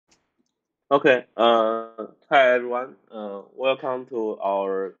Okay. Hi everyone. Welcome to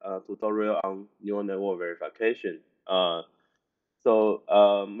our tutorial on neural network verification. My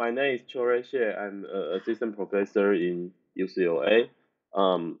name is Hsieh. I'm an assistant professor in UCLA.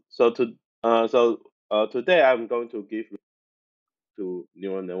 Today I'm going to give to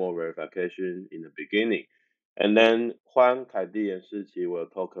neural network verification in the beginning, and then Huan, Kaidi, and Shiqi will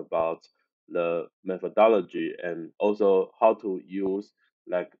talk about the methodology and also how to use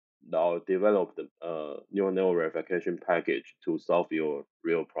like our developed neural network verification package to solve your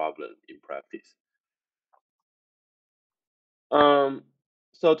real problem in practice. Um,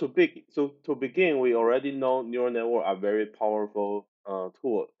 to begin, we already know neural network are very powerful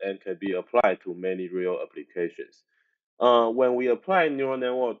tool and can be applied to many real applications. When we apply neural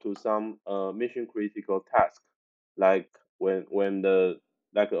network to some mission critical task, like when the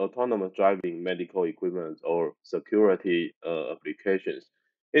like autonomous driving, medical equipment, or security applications,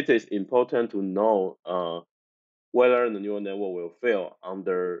 it is important to know whether the neural network will fail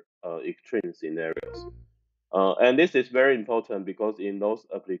under extreme scenarios. And this is very important because in those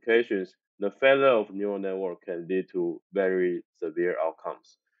applications, the failure of neural network can lead to very severe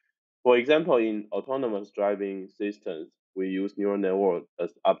outcomes. For example, in autonomous driving systems, we use neural network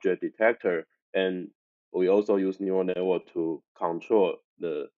as object detector, and we also use neural network to control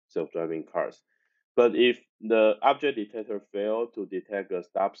the self-driving cars. But if the object detector fail to detect a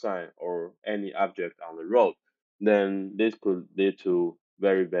stop sign or any object on the road, then this could lead to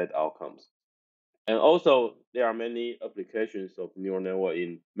very bad outcomes. And also, there are many applications of neural network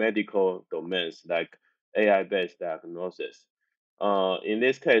in medical domains like AI-based diagnosis. In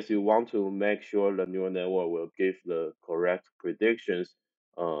this case, you want to make sure the neural network will give the correct predictions.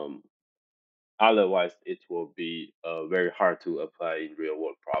 Um, Otherwise, it will be very hard to apply in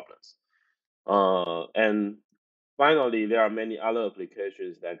real-world problems. And finally, there are many other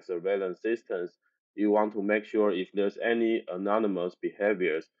applications like surveillance systems. You want to make sure if there's any anonymous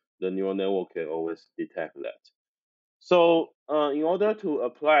behaviors, the neural network can always detect that. In order to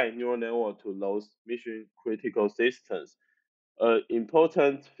apply neural network to those mission critical systems, an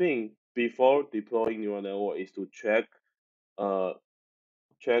important thing before deploying neural network is to uh,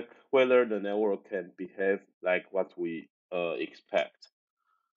 check whether the network can behave like what we expect.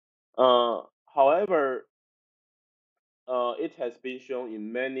 However, it has been shown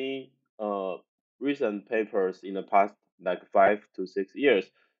in many recent papers in the past like 5 to 6 years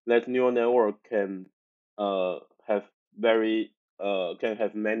that neural network uh, have can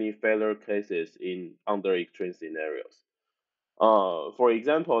have many failure cases in under extreme scenarios. For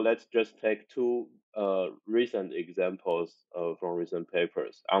example, let's just take two recent examples from recent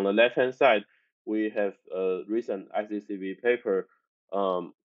papers. On the left hand side, we have a recent ICCV paper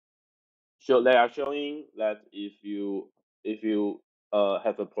um, they are showing that if you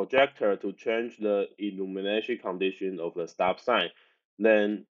have a projector to change the illumination condition of the stop sign,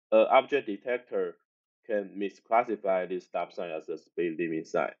 then an object detector can misclassify this stop sign as a speed limit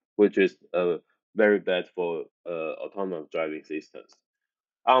sign, which is very bad for autonomous driving systems.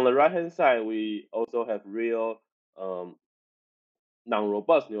 On the right hand side, we also have real um,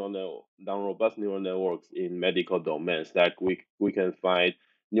 non-robust neural networks in medical domains. Like we can find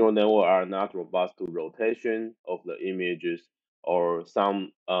neural network are not robust to rotation of the images or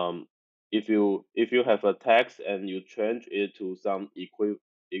some if you have a text and you change it to some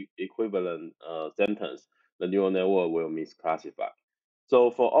equivalent sentence, the neural network will misclassify. So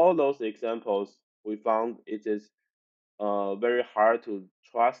for all those examples, we found it is very hard to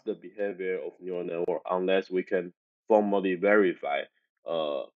trust the behavior of neural network unless we can formally verify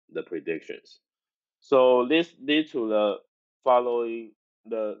the predictions. So this lead to the following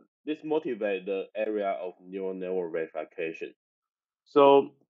the this motivate the area of neural network verification.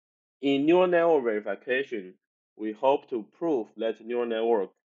 So in neural network verification, we hope to prove that neural network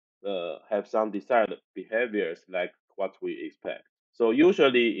have some desired behaviors like what we expect. So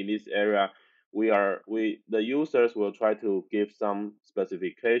usually in this area, we the users will try to give some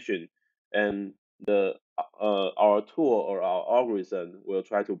specification, and the our tool or our algorithm will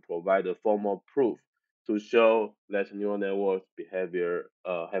try to provide a formal proof to show that neural network behavior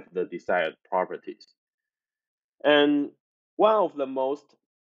have the desired properties. And one of the most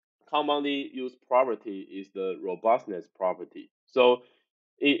commonly used property is the robustness property. So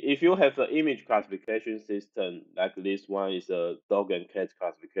if you have an image classification system, like this one is a dog and cat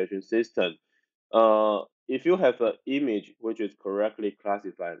classification system, if you have an image which is correctly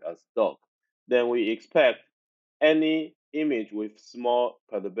classified as dog, then we expect any image with small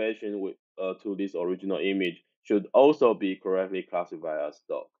perturbation to this original image should also be correctly classified as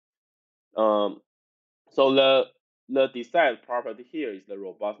dog. Um, so the desired property here is the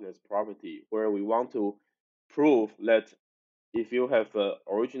robustness property, where we want to prove that if you have an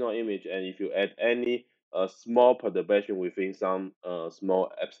original image and if you add any small perturbation within some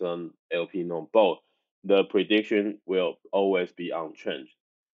small epsilon LP known both, the prediction will always be unchanged.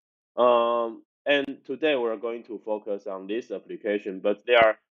 And today we're going to focus on this application, but there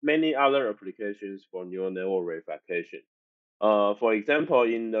are many other applications for neural network verification. For example,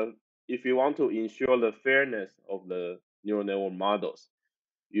 if you want to ensure the fairness of the neural network models,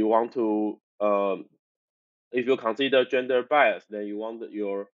 you want to if you consider gender bias, then you want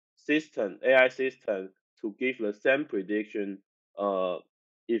your system, AI system, to give the same prediction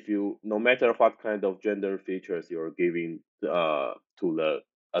if you no matter what kind of gender features you're giving to the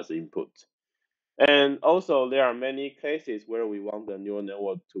as input. And also, there are many cases where we want the neural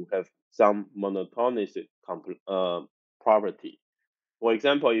network to have some monotonicity property. For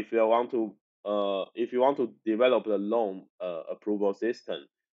example, if you want to develop the loan approval system,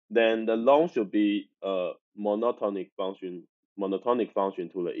 then the loan should be a monotonic function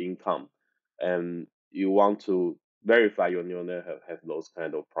to the income, and you want to verify your neural net have those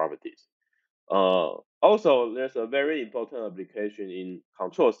kind of properties. Also, there's a very important application in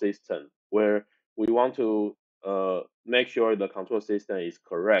control system where we want to make sure the control system is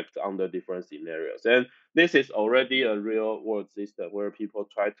correct under different scenarios. And this is already a real world system where people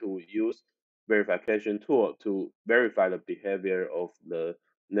try to use verification tool to verify the behavior of the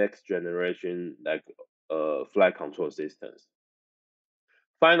next generation like flight control systems.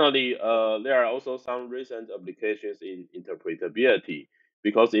 Finally, there are also some recent applications in interpretability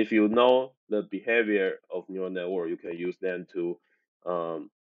because if you know the behavior of neural network, you can use them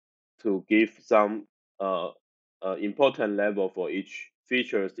um, to give some uh, important level for each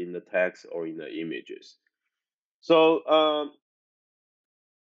features in the text or in the images. So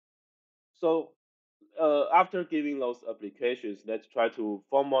so after giving those applications, let's try to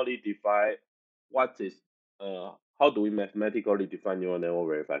formally define what is how do we mathematically define neural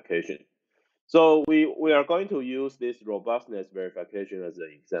network verification. So we are going to use this robustness verification as an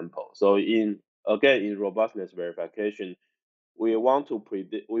example. So in robustness verification, we want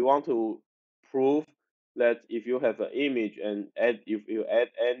to prove that if you have an image and if you add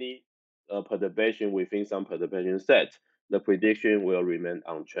any perturbation within some perturbation set, the prediction will remain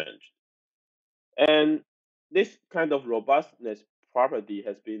unchanged. And this kind of robustness property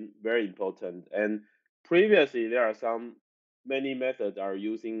has been very important. And previously, there are many methods are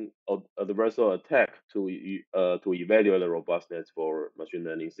using adversarial attack to evaluate the robustness for machine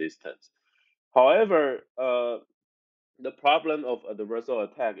learning systems. However, the problem of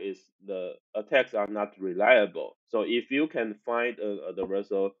adversarial attack is the attacks are not reliable. So if you can find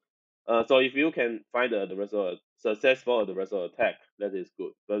if you can find a successful adversarial attack, that is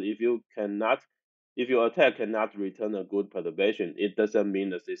good. But if your attack cannot return a good perturbation, it doesn't mean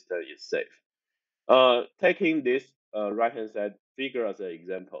the system is safe. Taking this right-hand side figure as an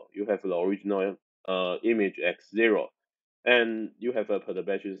example, you have the original image x0, and you have a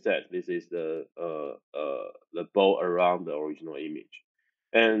perturbation set. This is the ball around the original image,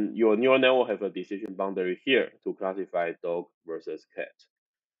 and your neural network have a decision boundary here to classify dog versus cat.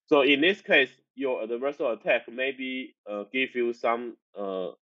 So in this case, your adversarial attack maybe give you some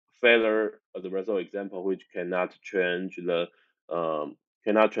failure adversarial example which cannot change the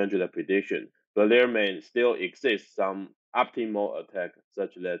prediction, but there may still exist some optimal attack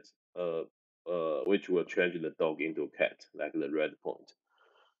such that which will change the dog into cat, like the red point.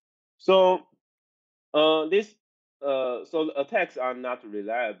 So this so the attacks are not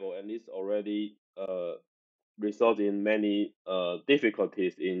reliable, and this already result in many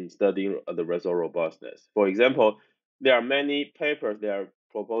difficulties in studying the result robustness. For example, there are many papers that are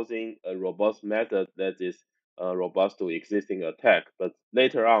proposing a robust method that is robust to existing attack, but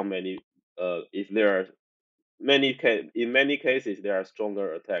later on, if there are in many cases, there are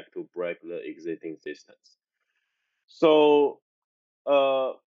stronger attack to break the existing systems. So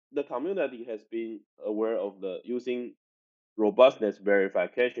uh, the community has been aware of the using robustness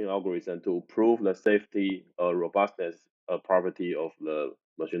verification algorithm to prove the safety or robustness property of the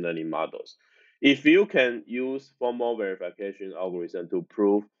machine learning models. If you can use formal verification algorithm to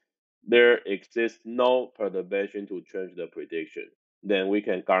prove there exists no perturbation to change the prediction, then we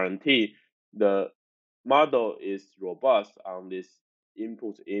can guarantee the model is robust on this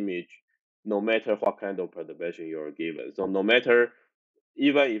input image no matter what kind of perturbation you're given. So no matter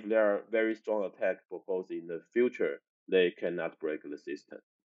even if there are very strong attacks proposed in the future, they cannot break the system.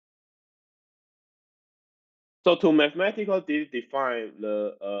 So to mathematically define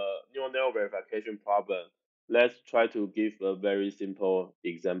the neural network verification problem, let's try to give a very simple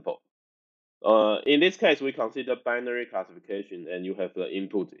example. In this case, we consider binary classification, and you have the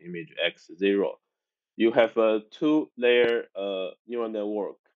input image x0. You have a two-layer neural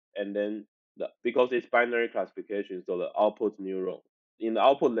network, and then because it's binary classification, so the output neuron in the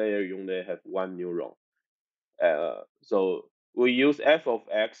output layer you only have one neuron. So we use f of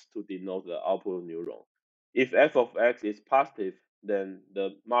x to denote the output neuron. If f of x is positive, then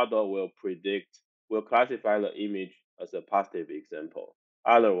the model will classify the image as a positive example.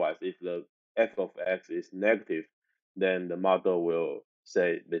 Otherwise, if the f of x is negative, then the model will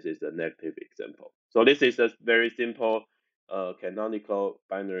say this is a negative example. So this is a very simple canonical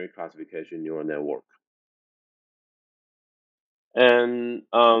binary classification neural network. And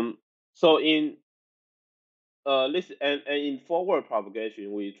so in this and in forward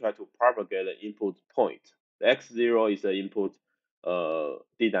propagation, we try to propagate the input point. The x0 is the input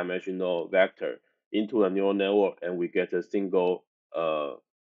d-dimensional vector into a neural network, and we get a single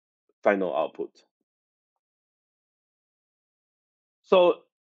final output. So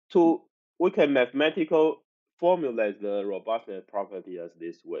to we can mathematical formulate the robustness property as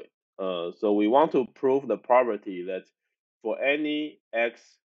this way. So we want to prove the property that for any x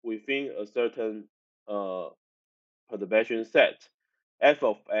within a certain uh, perturbation set, f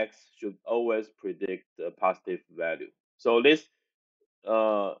of x should always predict a positive value. So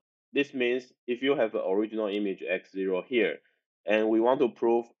uh, this means if you have an original image x0 here, and we want to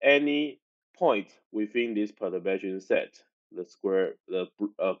prove any point within this perturbation set, the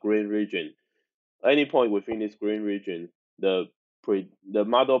green region, any point within this green region, the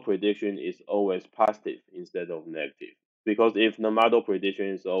model prediction is always positive instead of negative. Because if the model prediction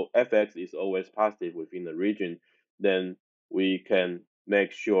is fx is always positive within the region, then we can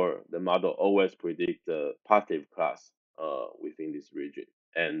make sure the model always predict the positive class within this region,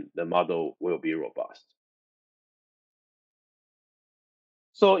 and the model will be robust.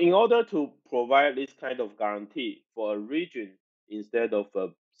 So in order to provide this kind of guarantee for a region instead of a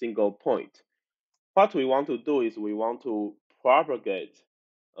single point, what we want to do is we want to propagate,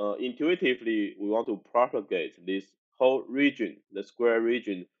 intuitively, we want to propagate this whole region, the square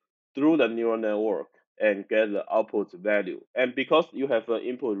region, through the neural network and get the output value. And because you have an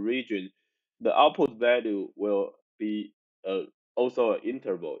input region, the output value will be also an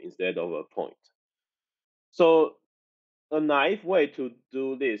interval instead of a point. So a naive way to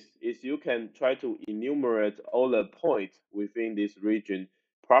do this is you can try to enumerate all the points within this region,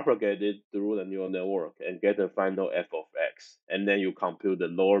 propagate it through the neural network, and get a final f of x. And then you compute the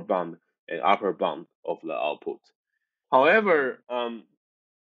lower bound and upper bound of the output. However,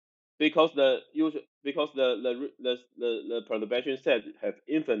 because the perturbation set have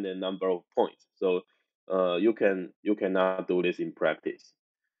infinite number of points, so you cannot do this in practice.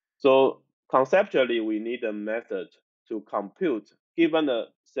 So conceptually, we need a method to compute, given the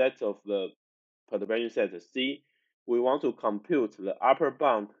set of the perturbation set C, we want to compute the upper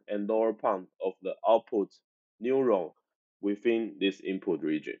bound and lower bound of the output neuron within this input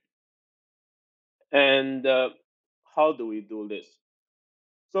region. And how do we do this?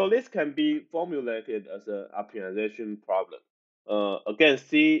 So this can be formulated as an optimization problem. Again,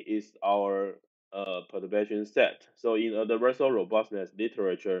 C is our perturbation set. So in a universal robustness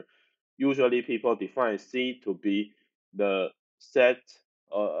literature, usually people define C to be the set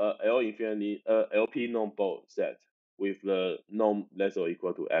L infinity LP norm set with the norm less or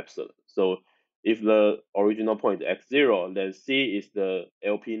equal to epsilon. So if the original point x0, then C is the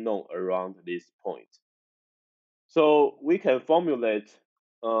LP norm around this point. So we can formulate,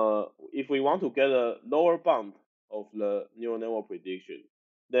 if we want to get a lower bound of the neural network prediction,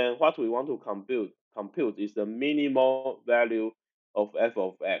 then what we want to compute is the minimal value of f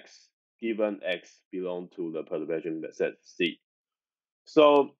of x given x belong to the perturbation set C.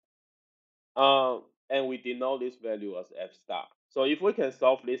 So uh, and we denote this value as f star. So if we can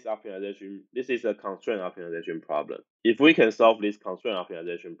solve this optimization, this is a constraint optimization problem. If we can solve this constraint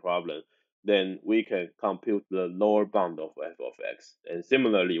optimization problem, then we can compute the lower bound of f of x. And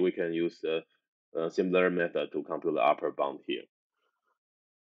similarly, we can use a similar method to compute the upper bound here.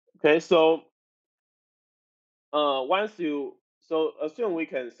 Okay, so once you so assume we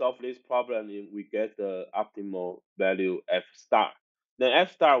can solve this problem and we get the optimal value f star. Then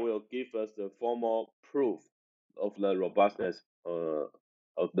f star will give us the formal proof of the robustness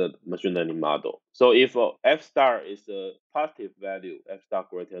of the machine learning model. So if f star is a positive value, f star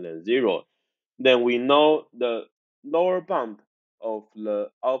greater than 0, then we know the lower bound of the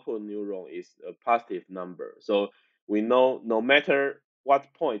output neuron is a positive number. So we know no matter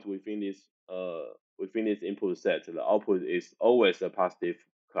what point within this input set, the output is always a positive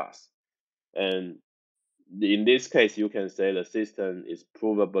class. And in this case, you can say the system is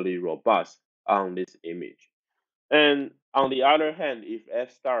provably robust on this image. And on the other hand, if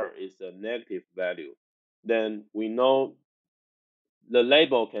f star is a negative value, then we know the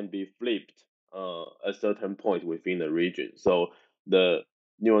label can be flipped a certain point within the region. So the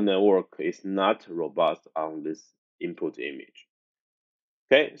neural network is not robust on this input image.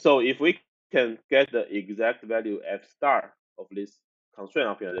 Okay, so if we can get the exact value f star of this constraint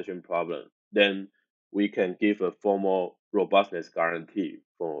optimization problem, then we can give a formal robustness guarantee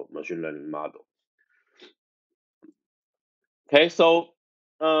for machine learning model. Okay, so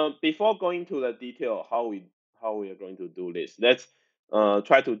before going to the detail how we are going to do this, let's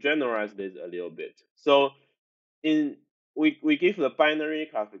try to generalize this a little bit. So in we give the binary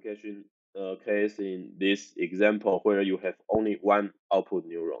classification case in this example where you have only one output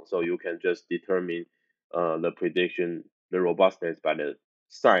neuron, so you can just determine the prediction, the robustness by the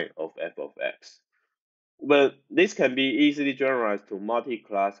sign of f of x. But this can be easily generalized to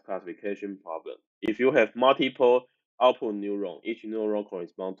multi-class classification problem. If you have multiple output neuron, each neuron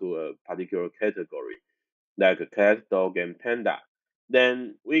corresponds to a particular category, like a cat, dog, and panda,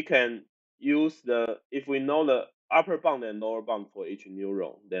 then we can use if we know the upper bound and lower bound for each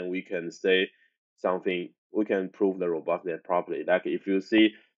neuron, then we can say something, we can prove the robustness properly. Like if you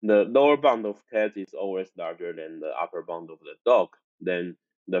see the lower bound of cat is always larger than the upper bound of the dog, then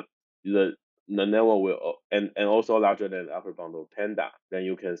the the the network will and also larger than the upper bound of panda, then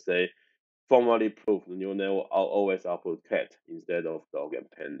you can say formally prove the neural network always output cat instead of dog and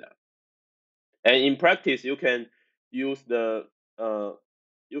panda. And in practice, use the uh,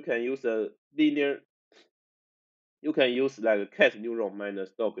 you can use a linear, you can use like a cat neuron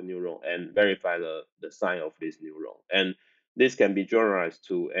minus dog neuron and verify the sign of this neuron. And this can be generalized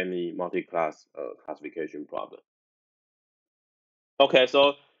to any multi-class classification problem. Okay,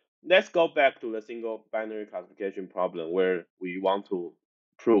 so let's go back to the single binary classification problem where we want to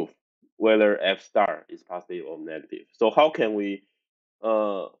prove whether f star is positive or negative. So how can we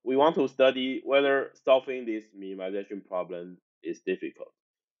want to study whether solving this minimization problem is difficult.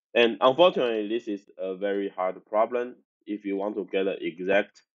 And unfortunately, this is a very hard problem if you want to get an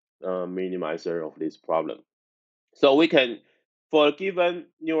exact minimizer of this problem. So we can, for a given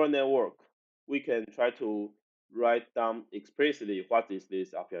neural network, we can try to write down explicitly what is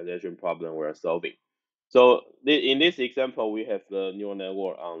this optimization problem we're solving. So in this example, we have the neural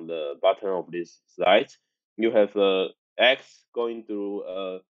network on the bottom of this slide. You have X going through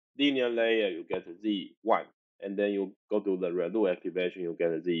a linear layer, you get Z1. And then you go to the redo activation, you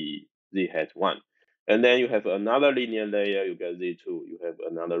get Z hat 1. And then you have another linear layer, you get Z2. You have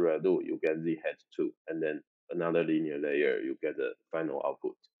another redo, you get Z hat 2. And then another linear layer, you get the final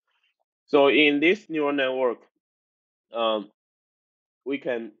output. So in this neural network, um, we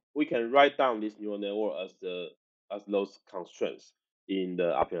can write down this neural network as those constraints in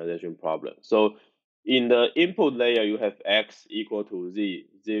the optimization problem. So in the input layer, you have x equal to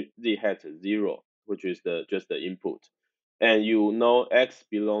z hat 0, which is just the input, and you know x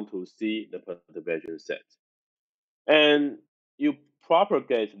belong to C, the perturbation set, and you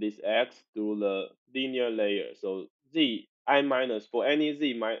propagate this x through the linear layer. So z I minus for any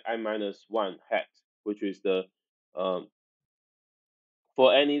z I minus 1 hat, which is the um,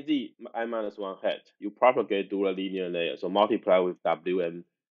 for any z I minus 1 hat, you propagate through a linear layer. So multiply with W and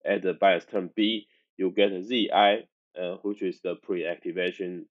add the bias term B, you get a Zi, which is the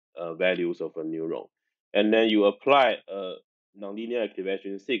pre-activation values of a neuron. And then you apply a nonlinear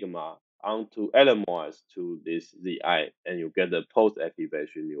activation sigma onto elements to this Zi, and you get the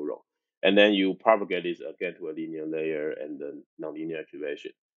post-activation neuron. And then you propagate this again to a linear layer and then nonlinear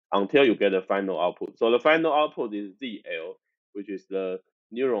activation until you get the final output. So the final output is ZL, which is the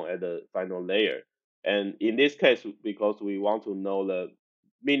neuron at the final layer. And in this case, because we want to know the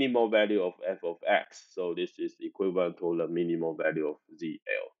minimal value of f of x, so this is equivalent to the minimal value of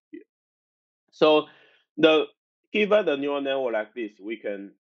ZL here. So the given the neural network like this, we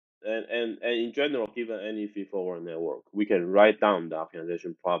can and in general, given any feed-forward network, we can write down the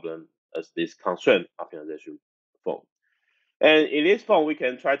optimization problem as this constraint optimization form. And in this form, we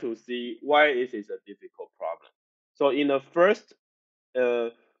can try to see why this is a difficult problem. So uh,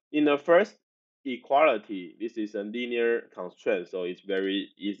 in the first equality, this is a linear constraint, so it's very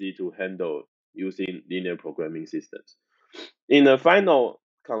easy to handle using linear programming systems. In the final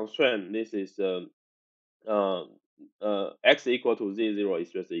constraint, this is uh, x equal to z0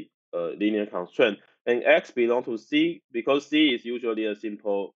 is just a linear constraint, and x belong to C because C is usually a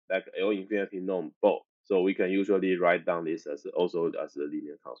simple like L infinity norm ball. So we can usually write down this as also as a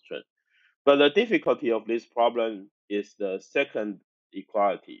linear constraint. But the difficulty of this problem is the second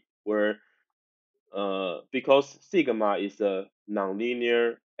equality, where because sigma is a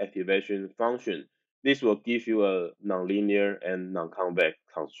nonlinear activation function. This will give you a nonlinear and non-convex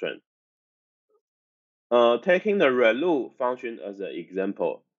constraint. Taking the ReLU function as an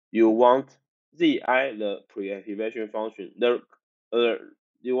example, you want Zi, the pre-activation function, uh,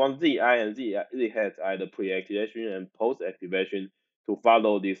 you want Zi and Z hat I, the pre-activation and post-activation to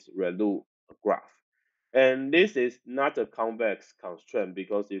follow this ReLU graph. And this is not a convex constraint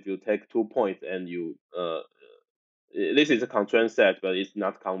because if you take 2 points and this is a constraint set, but it's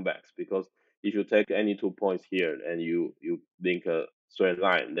not convex because if you take any 2 points here and you link a straight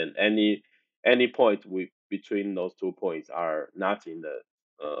line, then any point between those 2 points are not in the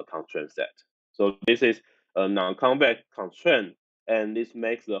constraint set. So this is a non-convex constraint, and this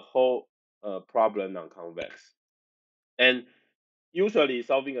makes the whole problem non-convex. And usually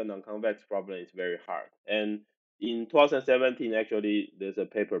solving a non-convex problem is very hard. And in 2017, actually, there's a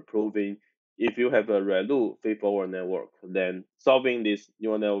paper proving if you have a ReLU feed-forward network, then solving this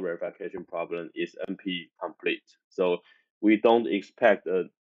neural network verification problem is NP complete. So we don't expect a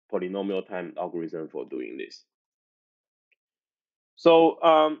polynomial time algorithm for doing this. So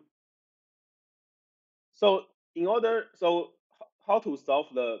so how to solve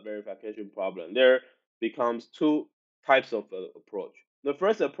the verification problem? There becomes two types of approach. The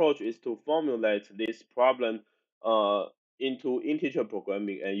first approach is to formulate this problem uh, into integer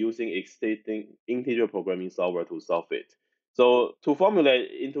programming and using existing integer programming solver to solve it. So to formulate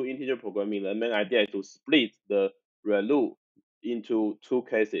into integer programming, the main idea is to split the ReLU into two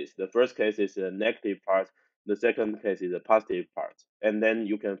cases. The first case is a negative part. The second case is a positive part. And then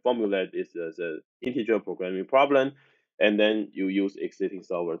you can formulate this as an integer programming problem, and then you use existing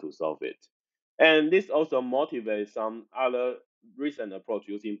solver to solve it. And this also motivates some other recent approach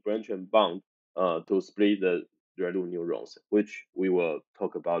using branch and bound to split the ReLU neurons, which we will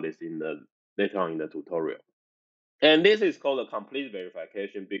talk about this in the later on in the tutorial. And this is called a complete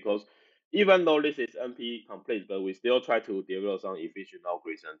verification because even though this is NP complete, but we still try to develop some efficient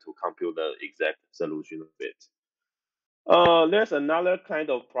algorithm to compute the exact solution of it. There's another kind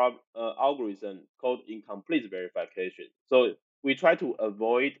of algorithm called incomplete verification. So we try to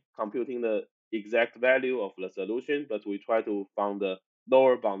avoid computing the exact value of the solution, but we try to find the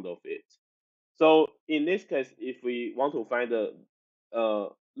lower bound of it. So in this case, if we want to find the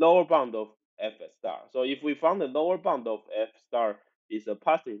lower bound of f star, so if we found the lower bound of f star is a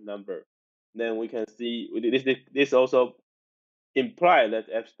positive number, then we can see this also imply that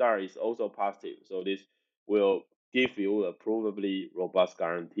f star is also positive. So this will give you a provably robust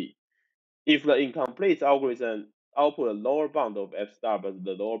guarantee. If the incomplete algorithm output a lower bound of f star, but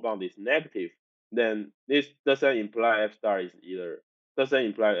the lower bound is negative, then this doesn't imply f star is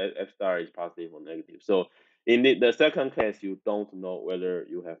positive or negative. So in the second case, you don't know whether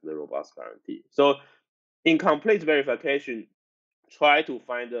you have the robust guarantee. So incomplete verification try to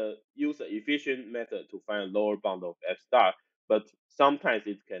find a user efficient method to find lower bound of f star, but sometimes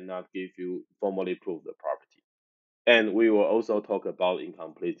it cannot give you formally prove the property. And we will also talk about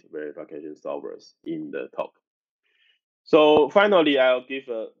incomplete verification solvers in the talk. So finally, I'll give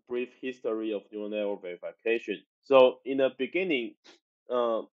a brief history of neural network verification. So in the beginning,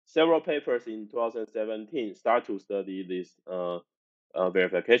 several papers in 2017 start to study this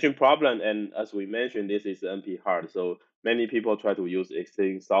verification problem. And as we mentioned, this is NP hard. So many people try to use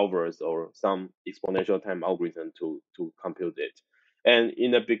existing solvers or some exponential time algorithm to compute it. And in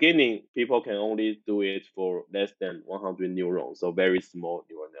the beginning, people can only do it for less than 100 neurons, so very small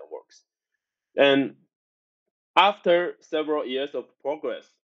neural networks. And after several years of progress,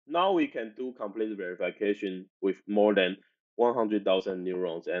 now we can do complete verification with more than 100,000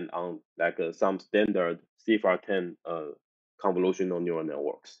 neurons and on like some standard CFR10 convolutional neural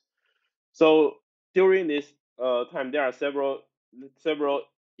networks. So during this time, there are several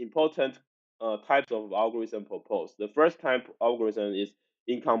important types of algorithm proposed. The first type algorithm is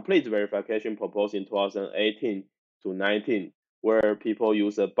incomplete verification proposed in 2018 to 19, where people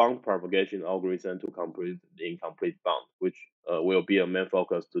use a bound propagation algorithm to complete the incomplete bound, which will be a main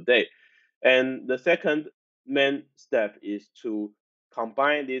focus today. And the second main step is to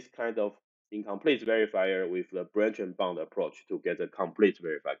combine this kind of incomplete verifier with the branch and bound approach to get a complete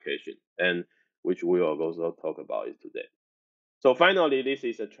verification, and which we will also talk about it today. So finally, this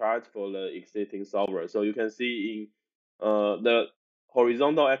is a chart for the existing solver. So you can see in the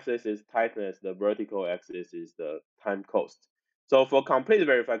horizontal axis is tightness, the vertical axis is the time cost. So for complete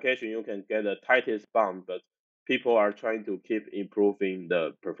verification, you can get the tightest bound, but people are trying to keep improving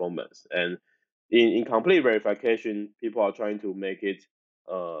the performance. And in incomplete verification, people are trying to make it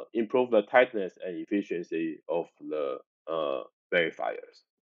improve the tightness and efficiency of the verifiers.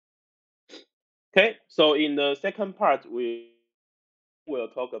 Okay, so in the second part, we will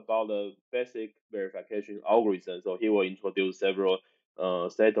talk about the basic verification algorithm. So he will introduce several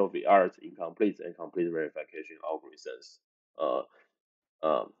state-of-the-art incomplete and complete verification algorithms uh,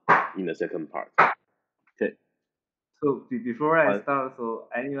 um, in the second part. Okay. So before I One. start, so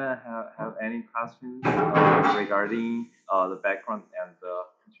anyone have any questions regarding the background and the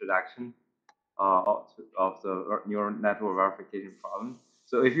introduction of the neural network verification problem?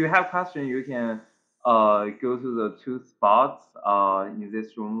 So if you have question, you can go to the two spots in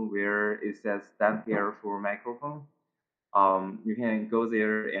this room where it says stand here for microphone. You can go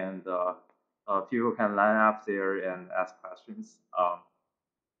there and people can line up there and ask questions.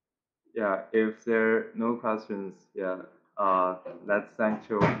 Yeah, if there are no questions, yeah, let's thank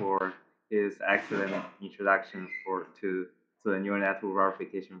Cho for his excellent introduction to the neural network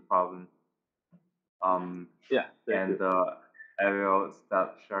verification problem. Um, Yeah, thank and you. I will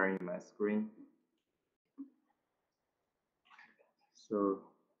start sharing my screen. So,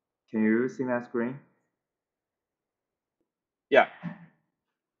 can you see my screen? Yeah,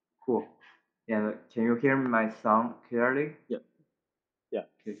 Cool. And can you hear my sound clearly? yeah, yeah.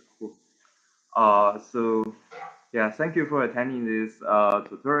 Okay, cool. So yeah, thank you for attending this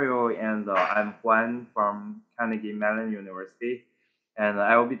tutorial. And I'm Huan from Carnegie Mellon University, and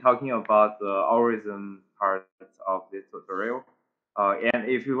I will be talking about the algorithm part of this tutorial. And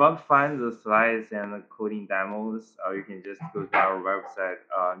if you want to find the slides and the coding demos, you can just go to our website,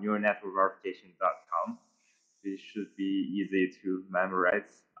 neuronetworkverification.com. It should be easy to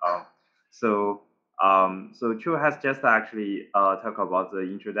memorize. So Chu has just actually talked about the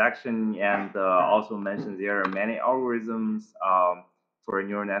introduction and also mentioned there are many algorithms for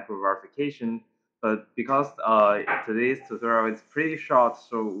neural network verification. But because today's tutorial is pretty short,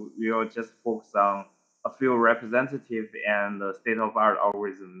 so we will just focus on a few representative and state-of-art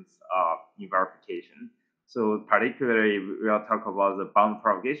algorithms in verification. So particularly, we'll talk about the bound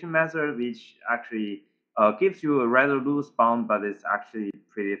propagation method, which actually gives you a rather loose bound, but it's actually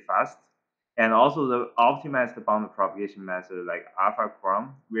pretty fast. And also the optimized bound propagation method like alpha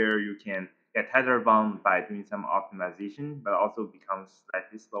quorum, where you can get tighter bound by doing some optimization, but also becomes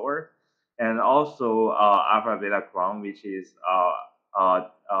slightly slower. And also alpha beta quorum, which is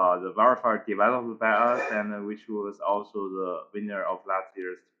the verifier developed by us, and which was also the winner of last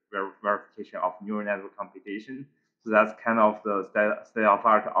year's verification of neural network computation. So that's kind of the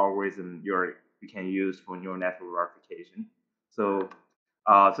state-of-art algorithm you can use for neural network verification. So,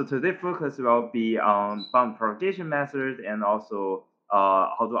 so today's focus will be on bound propagation method and also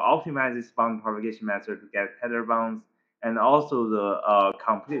how to optimize this bound propagation method to get tether bounds, and also the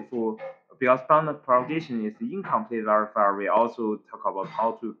complete for because bound propagation is the incomplete verifier. We also talk about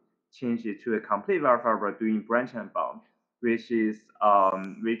how to change it to a complete verifier by doing branch and bound, which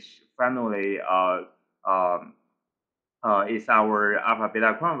finally um, is our alpha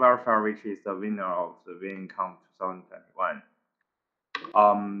beta quantum verifier, which is the winner of the WinCon 2021.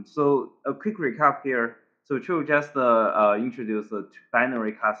 So a quick recap here. So Chu just introduced a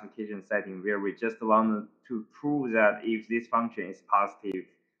binary classification setting where we just wanted to prove that if this function is positive,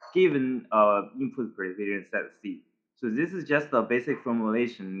 given input precision set C. So this is just a basic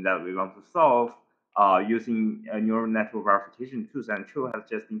formulation that we want to solve using neural network verification tools. And Chu has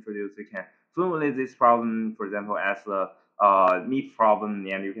just introduced you can formulate this problem, for example, as a NIP problem,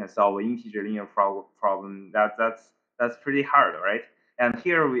 and you can solve an integer linear problem. That's pretty hard, right? And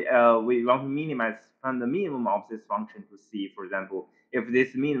here we want to minimize from the minimum of this function to see, for example, if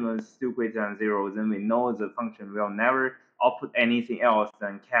this minimum is still greater than 0, then we know the function will never output anything else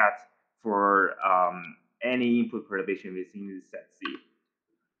than cat for any input perturbation within the set C.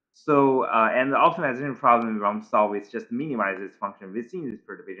 So, and the optimization problem we want to solve is just minimize this function within this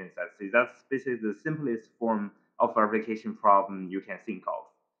perturbation set C. That's basically the simplest form of verification problem you can think of.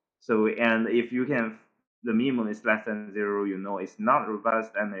 So, and if you can, the minimum is less than 0, you know it's not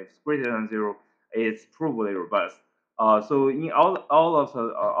robust, and if it's greater than 0, it's probably robust. So in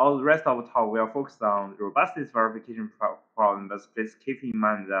all the rest of the talk, we are focused on robustness verification problem, but please keep in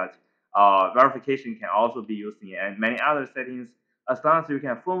mind that verification can also be used in many other settings as long as you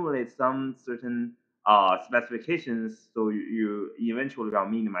can formulate some certain specifications, so you eventually will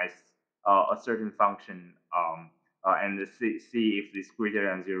minimize a certain function and see if it's greater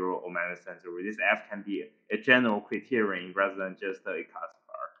than 0 or minus than 0. This f can be a general criterion rather than just a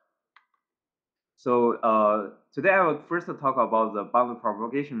classifier. So today I will first talk about the boundary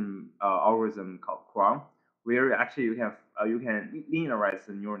propagation algorithm called quorum, where actually you can linearize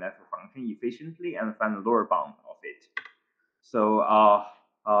the neural network function efficiently and find the lower bound of it. So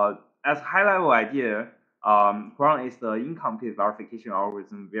as a high-level idea, quorum is the incomplete verification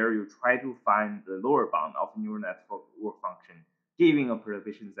algorithm where you try to find the lower bound of neural network function giving a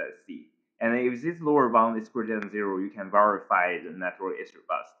perturbation set C. And if this lower bound is greater than 0, you can verify the network is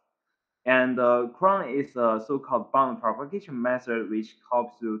robust. And cron is a so-called bound propagation method which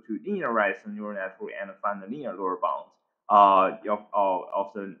helps you to linearize the neural network and find the linear lower bound of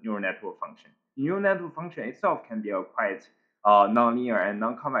the neural network function. The neural network function itself can be a quite nonlinear and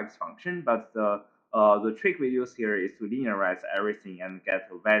non-convex function, but the trick we use here is to linearize everything and get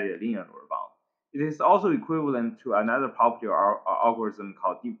a valid linear lower bound. It is also equivalent to another popular algorithm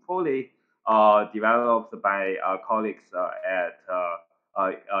called deep poly, developed by colleagues at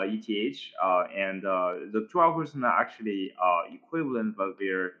ETH, and the two algorithms are actually equivalent, but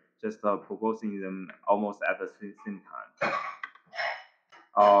we're just proposing them almost at the same time.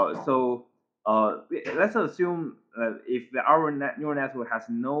 Let's assume if our neural network has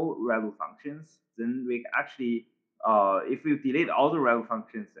no ReLU functions, then we actually, if we delete all the ReLU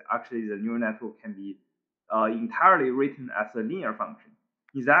functions, actually the neural network can be entirely written as a linear function.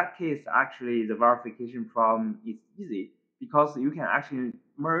 In that case, actually the verification problem is easy because you can actually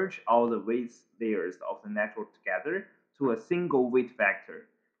merge all the weights layers of the network together to a single weight vector.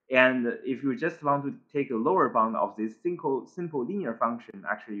 And if you just want to take a lower bound of this simple linear function,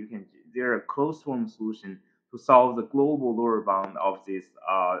 actually you can, there are a closed form solution to solve the global lower bound of this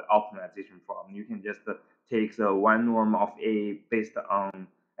optimization problem. You can just take the one norm of A based on,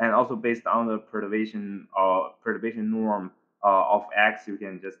 and also based on the perturbation norm of X, you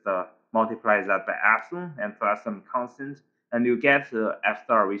can just multiply that by epsilon and plus some constant, and you get F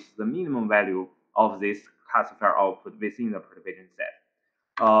star, which is the minimum value of this classifier output within the perturbation set.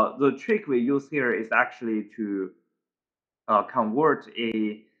 The trick we use here is actually to convert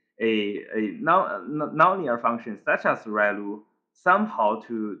a non-linear function such as ReLU somehow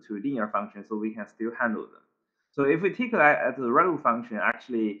to linear functions so we can still handle them. So if we take a look at the ReLU function,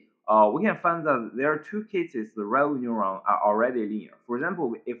 actually we can find that there are two cases the ReLU neuron are already linear. For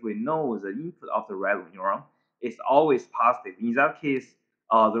example, if we know the input of the ReLU neuron is always positive, in that case,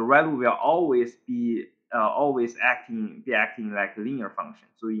 the ReLU will always be acting like a linear function.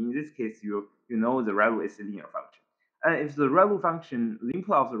 So in this case, you know the ReLU is a linear function. And if the ReLU function, the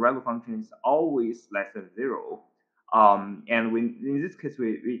input of the ReLU function is always less than 0, and in this case,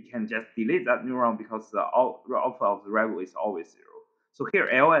 we can just delete that neuron because the output of the ReLU is always 0. So here,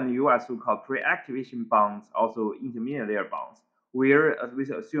 L and U are so-called pre-activation bounds, also intermediate layer bounds, where we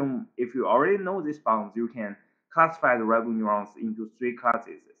assume if you already know these bounds, you can classify the ReLU neurons into three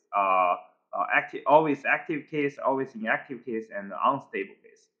classes: always active case, always inactive case, and unstable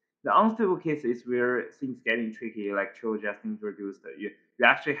case. The unstable case is where things getting tricky, like Cho just introduced. You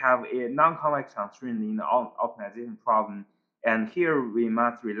actually have a non-convex constraint in the optimization problem, and here we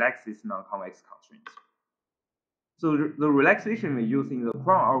must relax this non-convex constraints. So the relaxation we use in the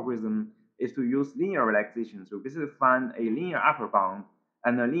Huan algorithm is to use linear relaxation. So basically find a linear upper bound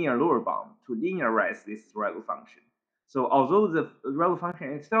and a linear lower bound to linearize this ReLU function. So although the ReLU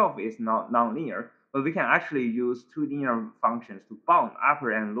function itself is not nonlinear, but we can actually use two linear functions to bound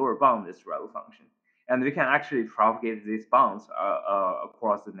upper and lower bound this ReLU function. And we can actually propagate these bounds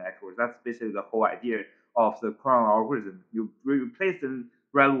across the network. That's basically the whole idea of the Huan algorithm. You replace the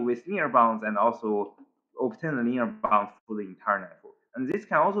ReLU with linear bounds and also obtain a linear bound for the entire network. And this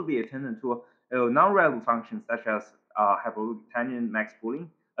can also be attended to non-ReLU functions such as hyperbolic tangent max pooling,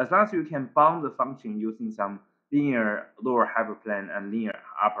 as long as you can bound the function using some linear lower hyperplane and linear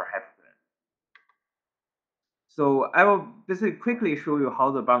upper hyperplane. So I will basically quickly show you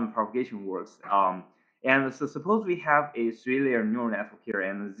how the bound propagation works. And so suppose we have a three-layer neural network here,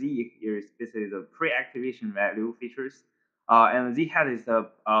 and Z here is basically the pre-activation value features, and Z hat is the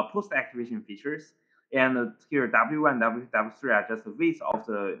post-activation features, and here W1, W2, W3 are just the weights of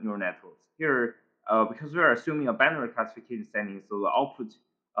the neural networks. Here, because we are assuming a binary classification setting, so the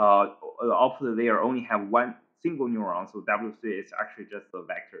output layer only have one single neuron, so W3 is actually just a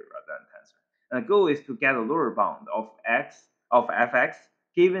vector rather than tensor. And the goal is to get a lower bound of fx,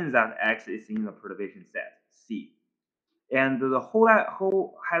 given that x is in the perturbation set C. And the whole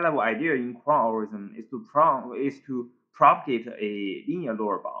high-level idea in Huan algorithm is to propagate a linear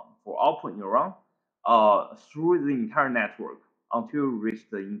lower bound for output neuron through the entire network until you reach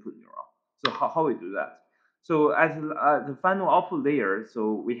the input neuron. So how we do that? So as the final output layer,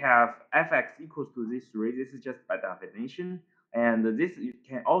 so we have fx equals to this 3. This is just by definition. And this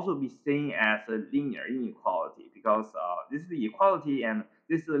can also be seen as a linear inequality because this is the equality and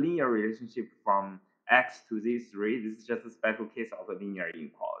this is a linear relationship from x to z3. This is just a special case of a linear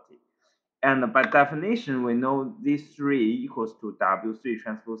inequality. And by definition, we know z3 equals to w3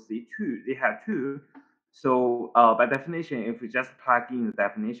 transpose c2. They have 2. So by definition, if we just plug in the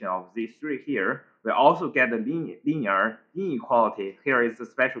definition of z3 here, we also get the linear inequality. Here is a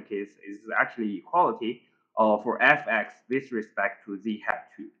special case, is actually equality for fx with respect to z hat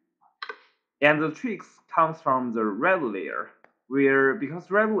 2. And the tricks comes from the ReLU layer, where because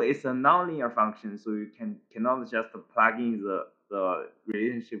ReLU is a nonlinear function, so you cannot just plug in the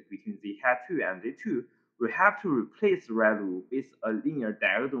relationship between z hat 2 and z2. We have to replace ReLU with a linear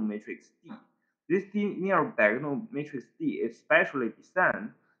diagonal matrix D. This linear diagonal matrix D is specially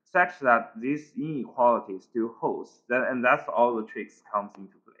designed such that this inequality still holds. And that's all the tricks comes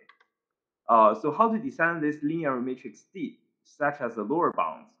into play. So how to design this linear matrix D, such as the lower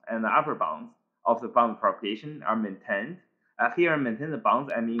bounds and the upper bounds of the bound propagation are maintained. Here, maintain the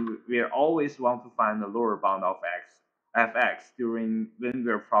bounds, I mean, we always want to find the lower bound of fx during when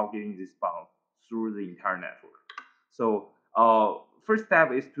we're propagating this bound through the entire network. So first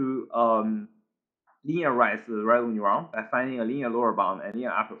step is to linearize the ReLU neuron by finding a linear lower bound and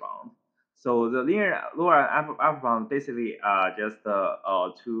linear upper bound. So the linear lower and upper bound basically are just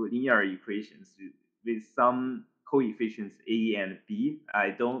two linear equations with some coefficients a and b. I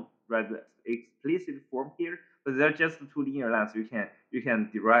don't write the explicit form here, but they're just two linear lines. You can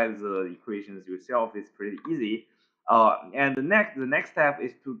derive the equations yourself. It's pretty easy. And the next step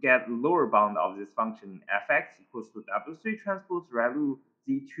is to get the lower bound of this function fx equals to w3 transpose ReLU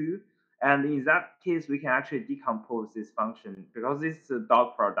z2, and in that case, we can actually decompose this function because this is a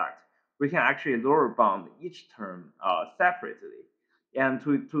dot product. We can actually lower bound each term separately. And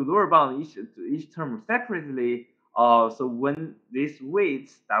to lower bound each term separately, so when this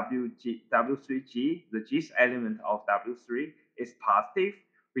weight W3G, the G's element of W3 is positive,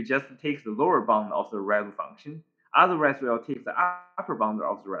 we just take the lower bound of the ReLU function. Otherwise, we'll take the upper bound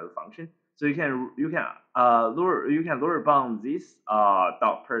of the ReLU function. So you can lower bound this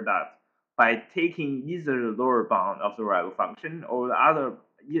dot product by taking either the lower bound of the ReLU function or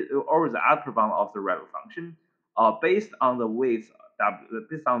the upper bound of the ReLU function, based on the weights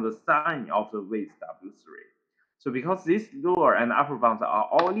based on the sign of the weights W3. So because these lower and upper bounds are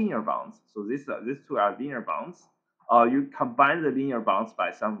all linear bounds, so these two are linear bounds. You combine the linear bounds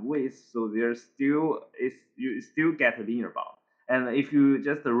by some weights, so you still get a linear bound. And if you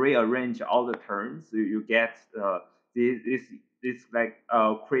just rearrange all the terms, you get this like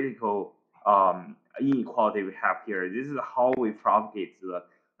critical inequality we have here. This is how we propagate the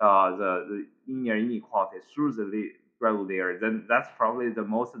linear inequality through the ReLU layer. Then that's probably the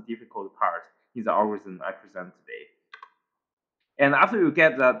most difficult part in the algorithm I present today. And after you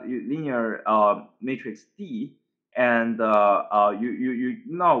get that linear matrix D, and you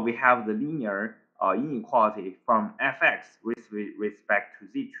now we have the linear inequality from fx with respect to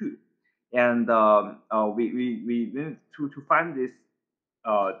z2, and to find this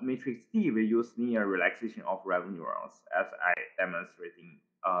matrix D, we use linear relaxation of ReLU neurons, as I demonstrated in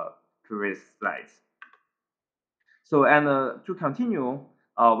previous slides. So, and to continue,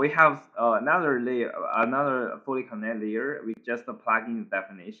 we have another layer, another fully connected layer. We just plug in the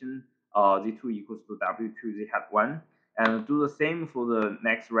definition, z2 equals to w2 z hat 1, and do the same for the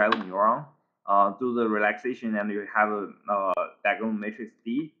next ReLU neuron. Do the relaxation, and you have a diagonal matrix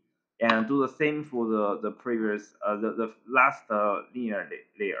D, and do the same for the previous the last linear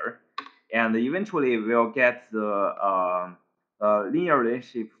layer, and eventually we'll get the linear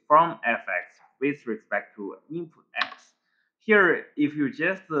relationship from fx with respect to input x. Here, if you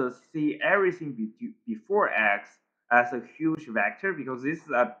just see everything before x as a huge vector, because this is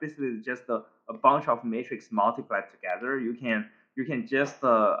basically just a bunch of matrix multiplied together, you can just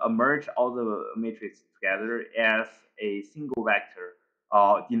merge all the matrix together as a single vector,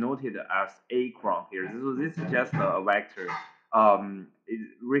 denoted as a cron here. So this is just a vector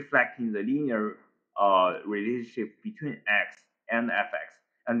reflecting the linear relationship between x and fx,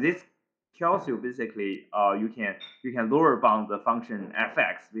 and this tells you basically you can lower bound the function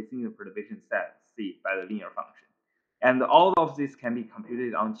fx within the perturbation set C by the linear function. And all of this can be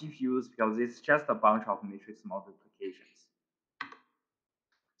computed on GPUs because it's just a bunch of matrix multiplications.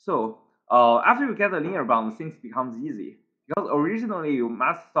 So after you get the linear bound, things becomes easy. Because originally you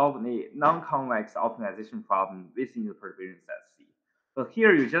must solve a non-convex optimization problem within the perturbation set C. But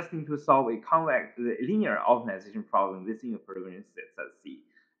here you just need to solve a linear optimization problem within the perturbation set C.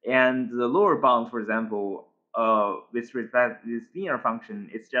 And the lower bound, for example, with respect to this linear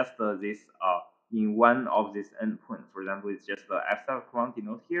function, it's just this in one of these endpoints. For example, it's just the f star quant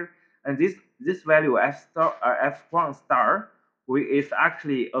denoted here, and this value f quant star is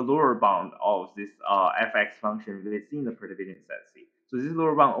actually a lower bound of this fx function within the perturbation set C. So this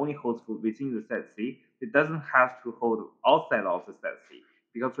lower bound only holds within the set C. It doesn't have to hold outside of the set C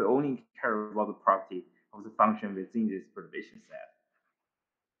because we only care about the property of the function within this perturbation set.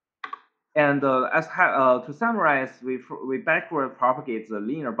 And to summarize, we backward propagate the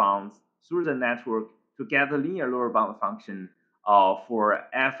linear bounds through the network to get the linear lower bound function for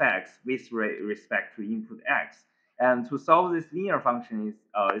fx with respect to input x. And to solve this linear function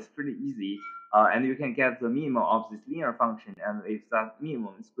is pretty easy, and you can get the minimum of this linear function. And if that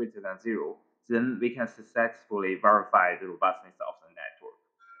minimum is greater than 0, then we can successfully verify the robustness of the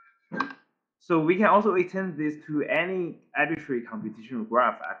network. So we can also extend this to any arbitrary computational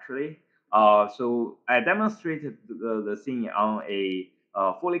graph, actually. So I demonstrated the thing on a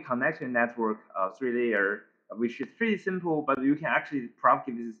fully connected network, 3-layer, which is pretty simple, but you can actually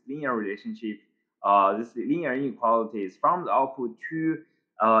propagate this linear relationship, this linear inequalities from the output to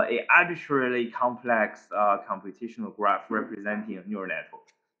a arbitrarily complex computational graph representing a neural network.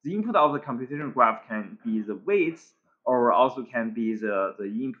 The input of the computational graph can be the weights, or also can be the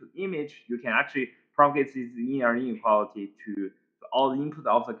input image. You can actually propagate this linear inequality to all the input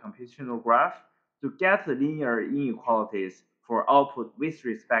of the computational graph to get the linear inequalities for output with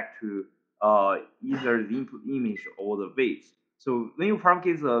respect to either the input image or the weights. So when you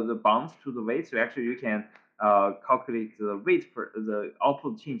propagate the bounds to the weights, you can calculate the weight per the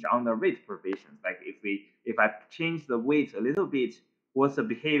output change on the weight perturbations. Like if I change the weight a little bit, what's the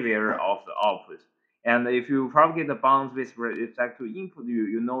behavior of the output? And if you propagate the bounds with respect to input,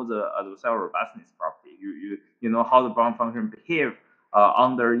 you know the cell robustness property. You know how the bound function behave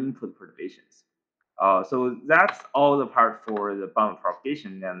under input perturbations. So that's all the part for the bound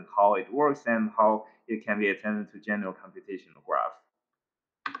propagation and how it works and how it can be attended to general computational graph.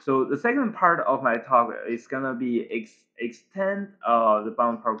 So the second part of my talk is gonna be extend the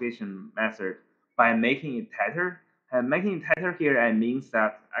bound propagation method by making it tighter. And making it tighter here means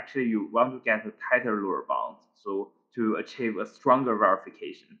that actually you want to get a tighter lower bound, so to achieve a stronger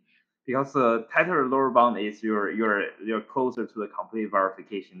verification. Because the tighter lower bound is you're closer to the complete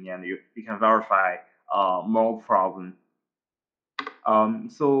verification, and you can verify more problem.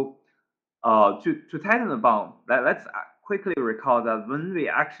 To tighten the bound, let's quickly recall that when we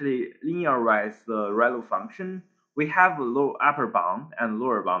actually linearize the ReLU function, we have a low upper bound and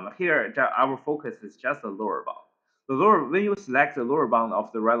lower bound. Here, our focus is just the lower bound. When you select the lower bound of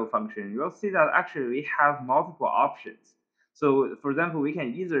the ReLU function, you'll see that actually we have multiple options. So, for example, we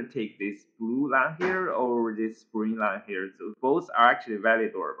can either take this blue line here or this green line here. So both are actually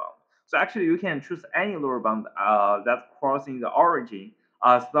valid lower bound. So actually, you can choose any lower bound that's crossing the origin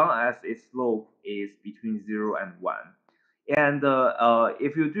as long as its slope is between 0 and 1. And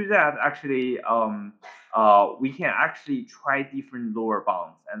if you do that, actually, we can actually try different lower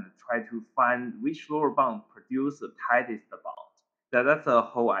bounds and try to find which lower bound produce the tightest bound. That's the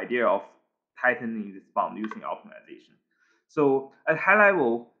whole idea of tightening this bound using optimization. So at high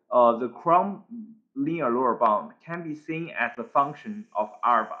level, the Chrome linear lower bound can be seen as a function of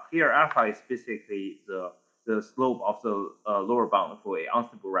alpha. Here, alpha is basically the slope of the lower bound for a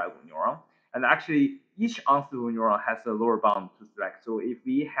unstable rival neuron. And actually, each unstable neuron has a lower bound to select. So if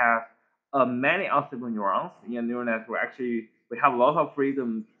we have many unstable neurons in a neural network, actually, we have a lot of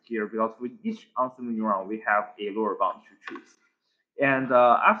freedom here because with each unstable neuron, we have a lower bound to choose. And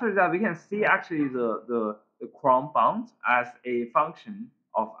after that, we can see actually the Chrome bound as a function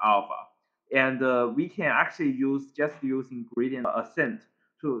of alpha. And we can actually just using gradient ascent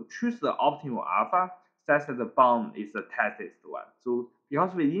to choose the optimal alpha such that the bound is the tightest one. So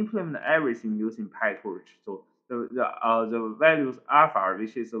because we implement everything using PyTorch, so the values alpha,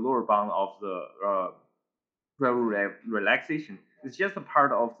 which is the lower bound of the relaxation, is just a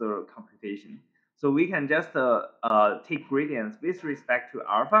part of the computation. So we can just take gradients with respect to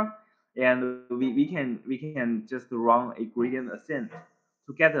alpha, and we can just run a gradient ascent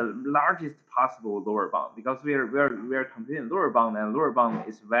to get the largest possible lower bound, because we are computing lower bound, and lower bound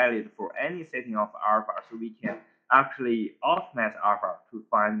is valid for any setting of alpha. So we can actually optimize alpha to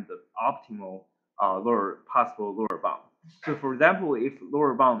find the optimal possible lower bound. So for example, if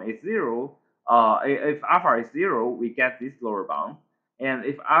lower bound is 0, if alpha is 0, we get this lower bound. And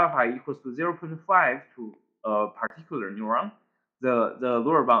if alpha equals to 0.5 to a particular neuron, the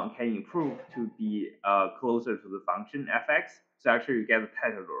lower bound can improve to be closer to the function fx. So actually you get a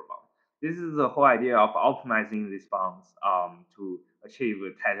tighter lower bound. This is the whole idea of optimizing these bounds to achieve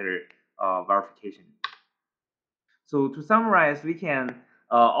a tighter verification. So to summarize, we can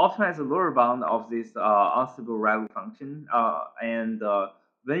optimize the lower bound of this unstable rival function, and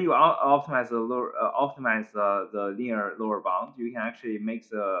when you optimize the linear lower bound, you can actually make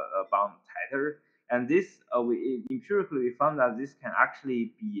the bound tighter. And this, empirically, we found that this can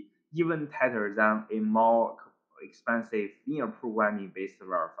actually be even tighter than a more expensive linear programming based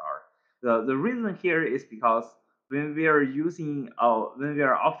verifier. The reason here is because when we are using when we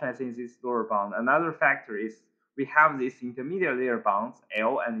are optimizing this lower bound, another factor is we have these intermediate layer bounds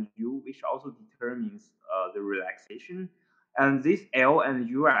L and U, which also determines the relaxation. And these L and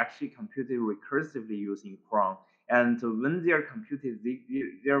U are actually computed recursively using Huan. And when they are computed,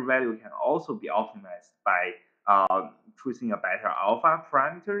 their value can also be optimized by choosing a better alpha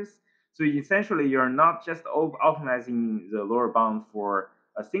parameters. So essentially, you're not just optimizing the lower bound for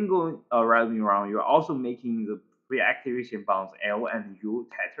a single random neuron, you're also making the reactivation bounds L and U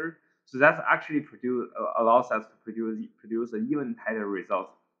tighter. So that actually allows us to produce an even tighter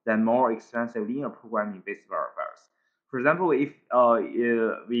result than more expensive linear programming based verifiers. For example, if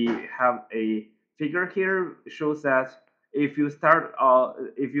we have a figure here shows that to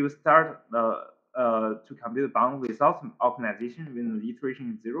compute bound without optimization when the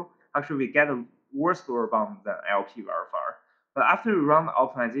iteration is zero, actually we get a worse lower bound than LP verifier. But after we run the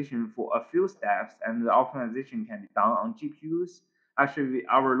optimization for a few steps, and the optimization can be done on GPUs, actually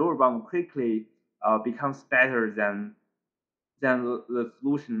our lower bound quickly becomes better than the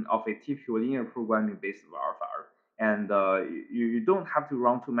solution of a typical linear programming based verifier. And you don't have to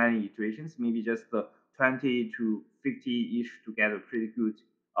run too many iterations, maybe just 20 to 50 each to get a pretty good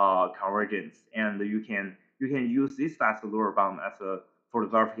convergence. And you can use this as a lower bound as a for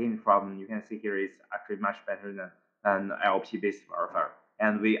the verification problem. You can see here it's actually much better than an LP based verifier.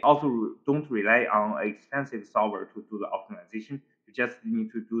 And we also don't rely on an expensive solver to do the optimization. You just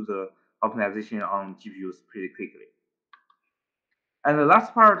need to do the optimization on GPUs pretty quickly. And the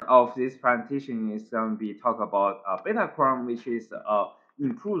last part of this presentation is going to be talk about beta quorum, which is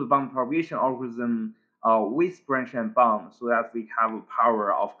improved bound propagation algorithm with branch and bound, so that we have a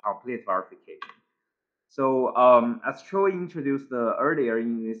power of complete verification. So as Troy introduced earlier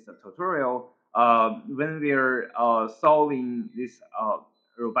in this tutorial, when we're solving this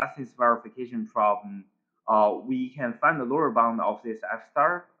robustness verification problem, we can find the lower bound of this f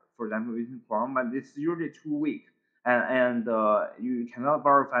star, for example, using quorum, but it's usually too weak. And you cannot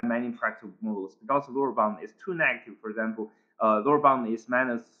verify many practical models because the lower bound is too negative. For example, lower bound is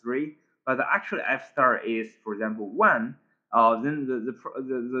 -3, but the actual f star is, for example, 1. Then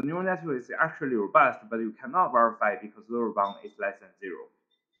the neural network is actually robust, but you cannot verify because lower bound is less than 0.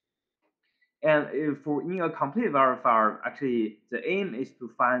 And if for in a complete verifier, actually the aim is to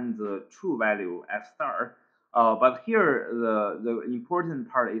find the true value f star. But here the important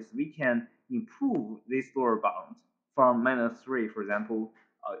part is we can improve this lower bound from -3, for example,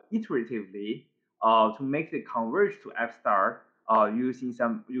 iteratively to make it converge to f star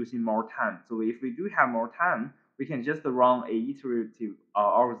using more time. So if we do have more time, we can just run a iterative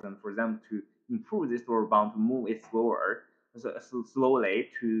algorithm for them to improve this lower bound to move it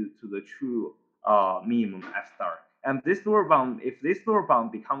slowly to the true minimum f star. And this lower bound, if this lower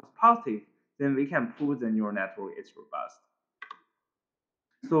bound becomes positive, then we can prove the neural network is robust.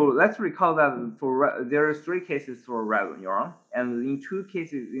 So let's recall that there are 3 cases for red neuron, and in 2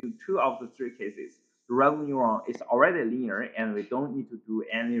 cases, in 2 of the 3 cases, the red neuron is already linear, and we don't need to do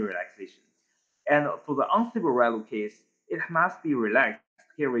any relaxation. And for the unstable ReLU case, it must be relaxed.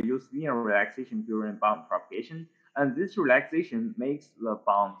 Here we use linear relaxation during bound propagation, and this relaxation makes the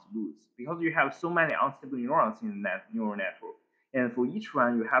bound loose because you have so many unstable neurons in that neural network. And for each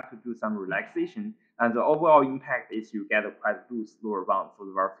one, you have to do some relaxation, and the overall impact is you get a quite loose lower bound for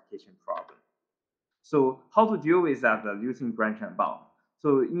the verification problem. So how to deal with that using branch and bound?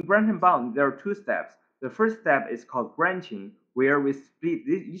 So in branch and bound, there are 2 steps. The first step is called branching, where we split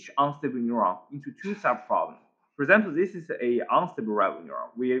each unstable neuron into 2 subproblems. For example, this is a unstable rival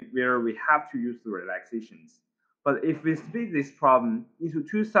neuron where we have to use the relaxations. But if we split this problem into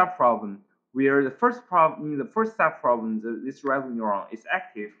 2 subproblems, where the first problem in the first subproblem, this rival neuron is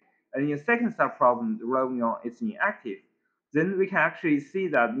active, and in the second subproblem, the rival neuron is inactive, then we can actually see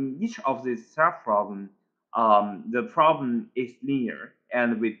that in each of these subproblems, the problem is linear,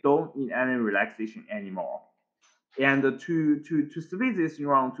 and we don't need any relaxation anymore. And to split this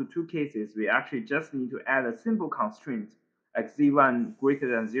neuron to 2 cases, we actually just need to add a simple constraint like z1 greater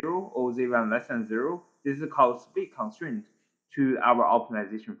than 0 or z1 less than 0. This is called split constraint to our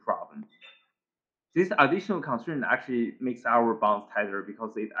optimization problem. This additional constraint actually makes our bounds tighter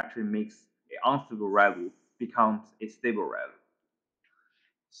because it actually makes an unstable value becomes a stable value.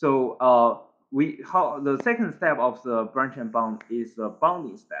 So the second step of the branch and bound is the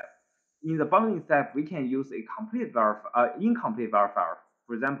bounding step. In the bounding step, we can use a incomplete verifier.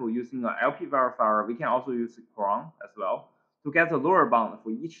 For example, using an LP verifier, we can also use Huan as well to get the lower bound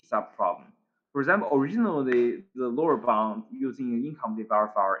for each subproblem. For example, originally the lower bound using an incomplete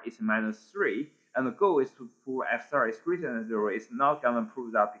verifier is -3, and the goal is to prove f star is greater than 0. It's not gonna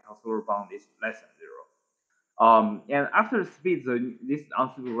prove that because lower bound is less than 0. And after split this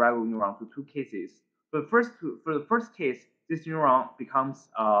unstable rival neuron to two cases, for the first case, this neuron becomes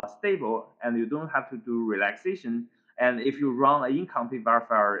stable and you don't have to do relaxation. And if you run an incomplete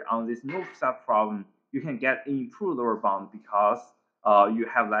verifier on this no sub problem, you can get improved lower bound because you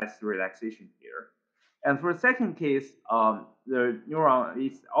have less relaxation here. And for the second case, the neuron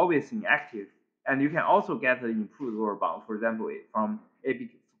is always inactive, and you can also get the improved lower bound. For example,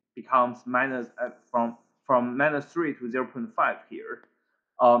 it becomes from -3 to 0.5 here.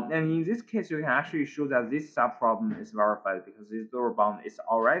 And in this case, you can actually show that this subproblem is verified because this lower bound is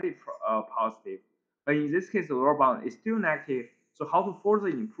already positive. But in this case, the lower bound is still negative. So how to further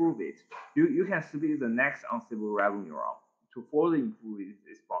improve it? You can split the next unstable rival neuron to further improve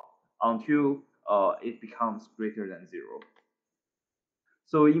this bound until it becomes greater than 0.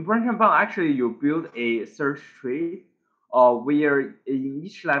 So in branch and bound, actually you build a search tree where in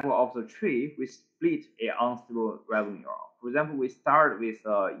each level of the tree, we split a unstable rival neuron. For example, we start with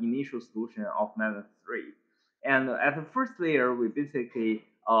initial solution of -3. And at the first layer, we basically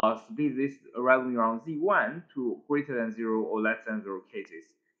split this rival neuron Z1 to greater than 0 or less than 0 cases.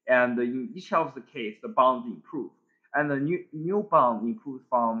 And in each of the case, the bound improve. And the new bound improves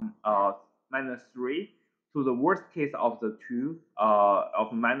from -3 to the worst case of the two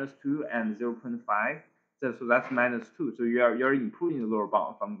of -2 and 0.5. So that's -2. So you're improving the lower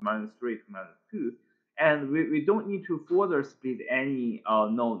bound from -3 to -2. And we don't need to further split any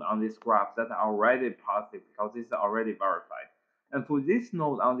node on this graph that are already positive because this is already verified. And for this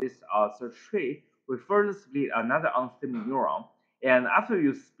node on this search tree, we further split another unstable neuron. And after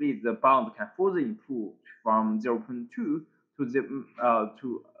you split, the bound can further improve from 0.2 to to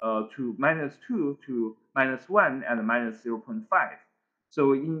 -2 to -1 and -0.5.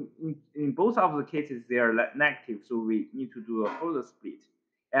 So in both of the cases, they are negative, so we need to do a further split.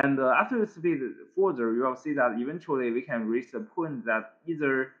 And after you split further, you will see that eventually we can reach the point that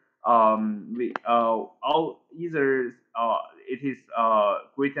either it is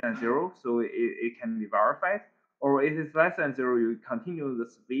greater than 0, so it can be verified, or it is less than 0, you continue the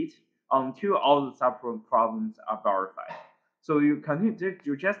split until all the sub problems are verified. So you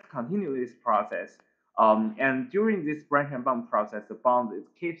just continue this process, and during this branch and bound process, the bound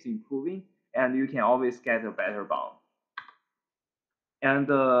keeps improving, and you can always get a better bound. And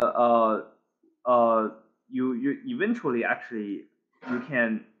you eventually actually you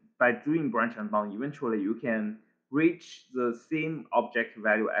can, by doing branch and bound, eventually you can reach the same objective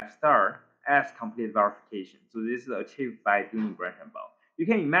value f star as complete verification. So this is achieved by doing branch and bound. You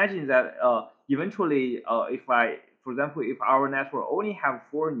can imagine that eventually, for example, if our network only have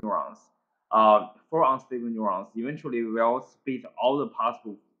 4 neurons, 4 unstable neurons, eventually we'll split all the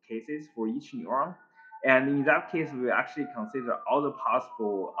possible cases for each neuron. And in that case, we actually consider all the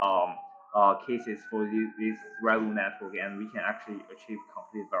possible cases for this rival network, and we can actually achieve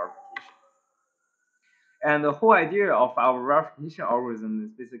complete verification. And the whole idea of our verification algorithm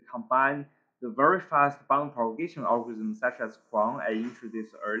is basically combine the very fast bound propagation algorithm such as Huan I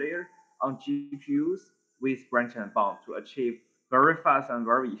introduced earlier on GPUs with branch and bound to achieve very fast and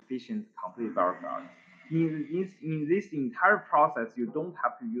very efficient complete verifier. In this entire process, you don't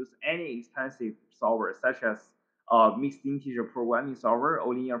have to use any expensive solver such as mixed integer programming solver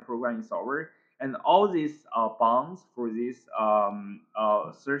or linear programming solver, and all these bounds for this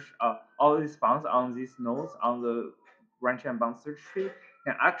all these bounds on these nodes on the branch and bound search tree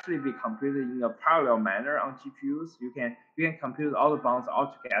can actually be computed in a parallel manner on GPUs. You can compute all the bounds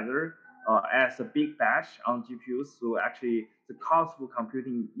all together as a big batch on GPUs. So actually, the cost for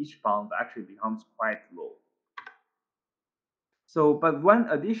computing each bound actually becomes quite low. So, but one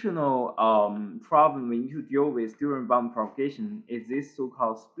additional problem we need to deal with during bound propagation is this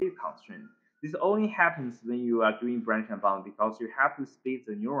so-called split constraint. This only happens when you are doing branch and bound because you have to split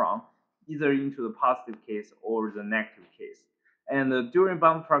the neuron either into the positive case or the negative case. And during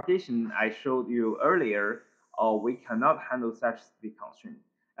bound propagation, I showed you earlier, we cannot handle such split constraint.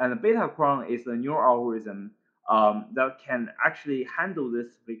 And beta cron is a neural algorithm that can actually handle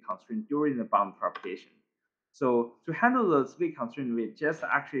this split constraint during the bound propagation. So to handle the split constraint, we just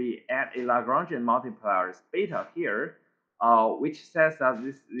actually add a Lagrangian multiplier beta here, which says that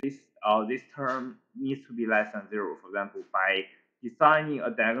this term needs to be less than 0. For example, by designing a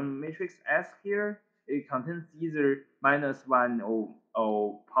diagonal matrix S here, it contains either -1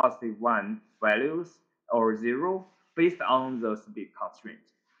 or +1 values or 0 based on the split constraint.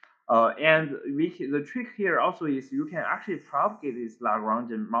 And the trick here also is you can actually propagate this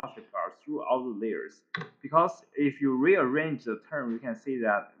Lagrangian multiplier through all the layers. Because if you rearrange the term, you can see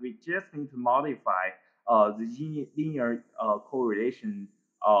that we just need to modify the linear correlation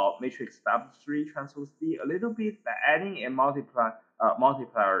matrix W3 transpose D a little bit by adding a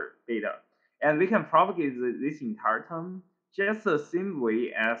multiplier beta. And we can propagate this entire term just the same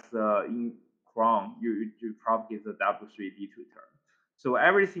way as in Chrome, you propagate the W3D2 term. So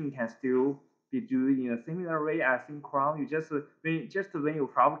everything can still be doing in a similar way as in Chrome. You just when you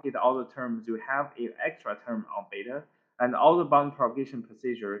propagate all the terms, you have an extra term on beta, and all the bound propagation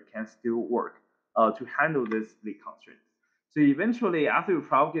procedure can still work to handle this split constraint. So eventually, after you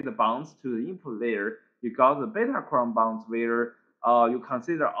propagate the bounds to the input layer, you got the beta Chrome bounds where you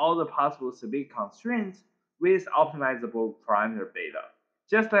consider all the possible split constraints with optimizable parameter beta.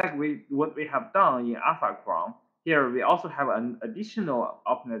 Just like what we have done in alpha Chrome, here we also have an additional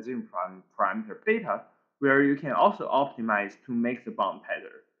optimization parameter beta where you can also optimize to make the bound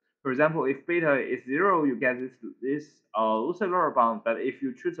tighter. For example, if beta is 0, you get this looser lower bound, but if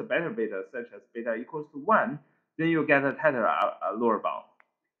you choose a better beta, such as beta equals to 1, then you get a tighter lower bound.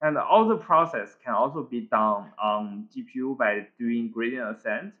 And all the process can also be done on GPU by doing gradient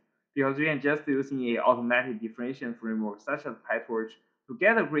ascent, because you can just using a automatic differentiation framework such as PyTorch to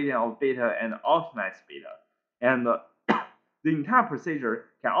get a gradient of beta and optimize beta. And the entire procedure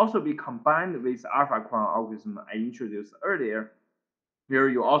can also be combined with alpha Cron algorithm I introduced earlier, where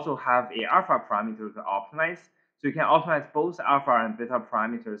you also have a alpha parameter to optimize. So you can optimize both alpha and beta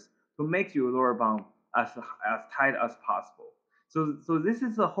parameters to make your lower bound as tight as possible. So this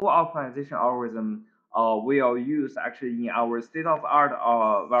is the whole optimization algorithm we'll use actually in our state-of-art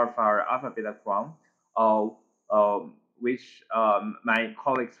verifier alpha beta Cron, uh, which my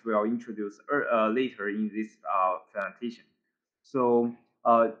colleagues will introduce later in this presentation. So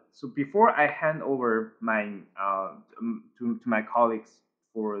so before I hand over my to my colleagues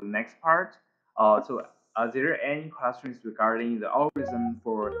for the next part, so are there any questions regarding the algorithm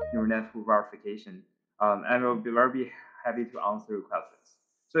for neural network verification? I will be very happy to answer your questions.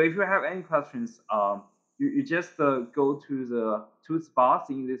 So if you have any questions, you just go to the two spots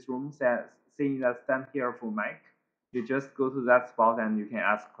in this room saying that stand here for mic. You just go to that spot and you can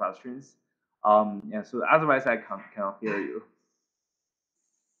ask questions. Yeah, so otherwise I cannot hear you.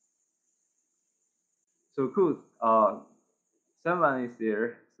 So cool. Someone is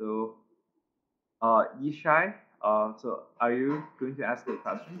there. So Yishai, so are you going to ask a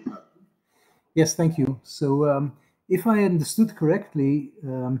question? Yes, thank you. So, if I understood correctly,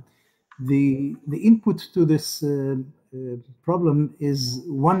 the input to this problem is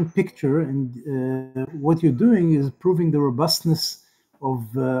one picture, and what you're doing is proving the robustness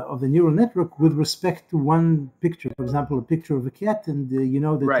of the neural network with respect to one picture. For example, a picture of a cat, and you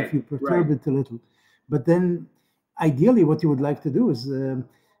know that if you perturb it a little, but then ideally, what you would like to do is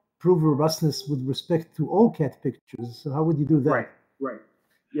prove robustness with respect to all cat pictures. So, how would you do that? Right.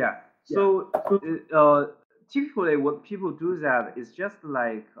 Yeah. So typically, what people do that is just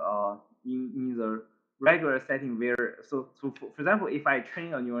like in the regular setting where so for example, if I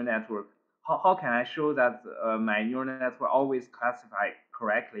train a neural network, how can I show that my neural network always classify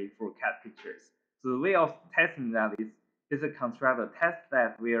correctly for cat pictures? So the way of testing that is to construct a test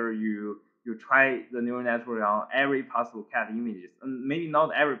set where you try the neural network on every possible cat images, and maybe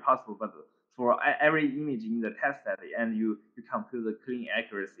not every possible, but for every image in the test set, and you compute the clean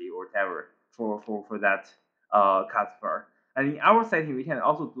accuracy or whatever for that classifier. And in our setting, we can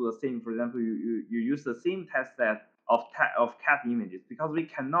also do the same. For example, you use the same test set of cat images, because we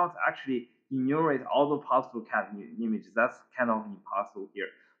cannot actually enumerate all the possible cat images. That's kind of impossible here.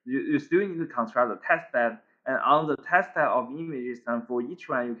 You still need to construct a test set, and on the test set of images, and for each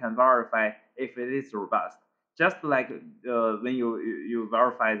one, you can verify if it is robust. Just like when you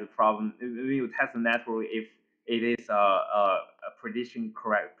verify the problem, when you test the network if it is a prediction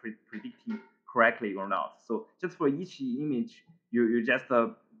predicting correctly or not. So just for each image, you just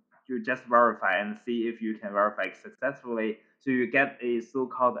verify and see if you can verify successfully. So you get a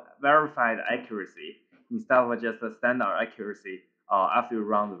so-called verified accuracy instead of just a standard accuracy after you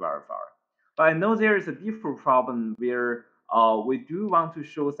run the verifier. But I know there is a different problem where we do want to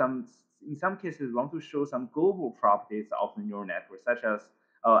show some, in some cases, want to show some global properties of the neural network, such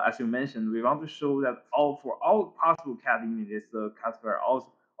as you mentioned, we want to show that for all possible cat images, the classifier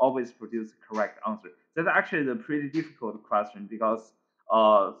always produce the correct answer. That's actually a pretty difficult question because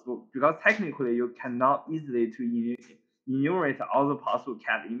because technically you cannot easily to enumerate all the possible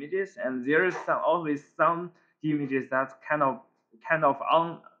cat images, and there is always some images that's kind of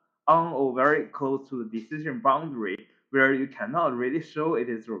on or very close to the decision boundary where you cannot really show it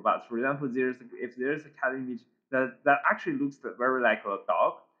is robust. For example, if there's a cat image that actually looks very like a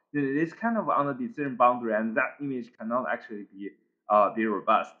dog, then it is kind of on the decision boundary, and that image cannot actually be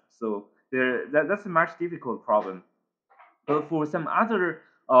robust. So that's a much difficult problem. But for some other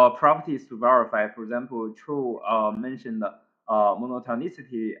properties to verify. For example, Cho mentioned the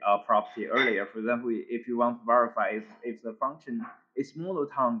monotonicity property earlier. For example, if you want to verify if the function is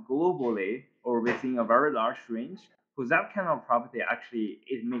monotone globally or within a very large range, for that kind of property, actually,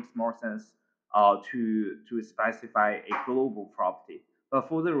 it makes more sense to specify a global property. But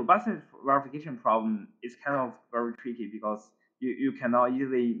for the robustness verification problem, it's kind of very tricky because you cannot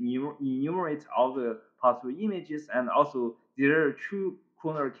easily enumerate all the possible images, and also there are two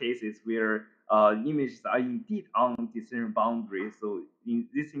corner cases where images are indeed on decision boundary, so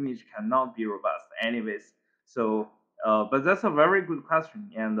this image cannot be robust anyways. So, but that's a very good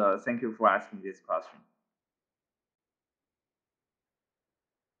question, and thank you for asking this question.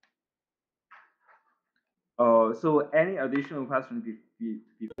 So any additional questions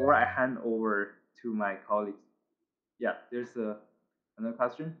before I hand over to my colleagues? Yeah, there's another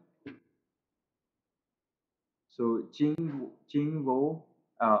question. So Jing Wo,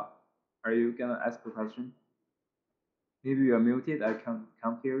 are you gonna ask a question? Maybe you are muted. I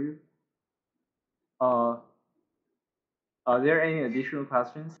can't hear you. Uh, are there any additional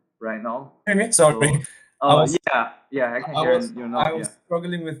questions right now? Hear me? Sorry. So, yeah, I can hear you now. I was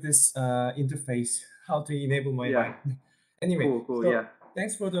struggling with this interface, how to enable my mic. Anyway, cool, so yeah.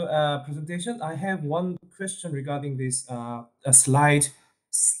 Thanks for the presentation. I have one question regarding this slide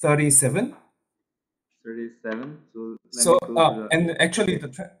 37. 37. So let me go to the. And actually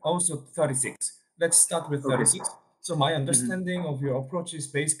also 36. Let's start with 36. Okay. So my understanding of your approach is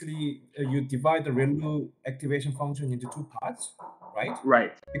basically you divide the ReLU activation function into two parts, right?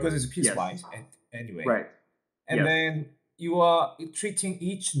 Right. Because it's piecewise anyway. Right. And then you are treating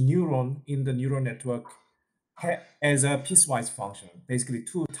each neuron in the neural network as a piecewise function, basically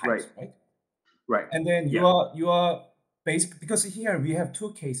two types, right? Right. And then you are basically, because here we have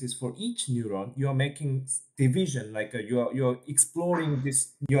two cases for each neuron, you are making division, like you're exploring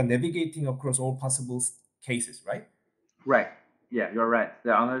this, you're navigating across all possible cases, right? Right. Yeah, you're right.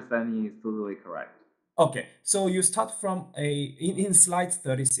 The understanding is totally correct. Okay, so you start from in slide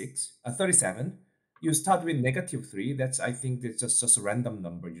 37, you start with -3. That's, I think, that's just a random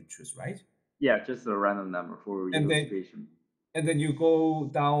number you choose, right? Yeah, just a random number for illustration. And then you go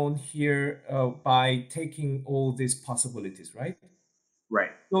down here by taking all these possibilities, right?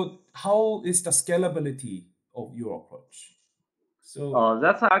 Right. So how is the scalability of your approach? So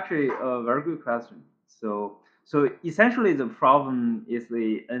that's actually a very good question. So essentially the problem is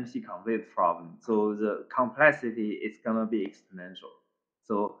the NP complete problem. So the complexity is gonna be exponential.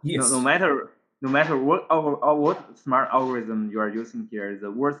 So yes. no matter what smart algorithm you are using here,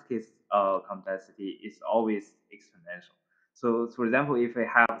 the worst case complexity is always exponential. So for example, if we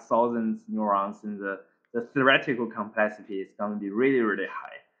have thousands neurons, then the theoretical complexity is gonna be really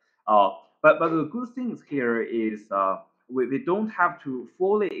high. But the good things here is we don't have to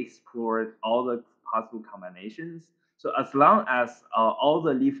fully explore all the possible combinations. So as long as all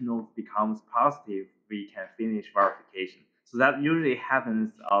the leaf nodes becomes positive, we can finish verification. So that usually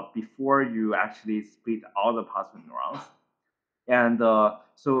happens before you actually split all the possible neurons. And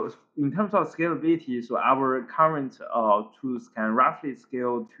so in terms of scalability, so our current tools can roughly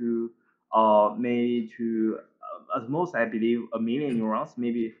scale to maybe to at most, I believe, 1 million neurons,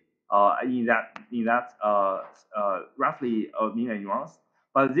 maybe in that roughly 1 million neurons.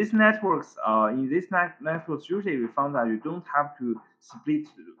 But these networks, in these networks, usually we found that you don't have to split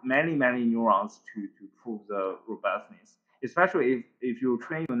many neurons to prove the robustness. Especially if you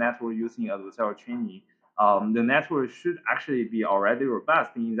train your network using adversarial training, the network should actually be already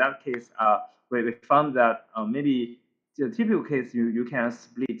robust. In that case, we found that maybe the typical case you can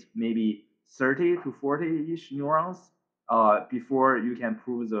split maybe 30 to 40-ish neurons before you can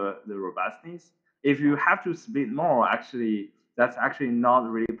prove the robustness. If you have to split more, actually, that's actually not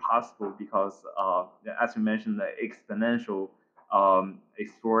really possible because, as you mentioned, the exponential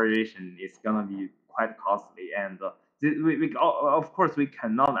exploration is gonna be quite costly, and of course we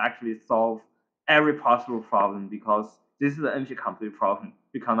cannot actually solve every possible problem because this is an NP complete problem.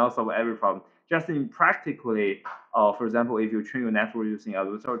 We cannot solve every problem. Just in practically, for example, if you train your network using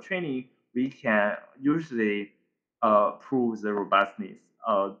adversarial training, we can usually prove the robustness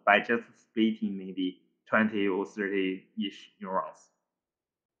by just splitting maybe 20 or 30-ish neurons.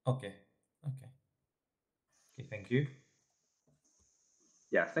 Okay, thank you.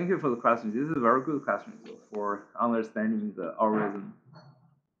 Yeah, thank you for the question. This is a very good question for understanding the algorithm.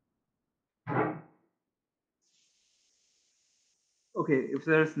 Okay, if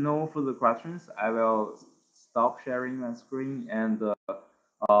there's no further questions, I will stop sharing my screen and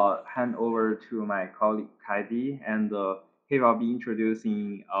hand over to my colleague Kaidi, and he will be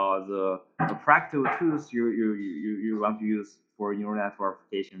introducing the practical tools you want to use for neural network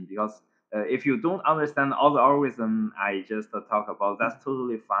application. Because if you don't understand all the algorithm I just talk about, that's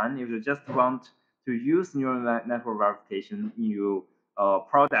totally fine. If you just want to use neural network verification in your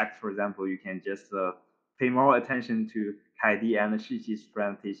product, for example, you can just pay more attention to Kaidi and Shiqi's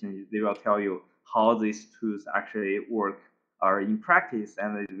presentation. They will tell you how these tools actually work in practice,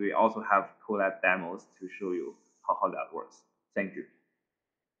 and we also have collab demos to show you how that works. Thank you.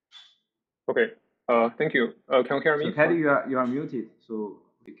 Okay. Thank you. Can you hear me? So Kaidi, you are muted, so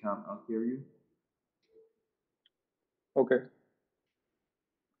we can't hear you. Okay.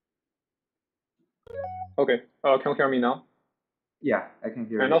 Okay. Can you hear me now? Yeah, I can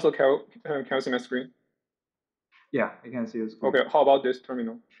hear you. And also, can you see my screen? Yeah, I can see your screen. Okay. How about this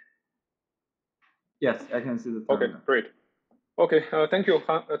terminal? Yes, I can see the Okay. terminal. Great. Okay. Thank you,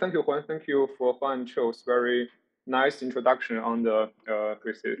 Huan. Thank you, Huan. Thank you for Huan and Cho's very nice introduction on the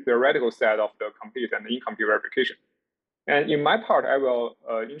theoretical side of the complete and incomplete verification. And in my part, I will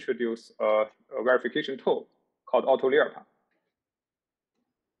introduce a verification tool called AutoLearPa.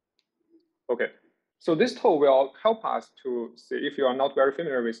 Okay, so this tool will help us to see if you are not very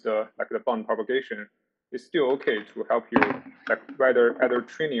familiar with the bound propagation, it's still okay to help you whether either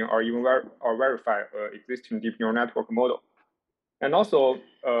training or even verify existing deep neural network model. And also,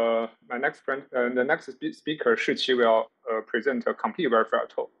 the next speaker, Shiqi, will present a complete verifier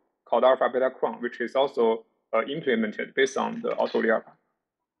tool called Alpha Beta Cron, which is also implemented based on the AutoLearPa.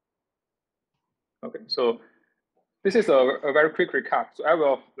 Okay, so this is a very quick recap. So I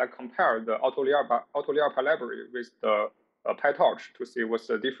will compare the AutoLearPa library with the PyTorch to see what's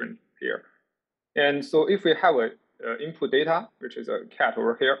the difference here. And so if we have a input data, which is a cat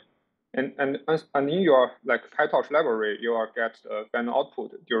over here, and in your PyTorch library, you will get a final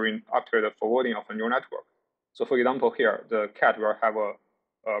output after the forwarding of a neural network. So for example, here the cat will have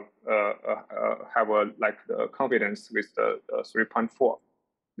the confidence with the 3.4.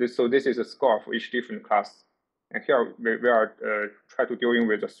 So this is a score for each different class. And here we are trying to dealing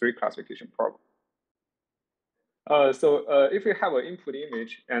with a 3 classification problem. So if we have an input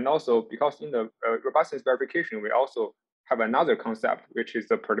image, and also because in the robustness verification, we also have another concept, which is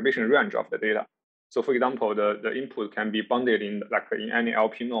the perturbation range of the data. So for example, the input can be bounded in any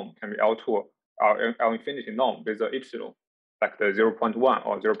LP norm, can be L2 or L infinity norm with the epsilon, like the 0.1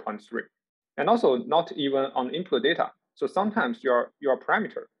 or 0.3. And also not even on input data. So sometimes your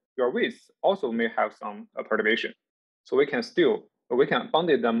parameter, your width also may have some perturbation. So we can bound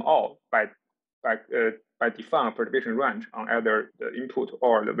them all by define a perturbation range on either the input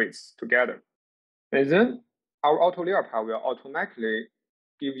or the weights together. And then our AutoLearPa will automatically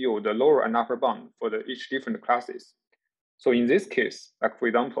give you the lower and upper bound for each different classes. So in this case, for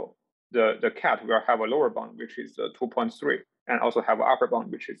example, the cat will have a lower bound, which is 2.3, and also have an upper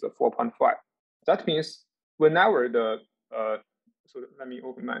bound, which is 4.5. That means whenever so let me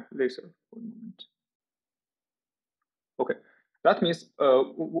open my laser for a moment. Okay. That means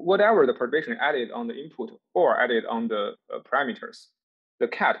whatever the perturbation added on the input or added on the parameters, the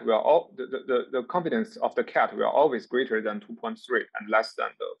confidence of the cat will always greater than 2.3 and less than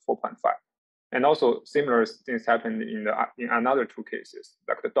the 4.5. And also similar things happen in another 2 cases,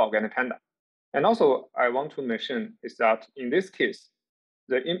 like the dog and the panda. And also I want to mention is that in this case,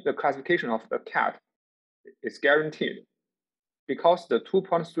 the classification of the cat is guaranteed because the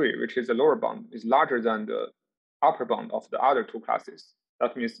 2.3, which is the lower bound, is larger than the upper bound of the other 2 classes.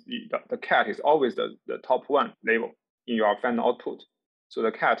 That means the cat is always the top 1 label in your final output. So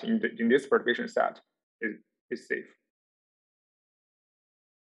the cat in this perturbation set is safe.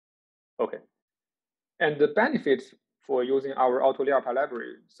 Okay. And the benefits for using our AutoLearPa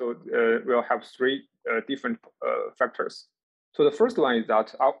library, so we'll have 3 different factors. So the first one is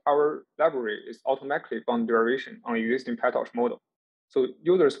that our library is automatically bound derivation on existing PyTorch model. So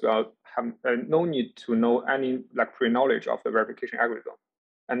users will have no need to know any pre-knowledge of the verification algorithm.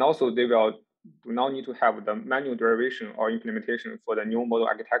 And also they do not need to have the manual derivation or implementation for the new model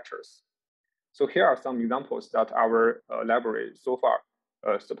architectures. So here are some examples that our library so far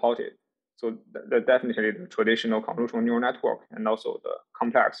supported. So definitely the traditional convolutional neural network, and also the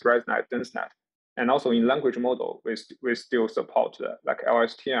complex ResNet, DenseNet. And also in language model, we still support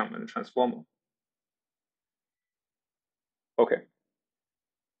LSTM and transformer. Okay.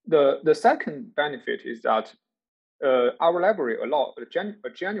 The second benefit is that our library allows a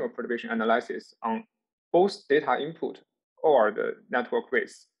general perturbation analysis on both data input or the network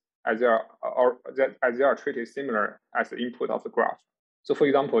weights as they are treated similar as the input of the graph. So for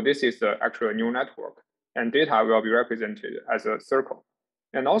example, this is the actual neural network, and data will be represented as a circle.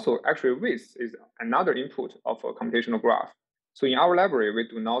 And also, actually, width is another input of a computational graph. So in our library, we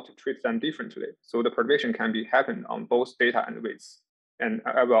do not treat them differently. So the perturbation can be happen on both data and width. And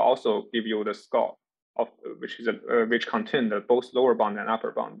I will also give you the score of which contain the both lower bound and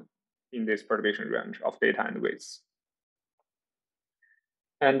upper bound in this perturbation range of data and width.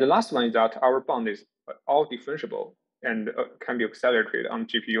 And the last one is that our bound is all differentiable and can be accelerated on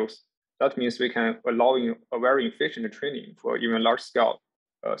GPUs. That means we can allow a very efficient training for even large scale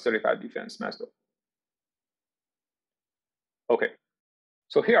certified defense method. Okay,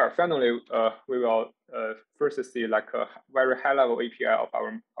 so here finally we will first see like a very high level API of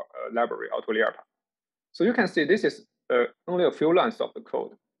our library AAAI. So you can see this is only a few lines of the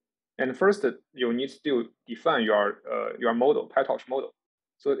code. And first you need to define your model, PyTorch model.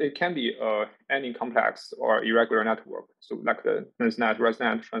 So it can be any complex or irregular network. So like the NSNet,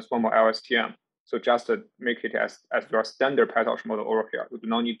 ResNet, Transformer, LSTM. So just make it as your standard PyTorch model over here. You do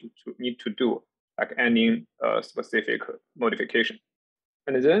not need to do like any specific modification.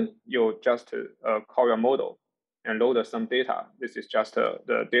 And then you just call your model and load some data. This is just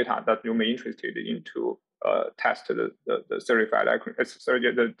the data that you may be interested in to test the certified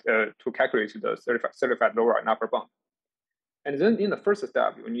to calculate the certified lower and upper bound. And then in the first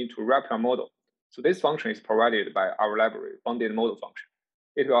step, you need to wrap your model. So this function is provided by our library, bounded model function.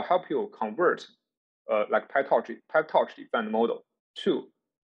 It will help you convert like PyTorch defined model to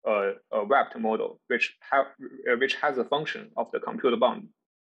a wrapped model, which has a function of the compute bound.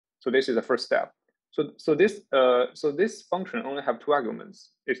 So this is the first step. So this function only have two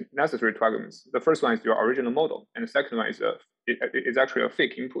arguments. It's necessary two arguments. The first one is your original model, and the second one is actually a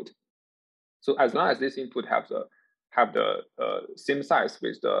fake input. So as long as this input have the same size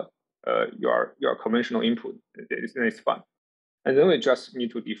with the your conventional input, it's fine. And then we just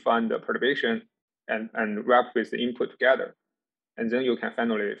need to define the perturbation and wrap with the input together. And then you can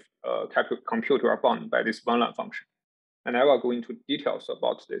finally compute your bound by this one-line function. And I will go into details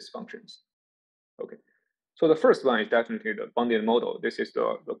about these functions. Okay, so the first one is definitely the bounded model. This is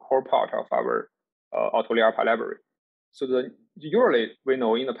the core part of our AAAI library. So usually we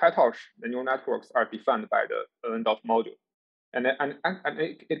know in the PyTorch, the neural networks are defined by the n dot module, and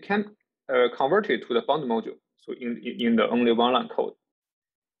it can convert it to the bound module. So in the only one line code,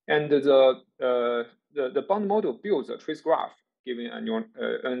 and the bound module builds a trace graph giving a neural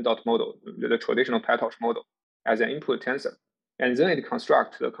n dot model, the traditional PyTorch model, as an input tensor, and then it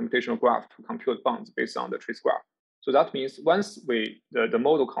constructs the computational graph to compute bounds based on the trace graph. So that means once the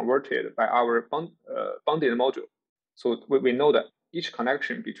model converted by our bounded module, so we know that each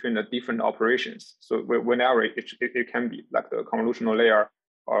connection between the different operations. So whenever it can be like the convolutional layer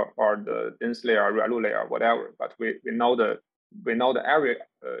or the dense layer, ReLU layer, whatever. But we know the every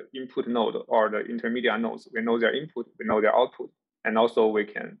input node or the intermediate nodes. We know their input, we know their output, and also we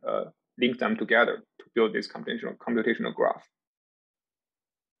can link them together to build this computational graph.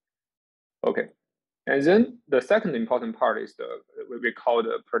 Okay, and then the second important part is we call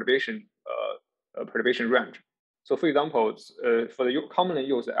the perturbation range. So for example, for the commonly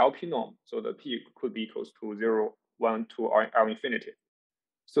used LP norm, so the P could be equals to 0, 1, 2, or L infinity.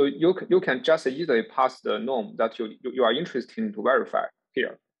 So you can just easily pass the norm that you are interested in to verify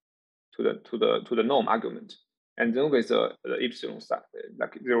here to the norm argument, and then with the epsilon side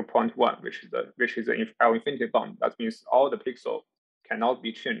like 0.1, which is the L infinity bound. That means all the pixels cannot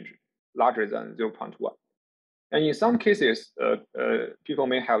be changed larger than 0.1. And in some cases, people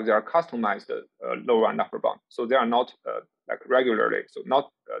may have their customized lower and upper bound. So they are not like regularly. So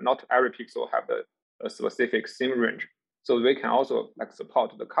not every pixel have a specific same range. So we can also like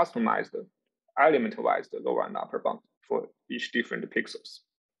support the customized element-wise lower and upper bound for each different pixels.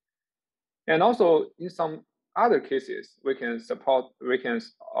 And also in some other cases, we can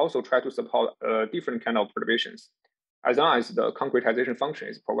also try to support different kind of perturbations as long as the concretization function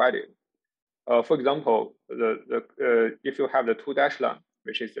is provided. For example, if you have the two dash line,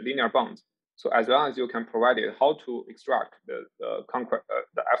 which is the linear bounds, so as long as you can provide it how to extract the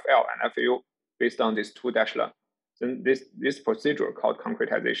FL and FAU based on this two dash line, then this procedure called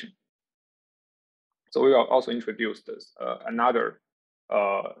concretization. So we will also introduce this another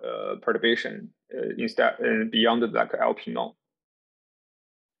perturbation instead beyond like LP norm.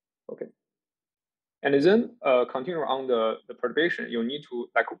 Okay. And then continue on the perturbation, you need to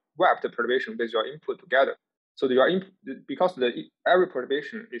like wrap the perturbation with your input together. So because every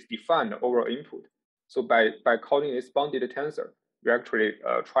perturbation is defined over input. So by calling this bounded tensor, we actually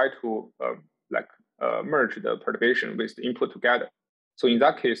try to merge the perturbation with the input together. So in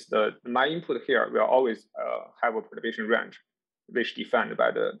that case, my input here will always have a perturbation range, which defined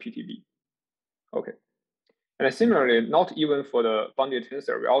by the PTB. Okay. And similarly, not even for the bounded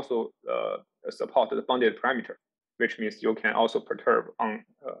tensor, we also support the bounded parameter, which means you can also perturb on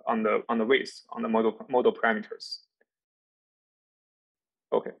the weights on the model parameters.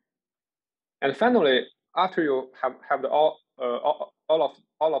 Okay. And finally, after you have all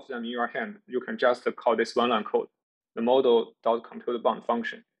of them in your hand, you can just call this one-line code, the model.compute bound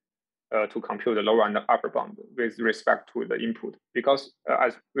function, to compute the lower and the upper bound with respect to the input. Because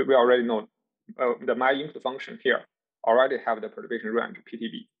as we already know, the my input function here already have the perturbation range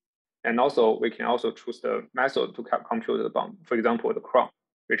PTB, and also we can also choose the method to compute the bound. For example, the cron,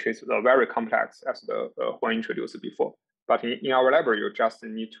 which is very complex, as the Huan introduced before. But in our library, you just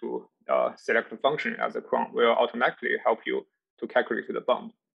need to select the function as a cron, will automatically help you to calculate the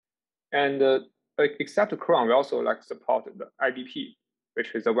bound. And except cron, we also support the IBP,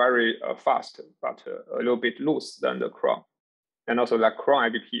 which is a very fast but a little bit loose than the cron, and also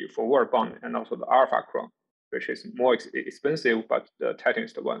cron IBP for word bound, and also the alpha cron, which is more expensive but the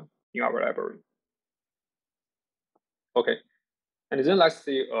tightest one in our library. Okay, and then let's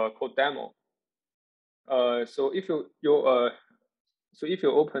see a code demo. So if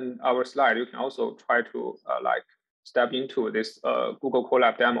you open our slide, you can also try to step into this Google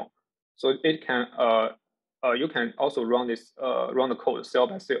Colab demo. So it can you can also run this run the code cell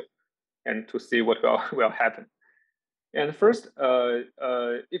by cell, and to see what will happen. And first,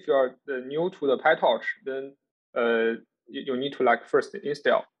 if you are new to the PyTorch, then you need to first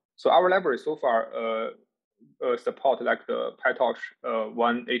install. So our library so far support the PyTorch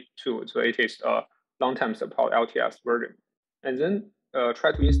 1.8.2, so it is long-term support LTS version. And then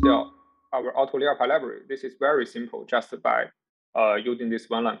try to install our AAAI library. This is very simple, just by using this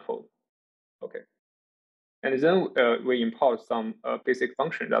one-line code. Okay. And then we import some basic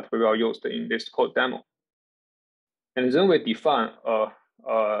function that we will use in this code demo. And then we define a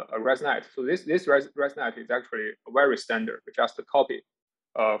ResNet. So this ResNet is actually very standard. We just copy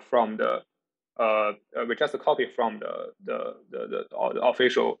from the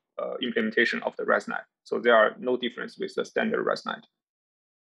official implementation of the ResNet. So there are no difference with the standard ResNet.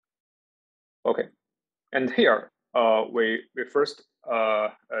 Okay, and here we first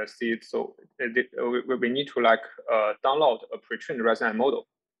see it. So we need to download a pre-trained ResNet model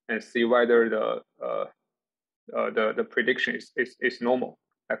and see whether the prediction is normal,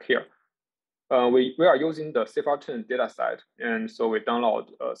 like here. We are using the CIFAR10 dataset, and so we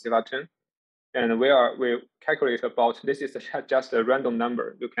download CIFAR10, and we calculate about, this is just a random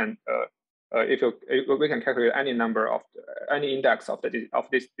number. You can we can calculate any number of any index of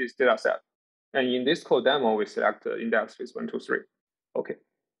this dataset, and in this code demo we select the index with 1, 2, 3. Okay,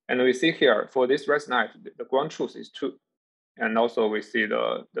 and we see here for this ResNet the ground truth is 2, and also we see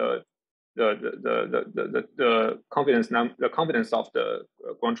the confidence of the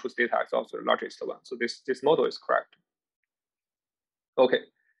ground truth data is also the largest one. So this model is correct. Okay,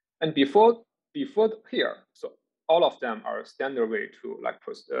 and before here, so all of them are standard way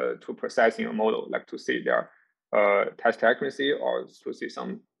to processing a model, to see their test accuracy or to see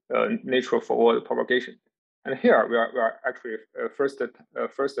some natural forward propagation. And here we are actually first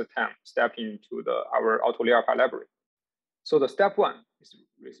attempt step into our AAAI library. So the step 1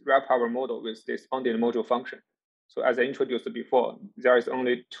 is wrap our model with this bounded module function. So as I introduced before, there is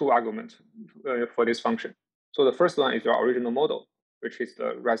only 2 arguments for this function. So the first one is our original model, which is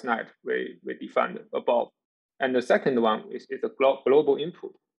the ResNet we defined above. And the second one is a global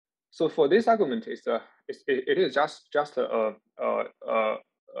input. So for this argument, it is just a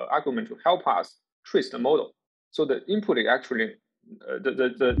argument to help us trace the model. So the input is actually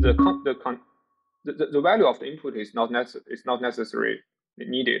the value of the input is not necessarily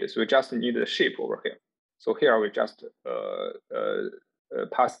needed. So we just need the shape over here. So here we just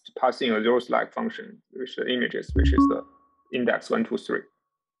pass in a zeros-like function, which the images, which is the index 1, 2, 3.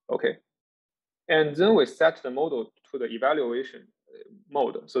 Okay, and then we set the model to the evaluation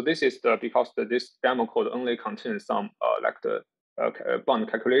mode. So this is because this demo code only contains some the bound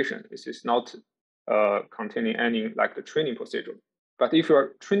calculation. This is not containing any the training procedure. But if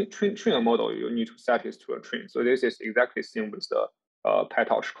you're train a model, you need to set it to a train. So this is exactly same with the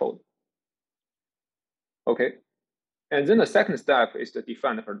PyTorch code. Okay, and then the second step is the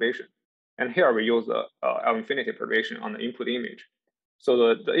define the perturbation. And here we use the L infinity perturbation on the input image.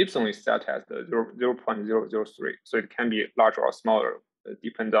 So the epsilon is set as the 0.003. So it can be larger or smaller,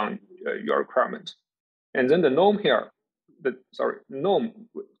 depending on your requirement. And then the norm here, norm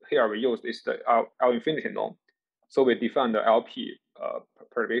here we use is the L infinity norm. So we define the LP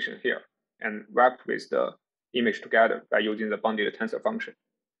perturbation here and wrap with the image together by using the bounded tensor function.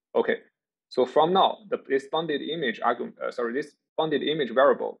 Okay, so from now, this bounded image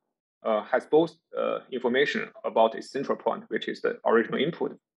variable has both information about its central point, which is the original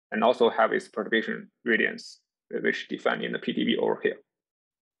input, and also have its perturbation gradients, which defined in the PDB over here.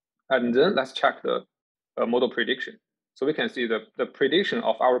 And then let's check the model prediction. So we can see the prediction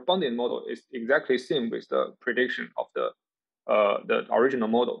of our bounding model is exactly same with the prediction of the original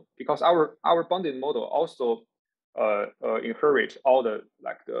model, because our bounding model also inherit all the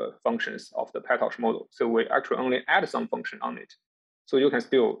functions of the PyTorch model. So we actually only add some function on it. So you can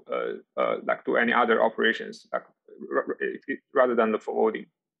still do any other operations rather than the forwarding,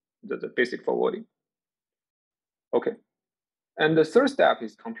 the basic forwarding. Okay. And the third step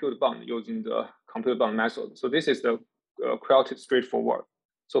is compute bound using the compute bound method. So this is the quite straightforward.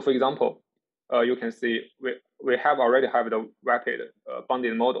 So for example, you can see we already have the rapid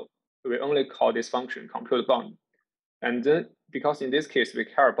bounding model. We only call this function compute bound. And then because in this case, we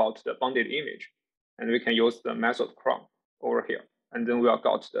care about the bounded image, and we can use the method cron over here. And then we have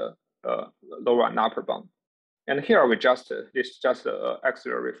got the lower and upper bound. And here we this is just an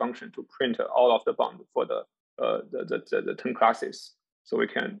auxiliary function to print all of the bound for the 10 classes. So we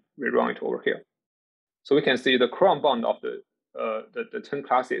can rerun it over here. So we can see the cron bound of the 10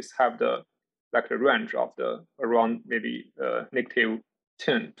 classes have the range of the around maybe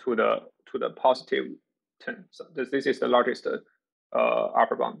 -10 to the positive 10. So this is the largest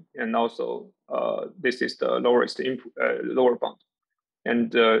upper bound, and also this is the lowest lower bound.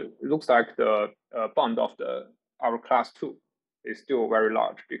 And it looks like the bound of our class 2 is still very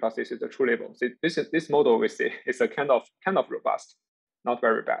large, because this is a true label. So this model we see is a kind of robust, not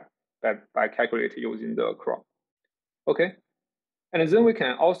very bad, by calculating using the cron. Okay, and then we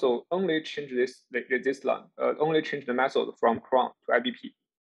can also only change this line, only change the method from cron to IBP.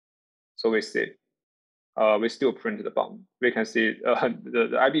 So we see we still print the bound. We can see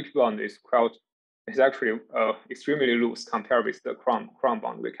the IBP bound is actually extremely loose compared with the cron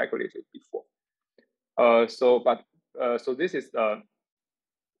bound we calculated before. So this is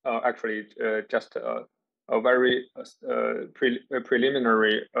actually just a very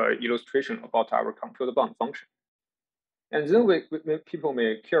preliminary illustration about our compute bound function. And then people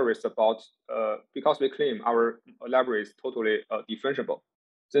may be curious about, because we claim our library is totally differentiable,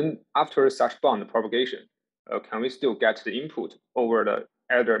 then after such bound propagation, can we still get the input over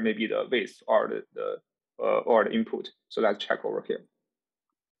either maybe the width or the input? So let's check over here.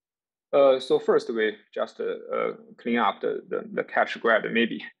 So first we just clean up the cache grad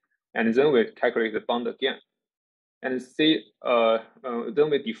maybe, and then we calculate the bound again, and see then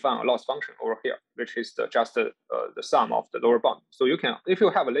we define a loss function over here, which is just the sum of the lower bound. So you can, if you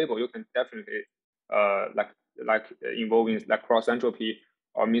have a label, you can definitely involving cross entropy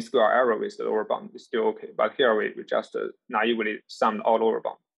or mean square error with the lower bound is still okay. But here we just naively summed all lower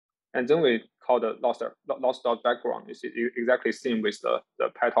bound. And then we call the loss dot background is exactly same with the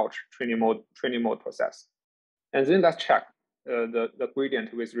PyTorch training mode process. And then let's check the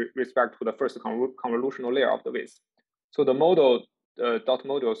gradient with respect to the first convolutional layer of the width. So the model dot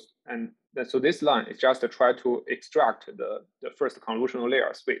models, and so this line is just to try to extract the first convolutional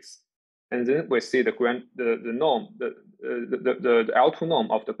layer's width. And then we see the norm, the L2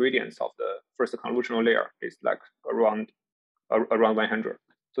 norm of the gradients of the first convolutional layer is around 100.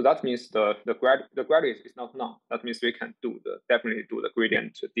 So that means the gradient is not null. That means we can definitely do the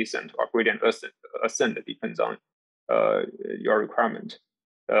gradient descent or gradient ascent depends on your requirement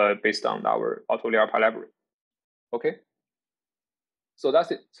based on our AAAI library. Okay. So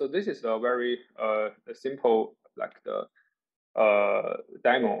that's it. So this is a very simple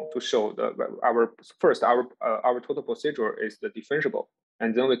demo to show our total procedure is the differentiable,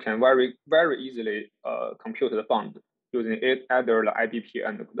 and then we can very easily compute the bound using either the IBP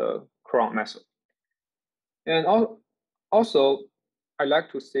and the cron method. And also, I like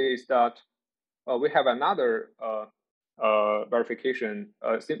to say is that we have another verification.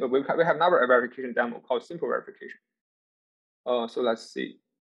 We have another verification demo called simple verification. So let's see.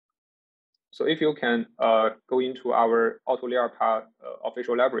 So if you can go into our AAAI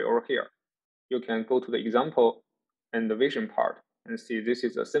official library over here, you can go to the example and the vision part and see this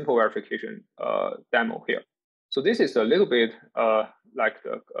is a simple verification demo here. So this is a little bit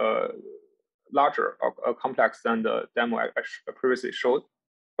larger or complex than the demo I previously showed,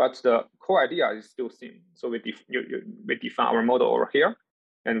 but the core idea is still same. So we define our model over here,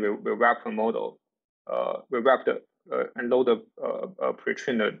 and we wrap a model. We wrap and load the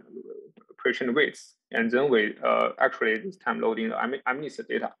pre-trained weights, and then we actually this time loading the amines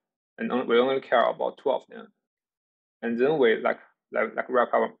data, and we only care about 2 of them, and then we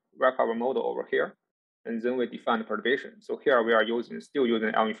wrap our model over here, and then we define the perturbation. So here we are still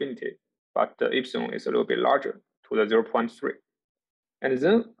using L infinity, but the epsilon is a little bit larger to the 0.3, and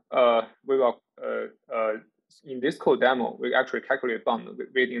then we will in this code demo, we actually calculate bound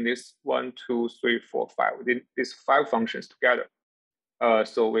within this 1, 2, 3, 4, 5, within these 5 functions together.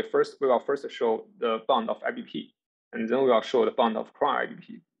 So we will first show the bound of IBP, and then we will show the bound of cron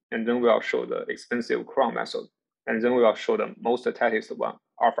IBP, and then we will show the expensive cron method, and then we will show the most tightest one,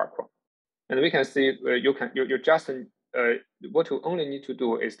 alpha cron. And we can see you just what you only need to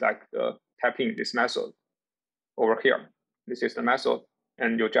do is like type in this method over here. This is the method,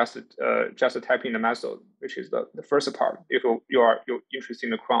 and you just type in the method, which is the first part. If you're interested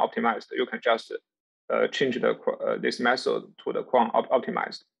in the cron optimized, you can just change this method to the cron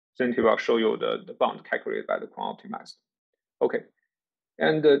optimized. Then it will show you the bound calculated by the cron optimized. Okay,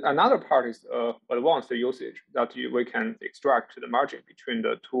 and another part is advanced usage that we can extract the margin between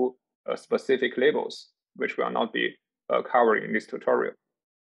the 2 specific labels, which will not be covered in this tutorial.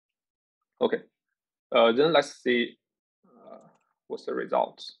 Okay, then let's see what's the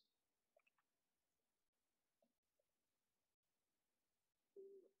results.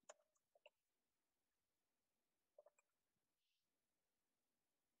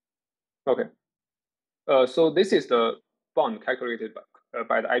 Okay, so this is the bound calculated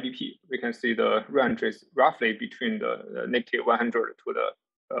by the IBP. We can see the range is roughly between the negative 100 to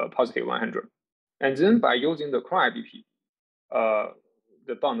the positive 100. And then by using the cron IBP,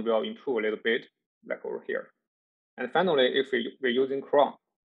 the bound will improve a little bit, like over here. And finally, if we're using cron,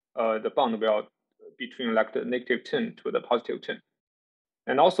 the bound will between like the negative 10 to the positive 10.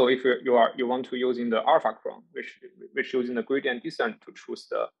 And also, if you want to using the alpha cron, which using the gradient descent to choose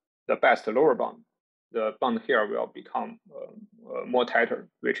the best lower bound, the bound here will become more tighter,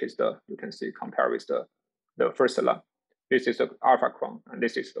 which is you can see compare with the first line. This is the alpha cron, and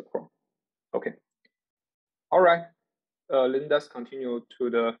this is the cron. Okay. All right. Then let's continue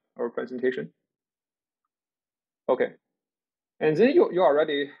to our presentation. Okay. And then you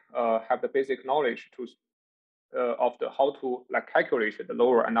already have the basic knowledge of how to like calculate the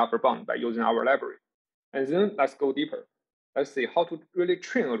lower and upper bound by using our library. And then let's go deeper. Let's see how to really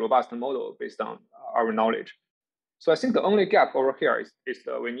train a robust model based on our knowledge. So I think the only gap over here is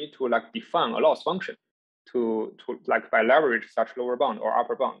we need to like define a loss function to like by leverage such lower bound or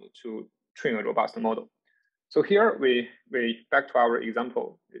upper bound to train a robust model. So here we back to our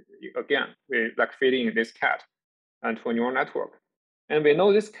example again. We like feed in this cat and to a neural network, and we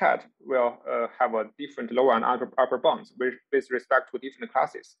know this cat will have a different lower and upper bounds with respect to different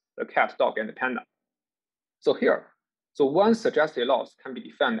classes: the cat, dog, and the panda. So here, one suggested loss can be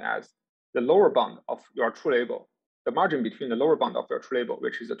defined as the lower bound of your true label, the margin between the lower bound of your true label,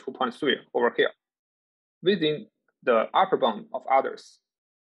 which is a 2.3 over here, within the upper bound of others,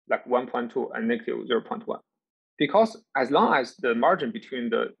 like 1.2 and negative 0.1. Because as long as the margin between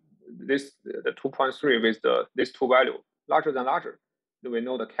the 2.3 with this 2 value larger than larger, then we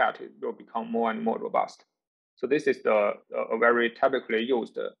know the cat will become more and more robust. So this is a very typically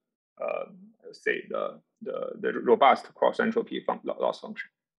used say the robust cross entropy loss function.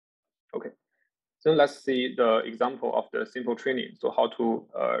 Okay, so let's see the example of the simple training. So how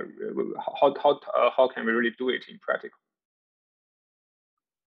can we really do it in practical?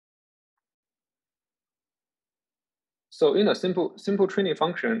 So in a simple training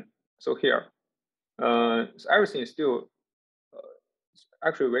function, so here, so everything is still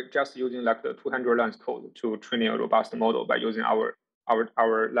actually we're just using like the 200 lines code to train a robust model by using our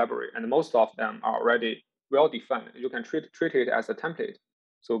library, and most of them are already well defined. You can treat it as a template.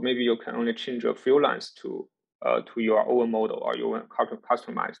 So maybe you can only change a few lines to your own model, or you want to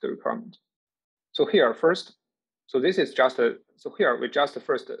customize the requirement. So here first, so this is just so here we just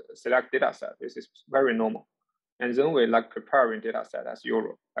first select data set. This is very normal. And then we like preparing data set as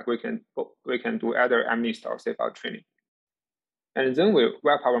usual. Like we can do either MNIST or safe-out training. And then we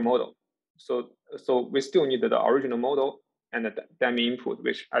wrap our model. So we still need the original model and the dummy input,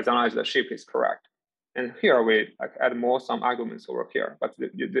 which as long as the shape is correct. And here we like add some arguments over here, but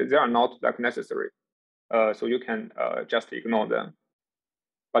they are not like necessary. So you can just ignore them.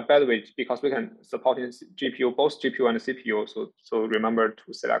 But by the way, because we can support GPU, both GPU and CPU, so remember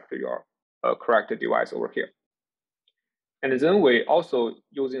to select your correct device over here. And then we also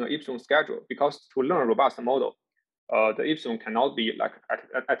using an epsilon schedule, because to learn a robust model, the epsilon cannot be like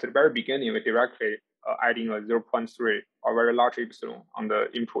at the very beginning, we directly adding a 0.3 or very large epsilon on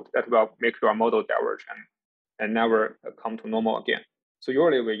the input that will make your model diverge and never come to normal again. So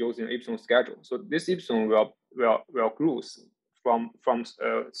usually we're using epsilon schedule. So this epsilon will grow from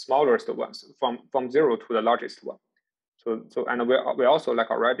smallest ones, from 0 to the largest one. So and we also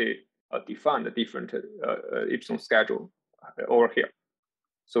like already defined the different epsilon schedule over here.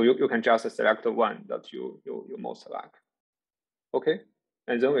 So you can just select the one that you most like. Okay,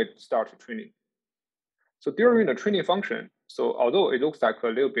 and then we start training. So during the training function, so although it looks like a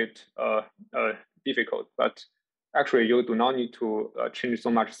little bit difficult, but actually you do not need to change so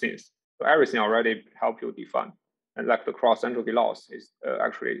much things. So everything already help you define. And like the cross entropy loss is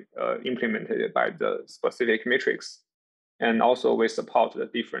actually implemented by the specific matrix. And also we support the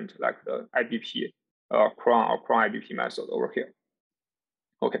different like the IBP, cron or cron IBP method over here.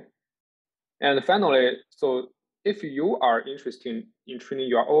 Okay. And finally, so if you are interested in training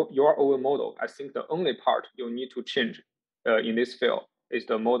your own model, I think the only part you need to change in this field is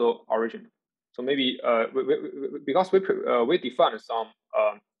the model origin. So maybe because we define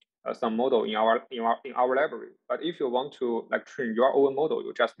some model in our library, but if you want to like train your own model,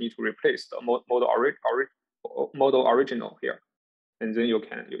 you just need to replace the model original here, and then you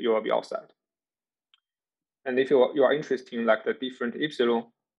will be all set. And if you are interested in like the different epsilon,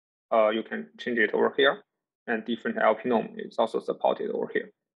 you can change it over here, and different LP norm is also supported over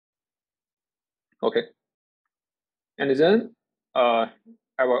here. Okay, and then I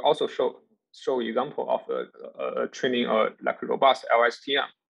will also show example of training like robust LSTM,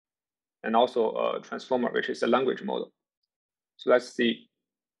 and also a transformer, which is a language model. So let's see.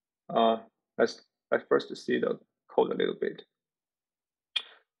 Let's first see the code a little bit.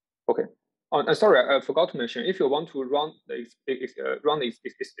 Okay. Sorry, I forgot to mention, if you want to run these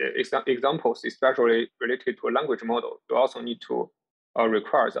examples, especially related to a language model, you also need to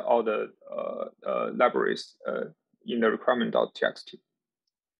require all the libraries in the requirement.txt.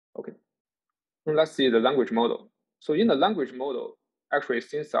 Okay. And let's see the language model. So in the language model, actually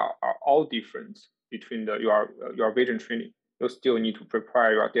things are all different between your vision training. You still need to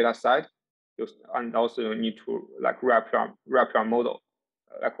prepare your data set, and also you need to like wrap your model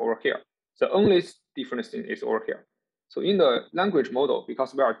like over here. The only difference thing is over here. So in the language model,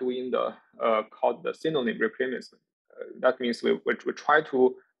 because we are doing the called the synonym replacement, that means we try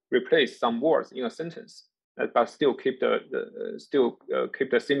to replace some words in a sentence, but still keep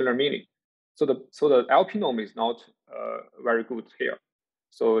the similar meaning. So the LP norm is not very good here.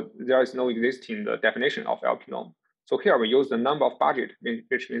 So there is no existing the definition of LP norm. So here we use the number of budget,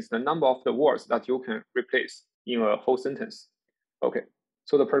 which means the number of the words that you can replace in a whole sentence. Okay.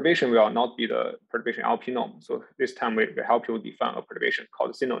 So the perturbation will not be the perturbation LP norm. So this time we help you define a perturbation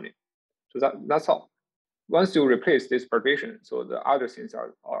called synonym. So that's all. Once you replace this perturbation, so the other things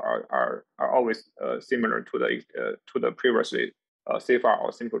are always similar to the previously CFR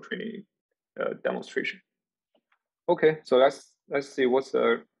or simple training demonstration. Okay, so let's see what's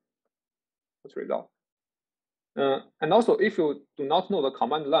the result. And also, if you do not know the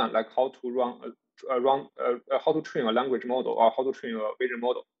command line, like how to how to train a language model or how to train a vision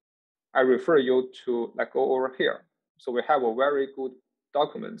model, I refer you to like go over here. So we have a very good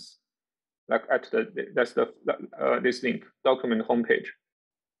documents, like at this link, document homepage.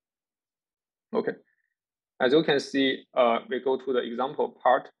 Okay, as you can see, we go to the example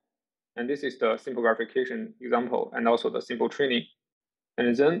part, and this is the simple verification example, and also the simple training.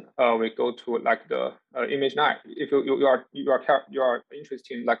 And then we go to like the image knife. If you are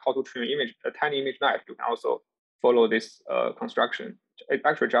interested in like how to train a tiny image knife, you can also follow this construction. It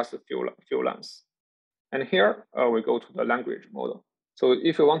actually just a few lines. And here we go to the language model. So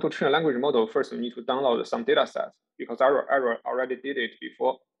if you want to train a language model, first you need to download some data sets, because I already did it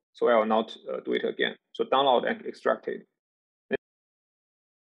before, so I will not do it again. So download and extract it.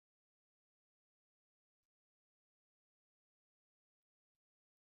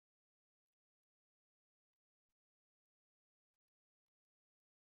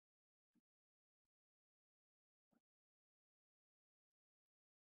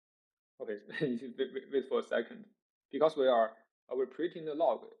 Okay, wait for a second, because we're creating the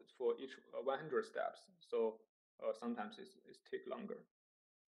log for each 100 steps, so sometimes it's take longer.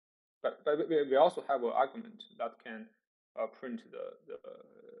 But we also have an argument that can print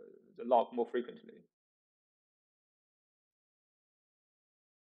the log more frequently.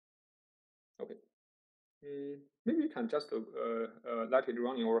 Okay, maybe you can just let it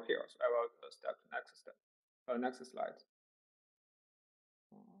running over here. So I will next slide.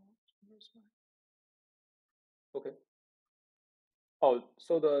 Okay. Oh,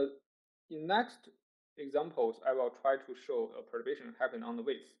 so in next examples, I will try to show a perturbation happen on the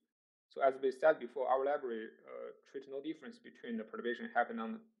weights. So as we said before, our library treats no difference between the perturbation happen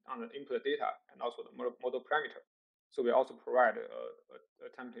on the input data and also the model parameter. So we also provide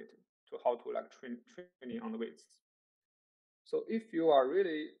a template to how to like training on the weights. So if you are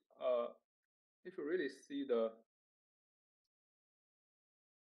really see the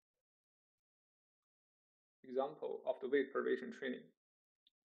example of the weight perturbation training,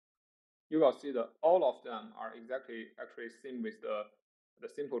 you will see that all of them are actually same with the the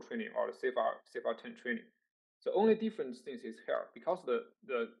simple training or the CFR10 training. The only different things is here, because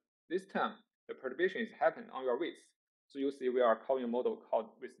this time the perturbation is happening on your weights. So you see we are calling a model called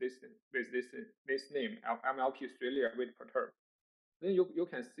with this name MLP 3-layer weight perturb. Then you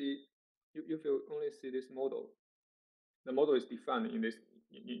can see if you only see this model, the model is defined in this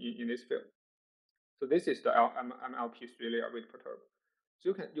field. So this is the MLP 3-layer weight perturb.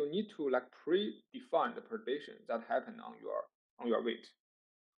 So you need to like pre-define the perturbation that happen on your weight.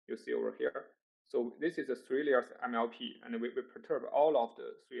 You see over here. So this is a 3 layers MLP, and we perturb all of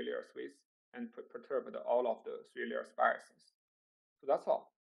the 3 layers weights and perturb all of the 3 layers biases. So that's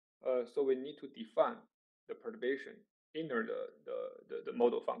all. So we need to define the perturbation inner the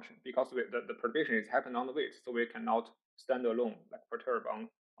model function, because the perturbation is happening on the weight, so we cannot stand alone like perturb on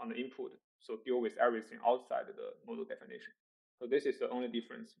the input, so deal with everything outside the model definition. So this is the only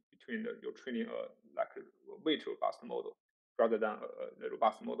difference between you're training like a weight robust model rather than the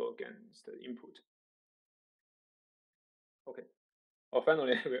robust model against the input. Okay. Well,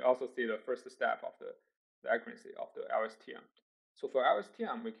 finally, we also see the first step of the accuracy of the LSTM. So for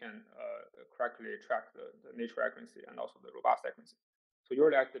LSTM, we can correctly track the nature accuracy and also the robust accuracy. So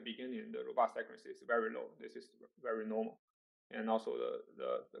usually at the beginning, the robust accuracy is very low. This is very normal. And also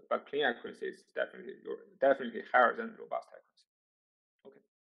but clean accuracy is definitely higher than robust accuracy. Okay.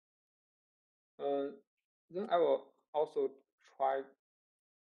 Then I will also try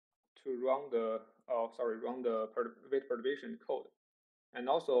to run the weight perturbation code. And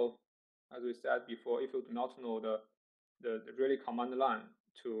also, as we said before, if you do not know the really command line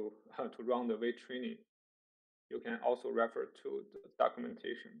to to run the weight training, you can also refer to the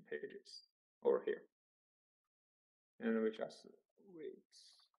documentation pages over here. And we just wait.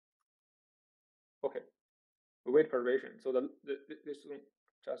 Okay, weight perturbation. So this one,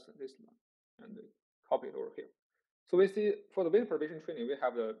 just this line, and copy it over here. So we see for the weight perturbation training, we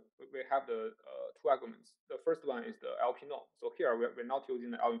have the two arguments. The first one is the LP norm. So here we're not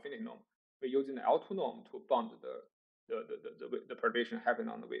using the L infinity norm. We're using the L2 norm to bound the perturbation happening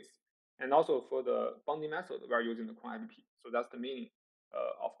on the weights. And also for the bounding method, we're using the Huan IDP. So that's the meaning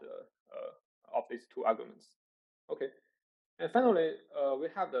of these two arguments. Okay. And finally, we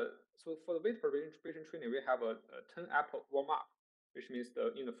have so for the weight perturbation training, we have a 10 apple warm up, which means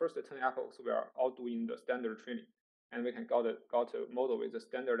in the first 10 apples, we are all doing the standard training, and we can got a model with the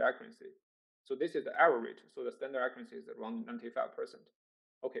standard accuracy. So this is the error rate. So the standard accuracy is around 95%.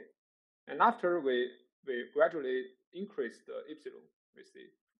 Okay, and after we gradually increase the epsilon, we see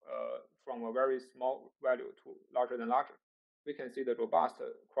from a very small value to larger than larger, we can see the robust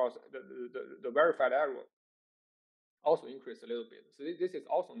cross the verified error also increase a little bit. So this is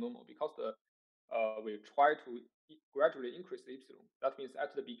also normal, because we try to gradually increase the epsilon. That means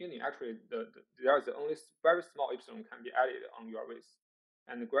at the beginning, actually, there is only very small epsilon can be added on your weights,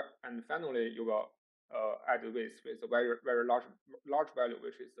 and finally you will add the weights with a very large value,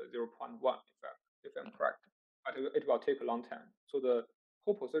 which is 0.1 if I'm correct. But it will take a long time. So the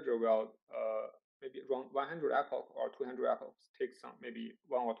whole procedure will maybe around 100 epoch or 200 epochs, take maybe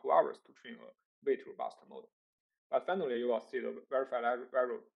 1 or 2 hours to train a weight robust model. But finally, you will see the verified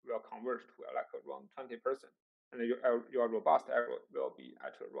error will converge to like around 20%, and your robust error will be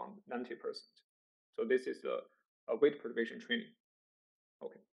at around 90%. So this is a weight perturbation training.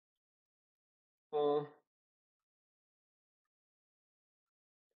 Okay.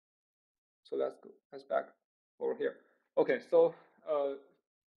 So let's go. Let's back over here. Okay. So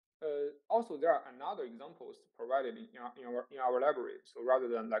also there are another examples provided in our library. So rather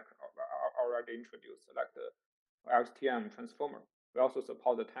than like already introduced, like the LSTM transformer, we also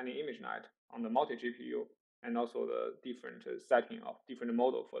support the tiny ImageNet on the multi-GPU, and also the different setting of different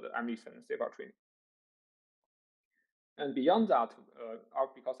model for the MX and CFR training. And beyond that,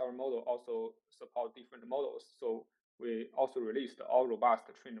 because our model also support different models, so we also released all robust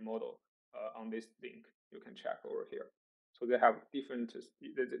trained model on this link. You can check over here. So they have different,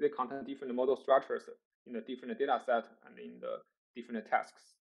 they contain different model structures in the different data set and in the different tasks.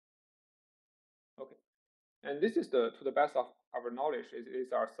 Okay. And this is to the best of our knowledge,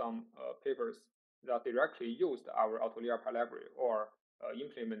 these are some papers that directly used our AutoLearPy library or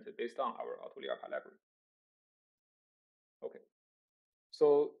implemented based on our AutoLearPy library. Okay.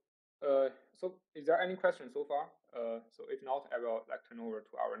 So so is there any questions so far? So if not, I will like turn over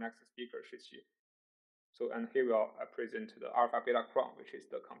to our next speaker, Shiqi. So and he will present the alpha beta cron, which is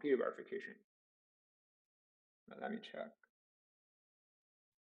the complete verification. Let me check.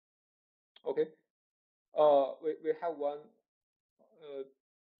 Okay. We have one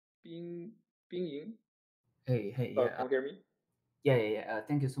Bing Ying. Hey, yeah. Can you hear me? Yeah.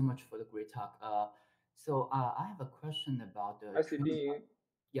 Thank you so much for the great talk. So I have a question about the I see training. Bing,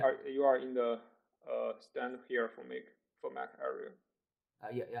 Yeah. you are in the stand here for Mac area.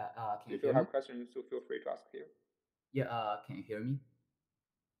 Yeah. Can you If you hear me? have questions, so feel free to ask here. Yeah. Can you hear me?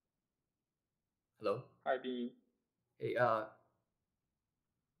 Hello. Hi, Bing. Hey. Can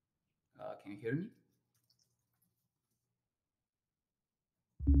you hear me?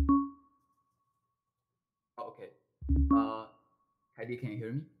 Oh, okay. Kaidi, can you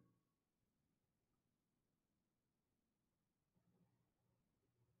hear me?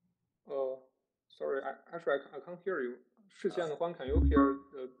 Sorry, actually I can't hear you. Shiqi and Huan, can you hear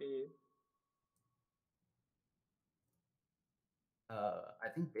Bing? I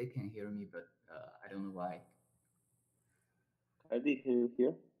think they can hear me, but I don't know why. Kaidi, can you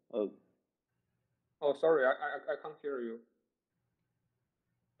hear? Oh, sorry, I can't hear you.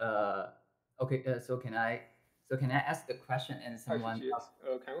 Okay. So can I ask the question and Hi, someone Shiqi. else?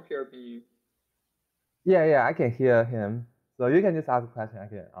 Can you hear Bing? Yeah, I can hear him. So you can just ask a question. I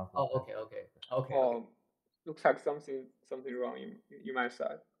can answer. Oh, okay. Looks like something wrong in my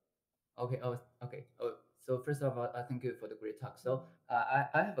side. Okay. Okay. So first of all, thank you for the great talk. So I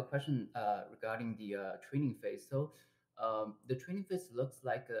have a question regarding the training phase. So the training phase looks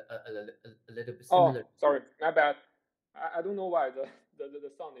like a little bit Oh, similar. sorry, my bad. I don't know why the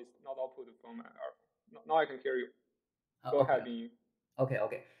sound is not output from my. Now I can hear you. Go Okay. ahead, Bing.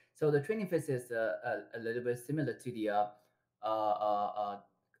 Okay. So the training phase is a little bit similar to the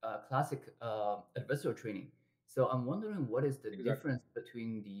classic adversarial training. So I'm wondering what is the Exactly. difference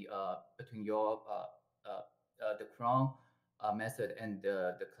between between your the cron method and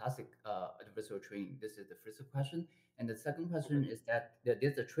the classic adversarial training. This is the first question, and the second question is that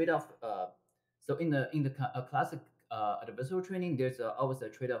there's a trade-off. So in the classic adversarial training, there's always a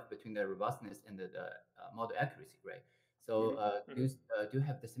trade-off between the robustness and the model accuracy, right? So do you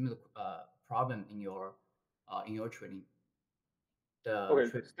have the similar problem in your training? The Okay,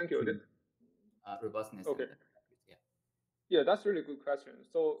 thank you. between robustness Okay. and yeah. Yeah, that's really good question.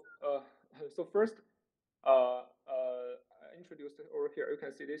 So so first, I introduced it over here. You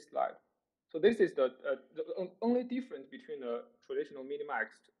can see this slide. So this is the only difference between the traditional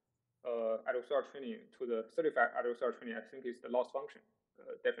minimaxed adversarial training to the certified adversarial training. I think is the loss function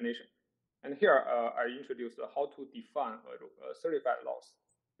definition. And here I introduced how to define a certified loss,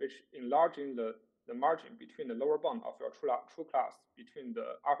 which enlarging the margin between the lower bound of your true class between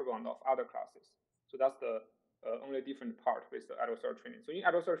the upper bound of other classes. So that's the only different part with the adversarial training. So in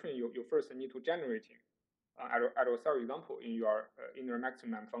adversarial training, you first need to generating adversarial example in your inner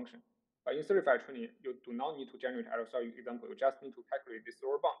maximum function. But in certified training, you do not need to generate adversarial example. You just need to calculate this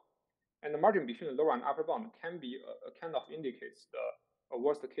lower bound. And the margin between the lower and upper bound can be a kind of indicates the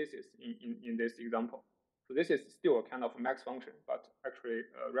worst cases in this example. So this is still a kind of max function, but actually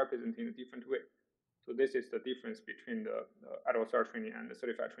representing a different way. So this is the difference between the adversarial training and the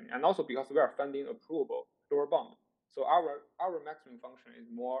certified training. And also because we are finding a provable lower bound. So our maximum function is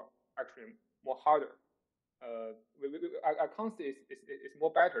actually more harder. I can't say it's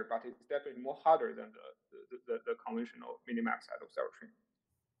more better, but it's definitely more harder than the conventional minimax adversarial training.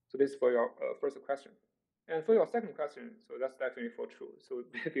 So this is for your first question. And for your second question, so that's definitely for true. So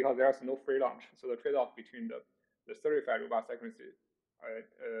because there's no free lunch, so the trade-off between the certified robust accuracy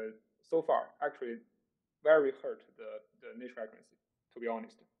so far actually very hurt the nature accuracy, to be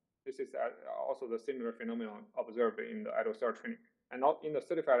honest. This is also the similar phenomenon observed in the adversarial training. And not in the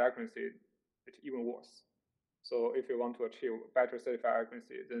certified accuracy, it's even worse. So if you want to achieve better certified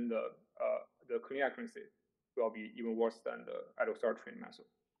accuracy, then the clean accuracy will be even worse than the adversarial training method.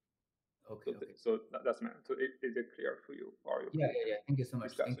 Okay. So that's meant. So is it clear for you? Or you Yeah. Thank you so much.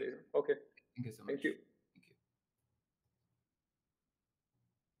 discuss later. Okay. Thank you so much. Thank you.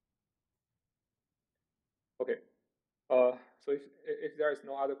 Okay. So if there is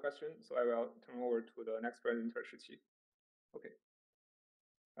no other question, so I will turn over to the next presenter, Shiqi. Okay.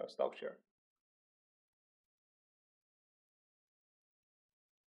 I'll stop share.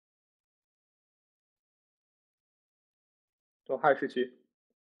 So hi, Shiqi.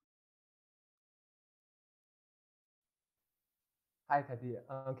 Hi, Kaidi.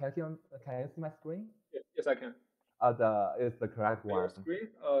 Can you see my screen? Yes, I can. It's the correct one. Your screen.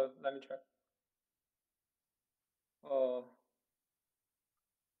 Let me check.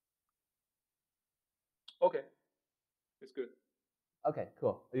 Okay. It's good. Okay,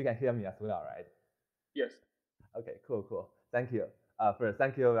 cool. You can hear me as well, right? Yes. Okay, cool. Thank you. First,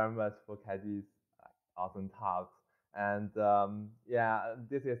 thank you very much for Kaidi's awesome talks. And yeah,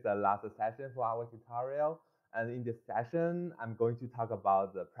 this is the last session for our tutorial. And in this session, I'm going to talk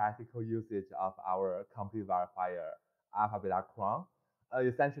about the practical usage of our complete verifier alpha beta cron.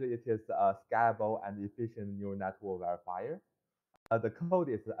 essentially, it is a scalable and efficient neural network verifier. The code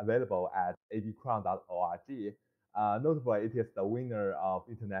is available at adcron.org. Notably, it is the winner of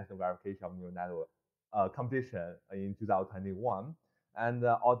International Verification of Neural Network competition in 2021. And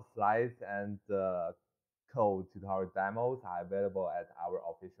all the slides and code tutorial demos are available at our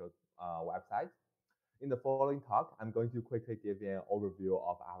official website. In the following talk, I'm going to quickly give you an overview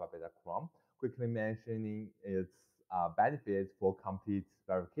of Alpha Beta Chrome, quickly mentioning its benefits for complete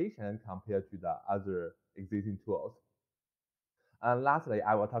verification compared to the other existing tools. And lastly,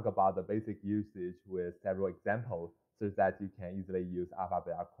 I will talk about the basic usage with several examples so that you can easily use Alpha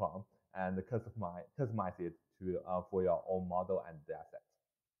Beta Chrome and customize it to, for your own model and dataset.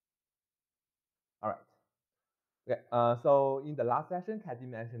 All right. Okay, so in the last session, Kaidi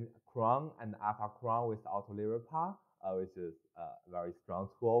mentioned cron and alpha cron with auto-label path, which is a very strong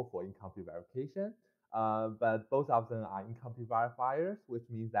tool for incomplete verification. But both of them are incomplete verifiers, which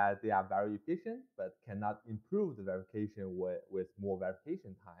means that they are very efficient, but cannot improve the verification with more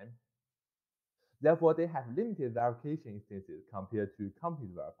verification time. Therefore, they have limited verification instances compared to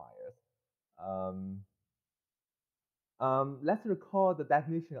complete verifiers. Let's recall the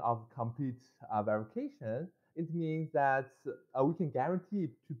definition of complete verification. It means that we can guarantee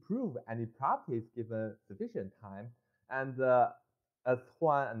to prove any properties given sufficient time. And as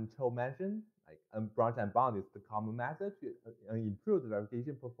Huan and Cho mentioned, like branch and bound is the common method to improve the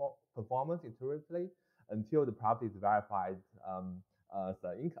verification performance iteratively until the property is verified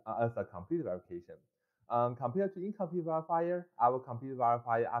as a complete verification. Compared to incomplete verifier, our complete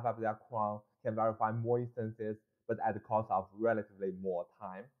verifier alpha beta cron can verify more instances but at the cost of relatively more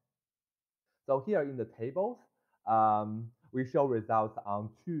time. So here in the tables, we show results on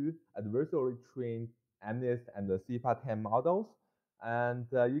two adversarially trained MNIST and the CIFAR-10 models. And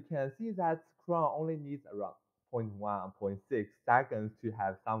you can see that cron only needs around 0.1 and 0.6 seconds to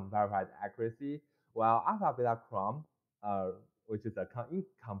have some verified accuracy, while alpha beta cron, which is a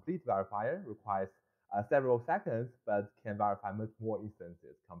incomplete verifier, requires several seconds but can verify much more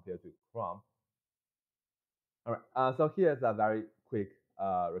instances compared to cron. All right, so here's a very quick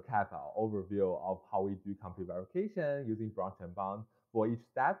recap overview of how we do complete verification using branch and bound. For each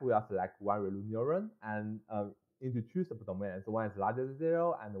step, we will select one ReLU neuron and into two subdomains. One is larger than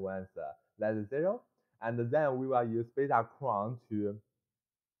 0 and one is less than 0. And then we will use beta cron to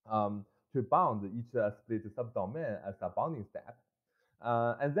bound each split subdomain as a bounding step.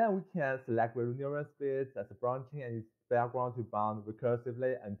 And then we can select ReLU neuron splits as a branching and use background to bound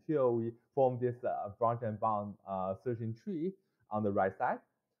recursively until we form this branch and bound searching tree on the right side.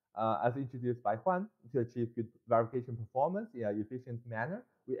 As introduced by Huan, to achieve good verification performance in an efficient manner,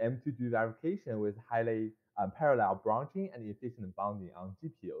 we aim to do verification with highly parallel branching and efficient bounding on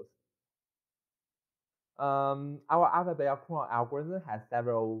GPUs. Our alpha beta cron algorithm has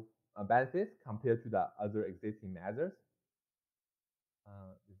several benefits compared to the other existing methods.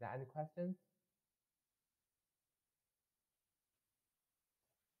 Is there any questions?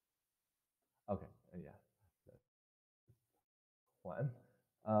 Okay, yeah, one.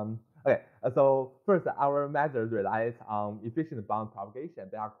 Okay, so first, our method relies on efficient bound propagation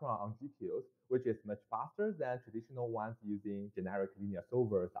beta cron on GPUs, which is much faster than traditional ones using generic linear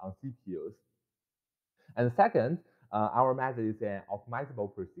solvers on CPUs. And second, our method is an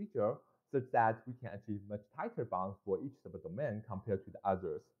optimizable procedure such that we can achieve much tighter bounds for each subdomain compared to the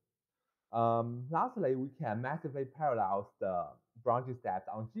others. Lastly, we can massively parallel the branching steps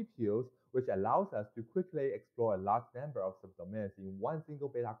on GPUs, which allows us to quickly explore a large number of subdomains in one single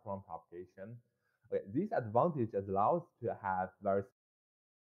beta cron propagation. Okay, this advantage allows to have very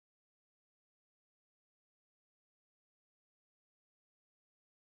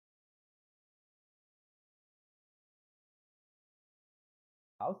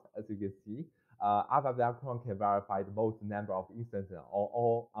as you can see, alpha beta cron can verify the most number of instances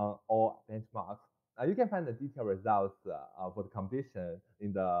on all benchmarks. You can find the detailed results for the competition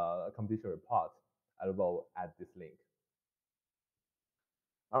in the competition report available at this link.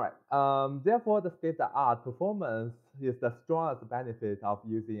 All right. Therefore, the state-of-the-art performance is the strongest benefit of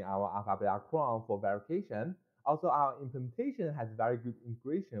using our alpha beta cron for verification. Also, our implementation has very good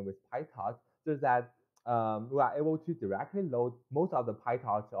integration with PyTorch, so that we are able to directly load most of the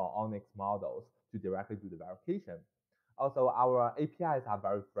PyTorch or Onyx models to directly do the verification. Also, our APIs are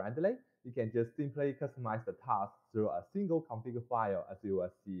very friendly. You can just simply customize the task through a single config file, as you will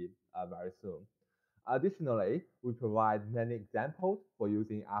see very soon. Additionally, we provide many examples for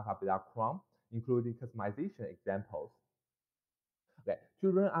using alpha beta cron, including customization examples. Okay, to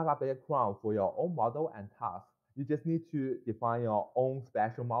run alpha beta cron for your own model and task, you just need to define your own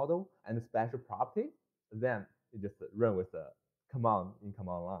special model and special property. Then you just run with the command in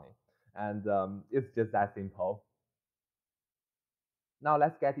command line. And it's just that simple. Now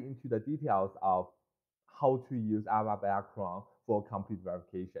let's get into the details of how to use alpha beta cron for complete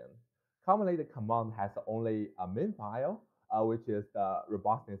verification. Commonly, the command has only a main file, which is the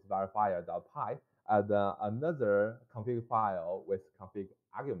robustness verifier.py, and another config file with config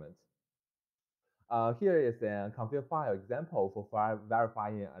arguments. Here is a config file example for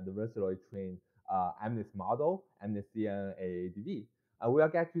verifying an adversarially trained MNIST model, MNIST AADV. We'll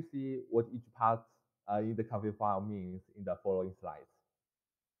get to see what each part in the config file means in the following slides.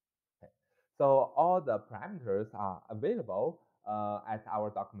 Okay. So all the parameters are available at our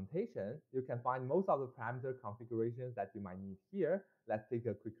documentation. You can find most of the parameter configurations that you might need here. Let's take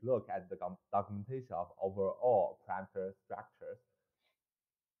a quick look at the documentation of overall parameter structures.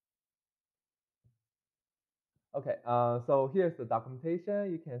 Okay, so here's the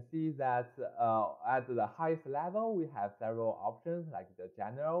documentation. You can see that at the highest level, we have several options like the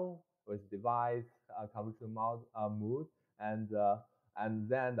general with device, convolution mood, and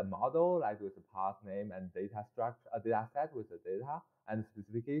then the model like with the path name and data structure, data set with the data, and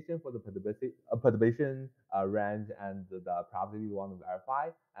specification for the perturbation range and the probability we want to verify,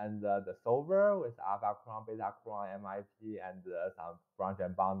 and the solver with alpha cron, beta cron, MIP, and some branch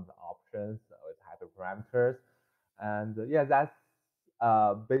and bound options with hyperparameters. And yeah, that's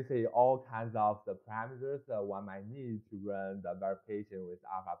basically all kinds of the parameters one might need to run the verification with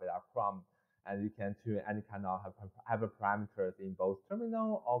alpha beta cron. And you can tune any kind of hyperparameters in both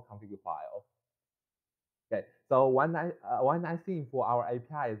terminal or config file. Okay, so one nice thing for our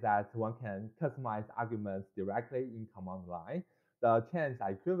API is that one can customize arguments directly in command line. The chains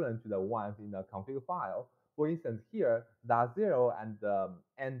are equivalent to the ones in the config file. For instance, here, .0 and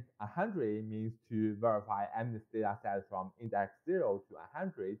N100 means to verify MNIST data set from index 0 to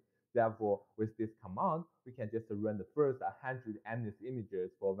 100. Therefore, with this command, we can just run the first 100 MNIST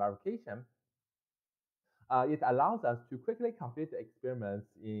images for verification. It allows us to quickly complete the experiments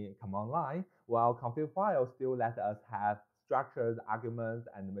in command line, while config files still let us have structured arguments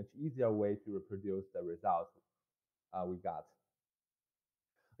and a much easier way to reproduce the results we got.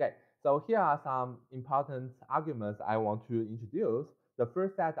 Okay, so here are some important arguments I want to introduce. The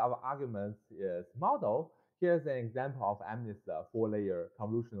first set of arguments is model. Here's an example of MNIST 4-layer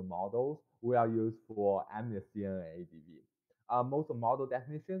convolutional models we are used for MNIST CNADV. Most model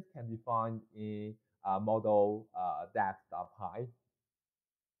definitions can be found in model depth.py.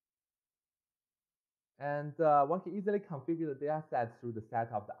 And one can easily configure the dataset through the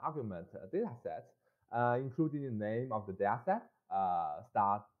set of the argument dataset, including the name of the dataset,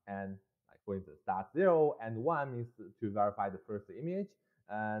 start and like for instance, start 0 and 1 means to verify the first image,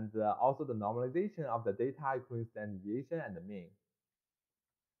 and also the normalization of the data including standard deviation and the mean.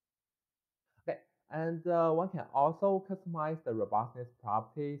 Okay, and one can also customize the robustness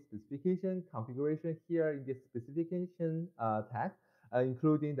property specification configuration here in this specification tag,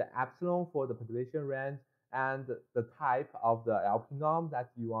 including the epsilon for the perturbation range and the type of the LP norm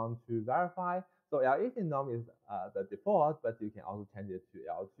that you want to verify. So LAP norm is the default, but you can also change it to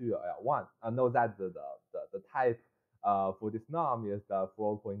L2 or L1. Note that the type for this norm is the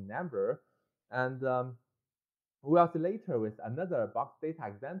float-point number. And we'll see later with another box data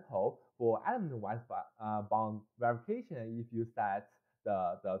example for element-wise bound verification if you set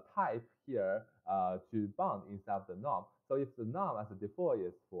the type here to bound instead of the norm. So if the norm as a default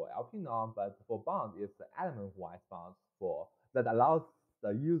is for LP norm, but for bound it's element-wise bound for that allows the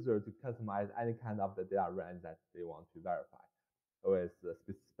user to customize any kind of the data range that they want to verify with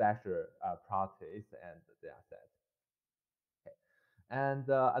special properties and the data set. Okay. And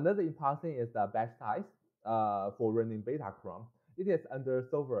another important thing is the batch size for running beta cron. It is under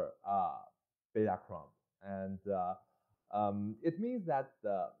solver beta cron, and it means that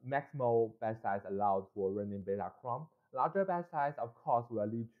the maximal batch size allowed for running beta cron. Larger batch size, of course, will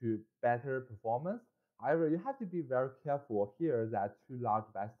lead to better performance. However, you have to be very careful here that too large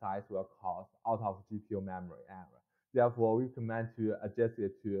batch size will cause out of GPU memory error. Therefore, we recommend to adjust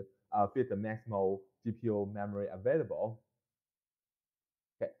it to fit the maximal GPU memory available.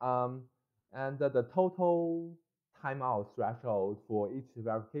 Okay, and the total timeout threshold for each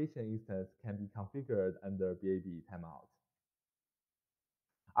verification instance can be configured under BAB timeout.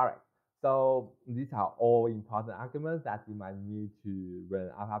 All right, so these are all important arguments that you might need to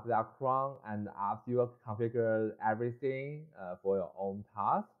run alpha beta cron, and after you have configured everything for your own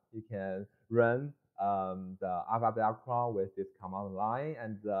task, you can run the alpha beta cron with this command line,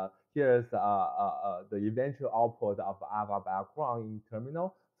 and here's the eventual output of alpha beta cron in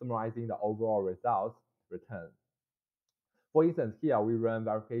terminal, summarizing the overall results returned. For instance, here we run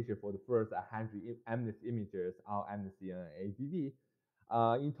verification for the first 100 MNIST images on MNIST and ADV.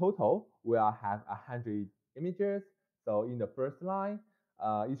 In total, we'll have 100 images. So in the first line,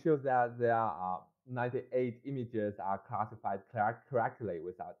 it shows that there are 98 images are classified correctly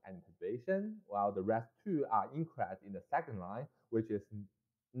without any perturbation, while the rest 2 are incorrect in the second line, which is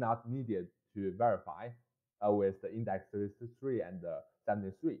not needed to verify with the index 33 and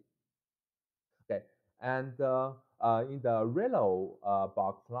 73. Okay, and in the yellow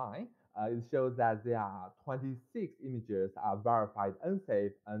box line, it shows that there are 26 images are verified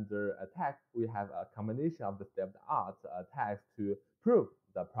unsafe under attack. We have a combination of the state-of-the-art attacks to prove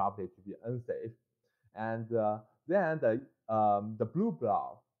the property to be unsafe. And then the blue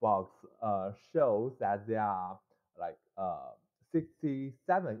box shows that there are like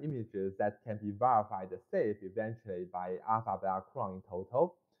 67 images that can be verified safe eventually by alpha beta cron in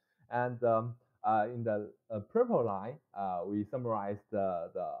total. And in the purple line, we summarize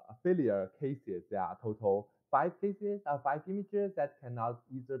the failure cases. There are total 5 cases, 5 images that cannot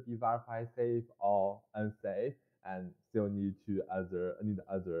either be verified safe or unsafe, and still need other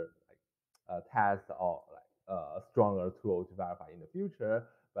test or a stronger tool to verify in the future.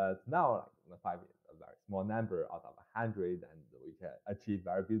 But now, like 5 is a very small number out of 100, and we can achieve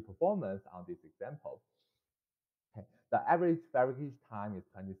very good performance on this example. Okay. The average verification time is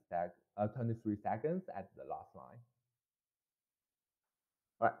 23 seconds at the last line.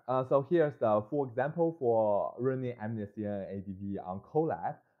 All right, so here's the full example for running amnesty and ADV on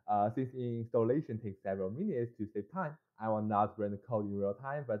Colab. Since installation takes several minutes to save time, I will not run the code in real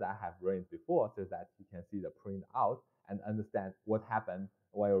time, but I have run it before so that you can see the print out and understand what happened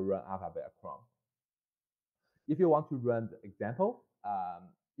when you run alpha beta cron. If you want to run the example,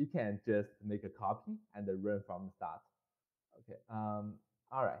 you can just make a copy and run from the start. Okay,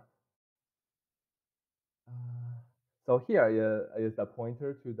 all right. So here is the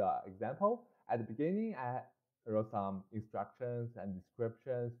pointer to the example. At the beginning, I wrote some instructions and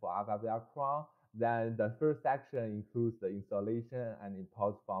descriptions for alpha beta cron. Then the first section includes the installation and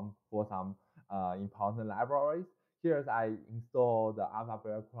import for some important libraries. Here I install the alpha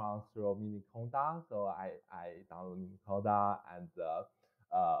beta cron through miniconda. So I download miniconda and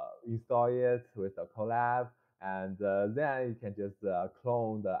install it with the collab. And then you can just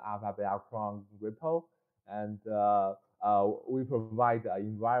clone the alpha beta cron repo. And we provide the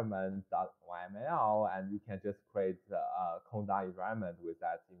environment.yml, and you can just create a conda environment with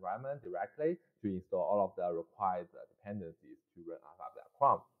that environment directly to install all of the required dependencies to run alpha beta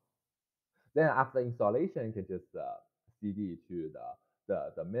cron. Then after installation, you can just cd to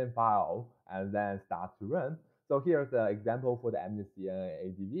the main file and then start to run. So here's the example for the amnesty and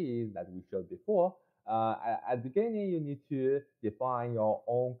ADV that we showed before. At the beginning, you need to define your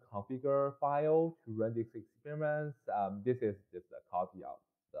own configure file to run these experiments. This is just a copy of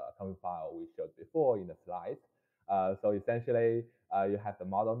the config file we showed before in the slides. So essentially, you have the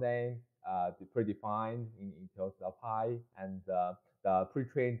model name predefined in Pi and the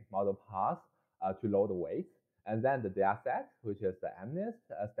pre-trained model path to load the weights, and then the data set, which is the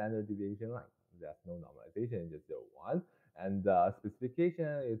MNIST standard deviation line. There's no normalization, just 0, 1. And the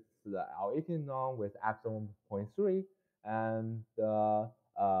specification is the L18 norm with epsilon 0.3, and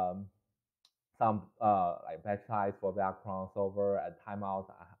some like batch size for background solver and timeout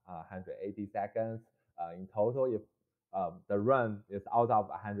 180 seconds. In total, if the run is out of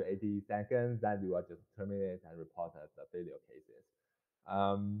 180 seconds, then you will just terminate and report as the failure cases.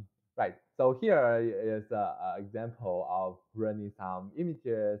 Right, so here is an example of running some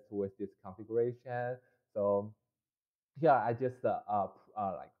images with this configuration. So here I just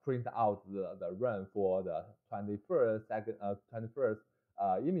like print out the run for the 21st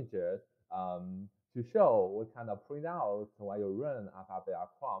images to show what kind of printout when you run alpha beta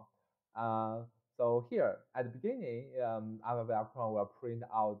cron. So here at the beginning, alpha beta cron will print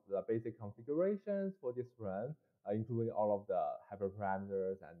out the basic configurations for this run, including all of the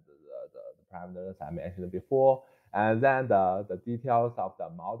hyperparameters and the parameters I mentioned before, and then the details of the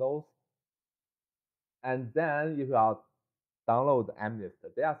models. And then if you are download the MNIST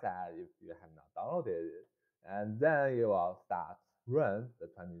dataset if you have not downloaded it, and then you will start run the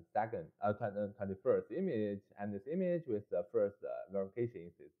 21st image and this image with the first verification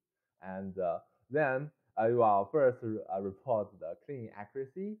instance. And then you will first report the cleaning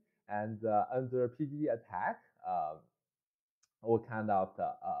accuracy, and under PG attack, what kind of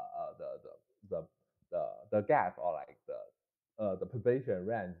the gap or like the perturbation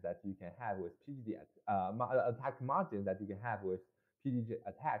range that you can have with PGD attack margin that you can have with PGD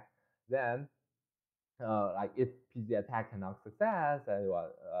attack. Then like if PGD attack cannot success, and you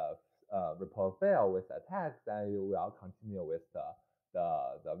will report fail with attacks, then you will continue with the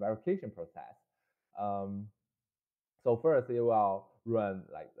verification process. So first you will run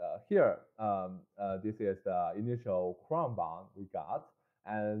like here, this is the initial cron bound we got,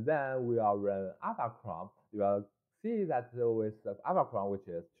 and then we will run alpha cron. You will see that with the alpha cron, which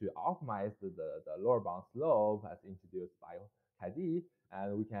is to optimize the lower bound slope as introduced by Kaidi,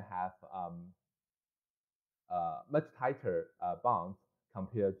 and we can have much tighter bonds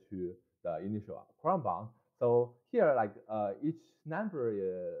compared to the initial cron bond. So here, like each number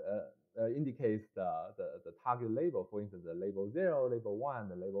indicates the target label. For instance, the label 0, label 1,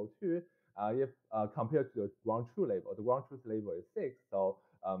 the label 2. If compared to the ground truth label, the ground truth label is 6. So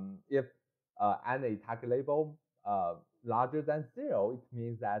if any target label larger than 0, it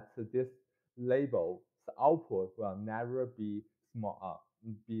means that this label's output will never be small,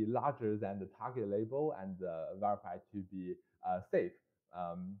 be larger than the target label and verified to be safe.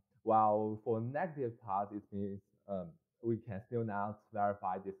 While for negative part, it means we can still not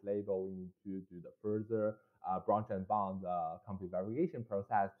verify this label. We need to do the further branch and bound complete verification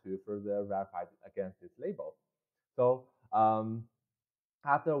process to further verify against this label. So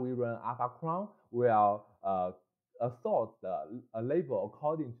after we run alpha cron, we'll assort the label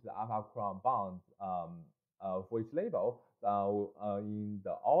according to the alpha cron bound for each label in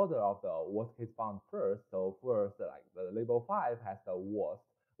the order of the worst case bound first. So first, like the label 5 has the worst,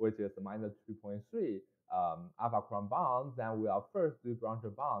 which is minus 2.3 alpha cron bound. Then we'll first do branch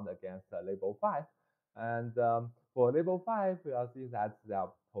bound against label 5. And for label 5, we'll see that there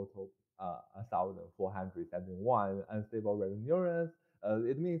are total 1,471 unstable random neurons.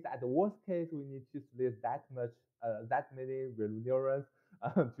 It means that the worst case, we need to split that many random neurons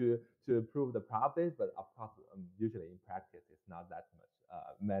to prove the probability. But of course, usually in practice, it's not that much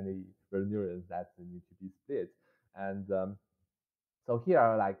many random neurons that need to be split. And so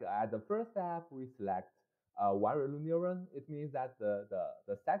here, like at the first step, we select one relu neuron. It means that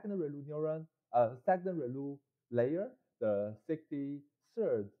the second relu neuron, second relu layer, the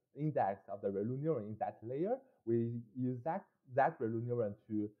 63rd index of the relu neuron in that layer, we use that relu neuron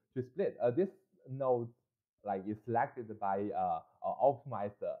to split. This node like is selected by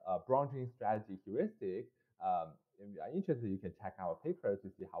optimized branching strategy heuristic. If you are interested, you can check our paper to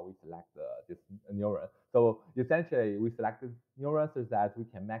see how we select this neuron. So essentially, we selected neurons so that we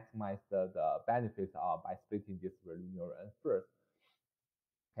can maximize the benefits by splitting this neuron first.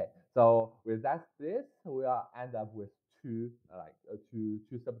 Okay, so with that split, we will end up with two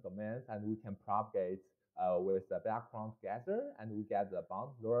subdomains, and we can propagate with the background together, and we get the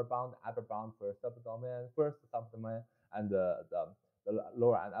bound, lower bound, upper bound for first subdomain, and the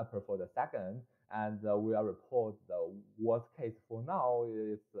lower and upper for the second. And we will report the worst case for now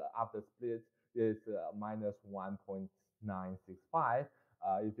is after split is minus 1.965.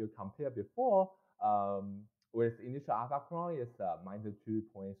 If you compare before, with initial alpha cron is minus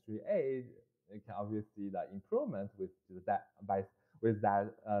 2.38. You can obviously see the improvement with that split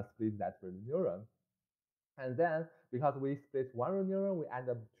that neuron. And then because we split one neuron, we end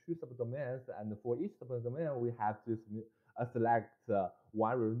up two subdomains, and for each subdomain, we have to select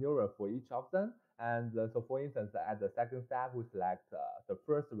one neuron for each of them. And so for instance, at the second step, we select the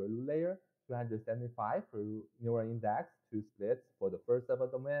first ReLU layer, 275 neuron index to split for the first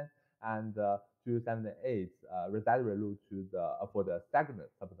subdomain, and 278 result ReLU to for the second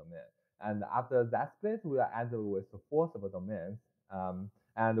subdomain. And after that split, we are ended with four subdomains.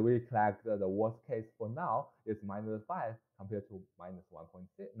 And we collect the worst case for now is minus 5 compared to minus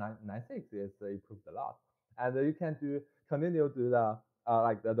 1.96. It's improved a lot. And you can continue to the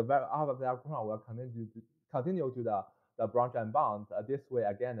like the alpha background will continue to the branch and bound this way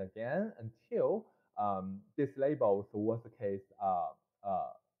again and again until this labels the worst case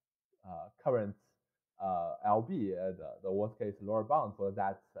current LB, the worst case lower bound for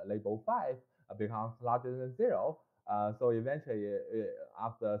that label 5 becomes larger than 0. So eventually,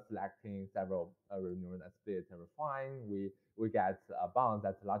 after selecting several neuron and split and refine, we get a bound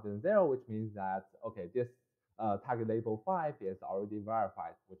that's larger than 0, which means that okay, this target label 5 is already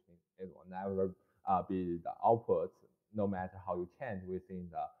verified, which means it will never be the output, no matter how you change within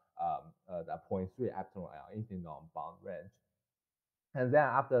the 0.3 epsilon L infinite bound range. And then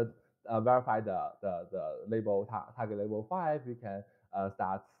after verify the label target label 5, you can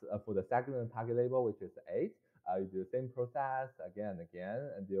start for the second target label, which is 8. You do the same process again and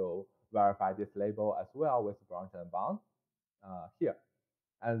again, and you'll verify this label as well with branch and bound here.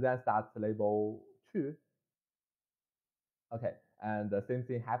 And then start label 2. Okay, and the same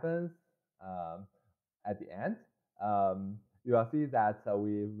thing happens at the end. You will see that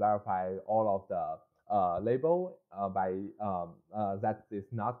we verify all of the label by that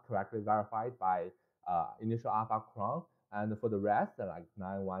is not correctly verified by initial alpha cron. And for the rest, like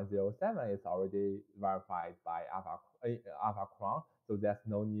 9107 is already verified by alpha cron. So there's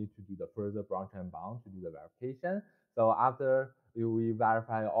no need to do the further branch and bound to do the verification. So after we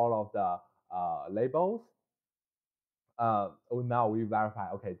verify all of the labels, now we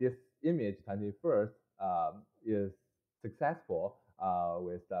verify, okay, this image 21st is successful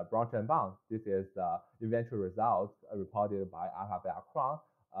with the branch and bound. This is the eventual results reported by alpha beta cron.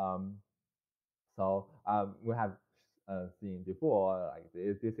 We have seen before, like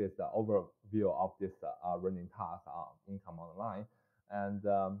this is the overview of this running task in command line. And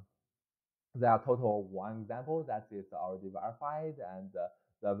there are total one example that is already verified, and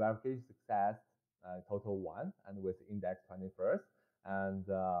the verification success total one, and with index 21st, and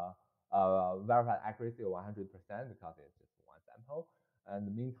verified accuracy 100% because it's just one sample, and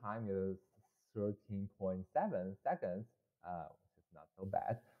the mean time is 13.7 seconds, which is not so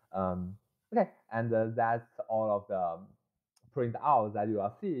bad. Okay, and that's all of the print out that you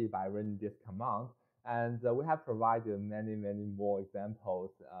will see by running this command. And we have provided many more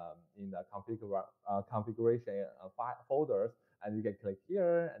examples in the configuration folders. And you can click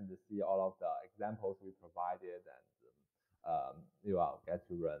here and see all of the examples we provided. And you will get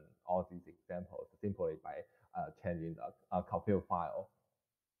to run all these examples simply by changing the config file.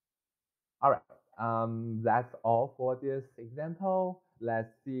 All right, that's all for this example.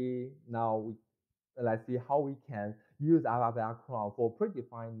 Let's see now. Let's see how we can use alpha background for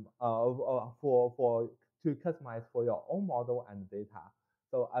predefined for to customize for your own model and data.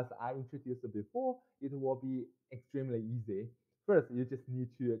 So as I introduced before, it will be extremely easy. First, you just need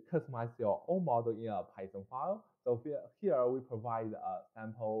to customize your own model in a Python file. So here we provide a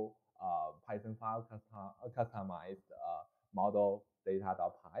sample Python file customized model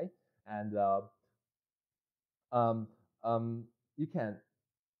data.py, and you can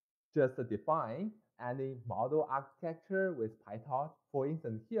just define any model architecture with PyTorch. For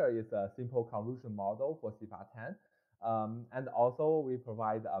instance, here is a simple convolution model for CIFAR 10. And also we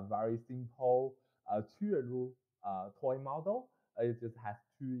provide a very simple two-ReLU toy model. It just has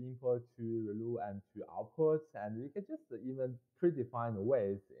two inputs, two ReLU, and two outputs. And you can just even predefine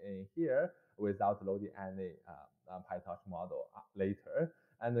ways in here without loading any PyTorch model later.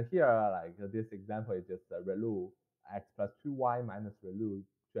 And here, like this example is just a ReLU x plus 2y minus ReLU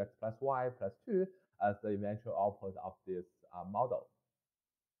 2x plus y plus 2 as the eventual output of this model.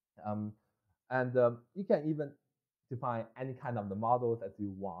 You can even define any kind of the models that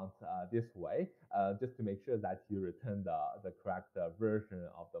you want this way, just to make sure that you return the correct version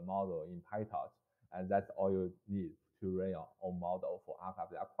of the model in PyTorch. And that's all you need to run your own model for alpha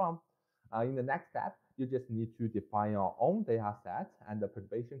beta cron. In the next step, you just need to define your own data set and the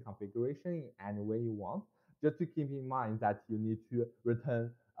perturbation configuration in any way you want. Just to keep in mind that you need to return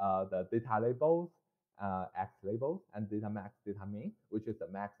the data labels, X labels, and data max, data mean, which is the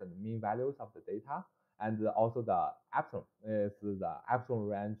max and mean values of the data. And also the epsilon is the epsilon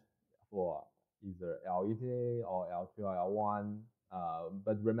range for either L-infinity or L2 or L1.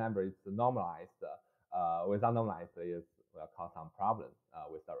 But remember, it's normalized. Without normalized, it will cause some problems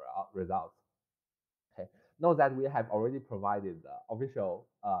with the results. Okay. Note that we have already provided the official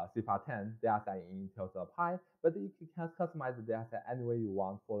CIFAR 10 dataset in TLC.py, but you can customize the dataset any way you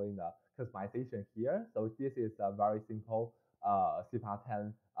want following the customization here. So this is a very simple CIFAR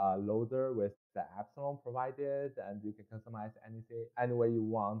 10 loader with the epsilon provided, and you can customize anything any way you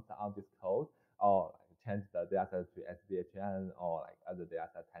want on this code, or change the dataset to SDHN or like other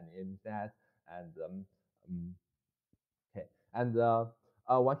dataset tiny image set, and okay, and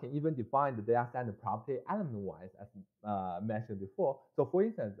one can even define the data set property element-wise, as mentioned before. So for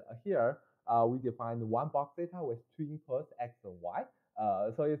instance, here we define one box data with two inputs, x and y.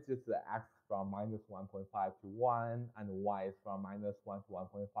 So it's just x from minus 1.5 to 1, and y is from minus 1 to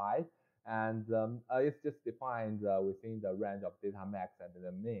 1.5. And it's just defined within the range of data max and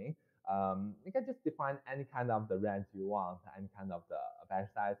the mean. You can just define any kind of the range you want, any kind of the batch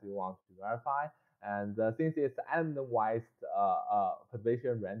size you want to verify. And since it's element-wise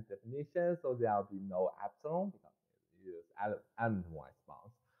perturbation range definition, so there will be no epsilon because you use element-wise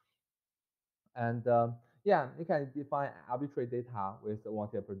bounds. And yeah, you can define arbitrary data with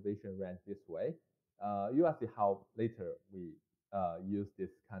wanted perturbation range this way. You will see how later we use this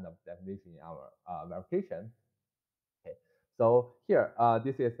kind of definition in our verification. Okay, so here,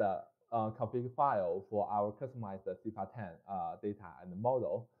 this is a config file for our customized CIFAR 10 data and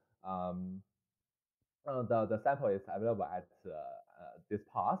model. The sample is available at this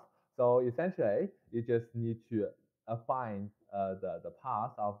path. So essentially, you just need to find the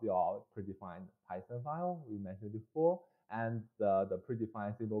path of your predefined Python file we mentioned before, and the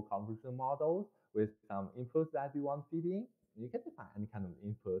predefined simple convolution models with some inputs that you want to feed in. You can define any kind of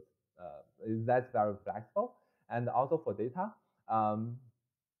input. That's very flexible. And also for data,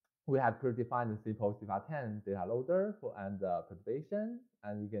 we have predefined simple CIFAR10 data loader and perturbation,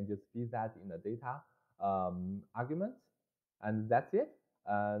 and you can just feed that in the data argument, and that's it.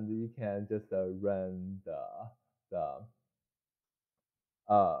 And you can just run the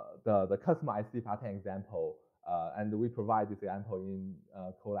customized CIFAR10 example, and we provide this example in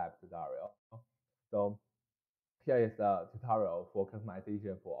Colab tutorial. So here is a tutorial for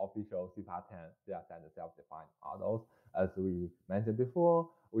customization for official CIFAR10 dataset self-defined models. As we mentioned before,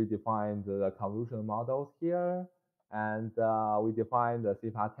 we defined the convolutional models here, and we defined the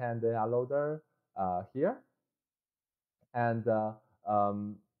CIFAR10 data loader here. And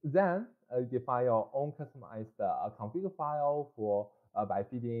then you define your own customized config file for by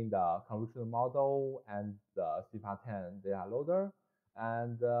feeding the convolutional model and the CIFAR10 data loader.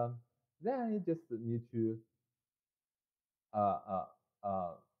 And then you just need to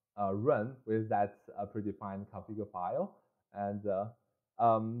run with that predefined config file. And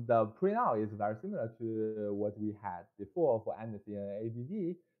the printout is very similar to what we had before for NC and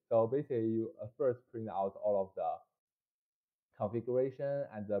ADD. So basically, you first print out all of the configuration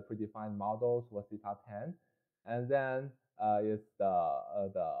and the predefined models for CIFAR10, and then is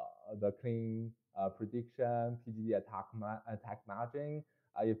the clean prediction PGD attack margin.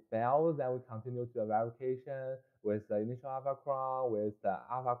 If fails, then we continue to the verification with the initial alpha cron, with the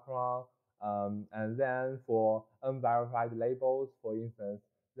alpha cron, and then for unverified labels, for instance,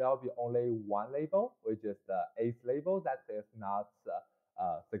 there will be only one label, which is the eighth label that is not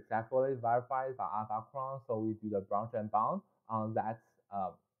successfully verified by alpha cron. So we do the branch and bound on that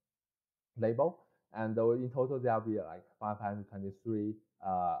label. And in total, there will be like 523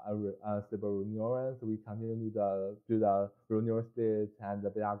 stable neurons. We continue to do the neural splits and the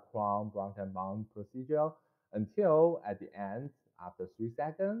beta cron branch and bound procedure until at the end, after 3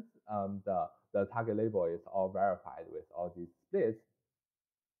 seconds, the target label is all verified with all these splits.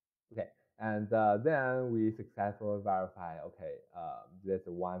 Okay, and then we successfully verify, okay, there's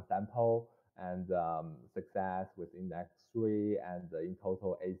one sample and success with index 3 and in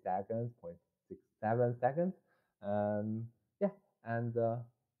total 8 seconds, 0.67 seconds. Yeah, and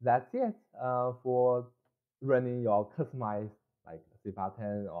that's it for running your customized like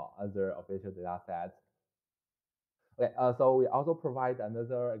CIFAR10 or other official data sets. Okay, so we also provide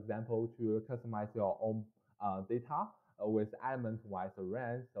another example to customize your own data with element-wise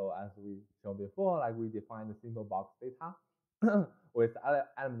range. So as we shown before, like we define the simple box data with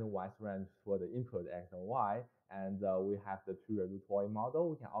element-wise range for the input X and Y, and we have the two-ReLU toy model.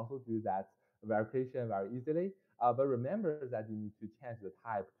 We can also do that verification very easily. But remember that you need to change the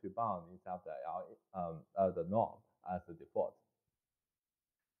type to bound instead of the norm as the default.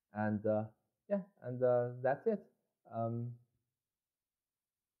 And yeah, and that's it.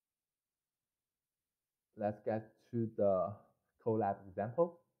 Let's get to the Colab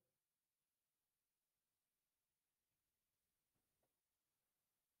example.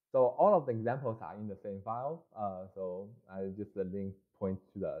 So all of the examples are in the same file. So I just link points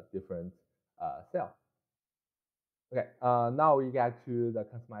to the different cell. Okay, now we get to the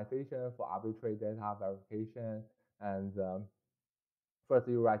customization for arbitrary data verification. And first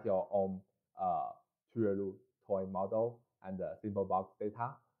you write your own two-ReLU toy model and the simple box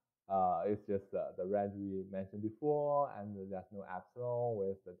data. It's just the range we mentioned before, and there's no epsilon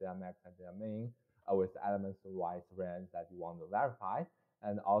with the data max and data min with elements-wise range that you want to verify.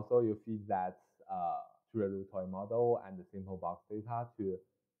 And also you feed that two-ReLU toy model and the simple box data to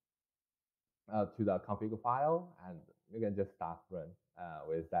the config file, and you can just start run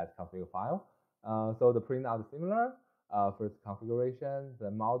with that config file. So the printout is similar. First configuration,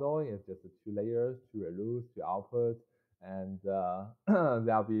 the model is just 2 layers, 2 ReLUs, 2 outputs, and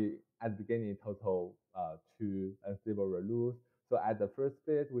there'll be at the beginning total 2 unstable ReLUs. So at the first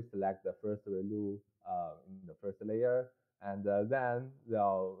bit, we select the first ReLU in the first layer, and then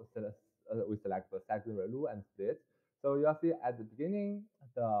we select the second ReLU and split. So you'll see at the beginning,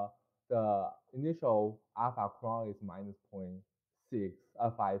 the initial alpha cron is minus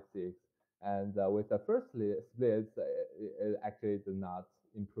 0.656, and with the first split, it actually did not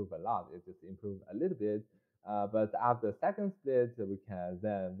improve a lot. It just improved a little bit. But after the second split, we can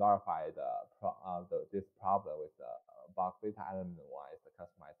then verify this problem with the box data element-wise, the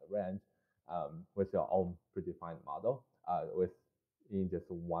customized range with your own predefined model in just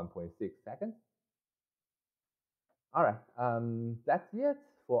 1.6 seconds. All right, that's it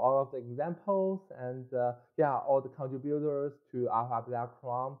for all of the examples and yeah, all the contributors to Alpha Beta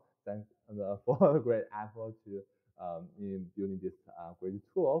Chrome. Thanks for a great effort to in building this great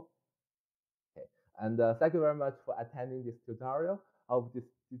tool. Okay, and thank you very much for attending this tutorial. I hope this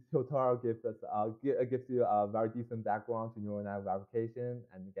tutorial gives you a very decent background to neural network verification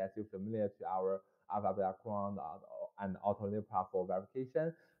and gets you familiar to our Alpha background and alternative path for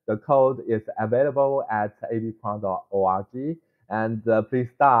verification. The code is available at abcron.org. And please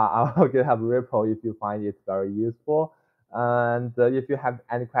start our GitHub repo if you find it very useful. And if you have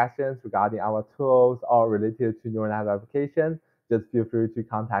any questions regarding our tools or related to neural network verification, just feel free to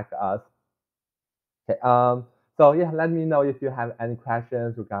contact us. Okay, so yeah, let me know if you have any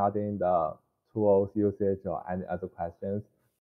questions regarding the tools usage or any other questions.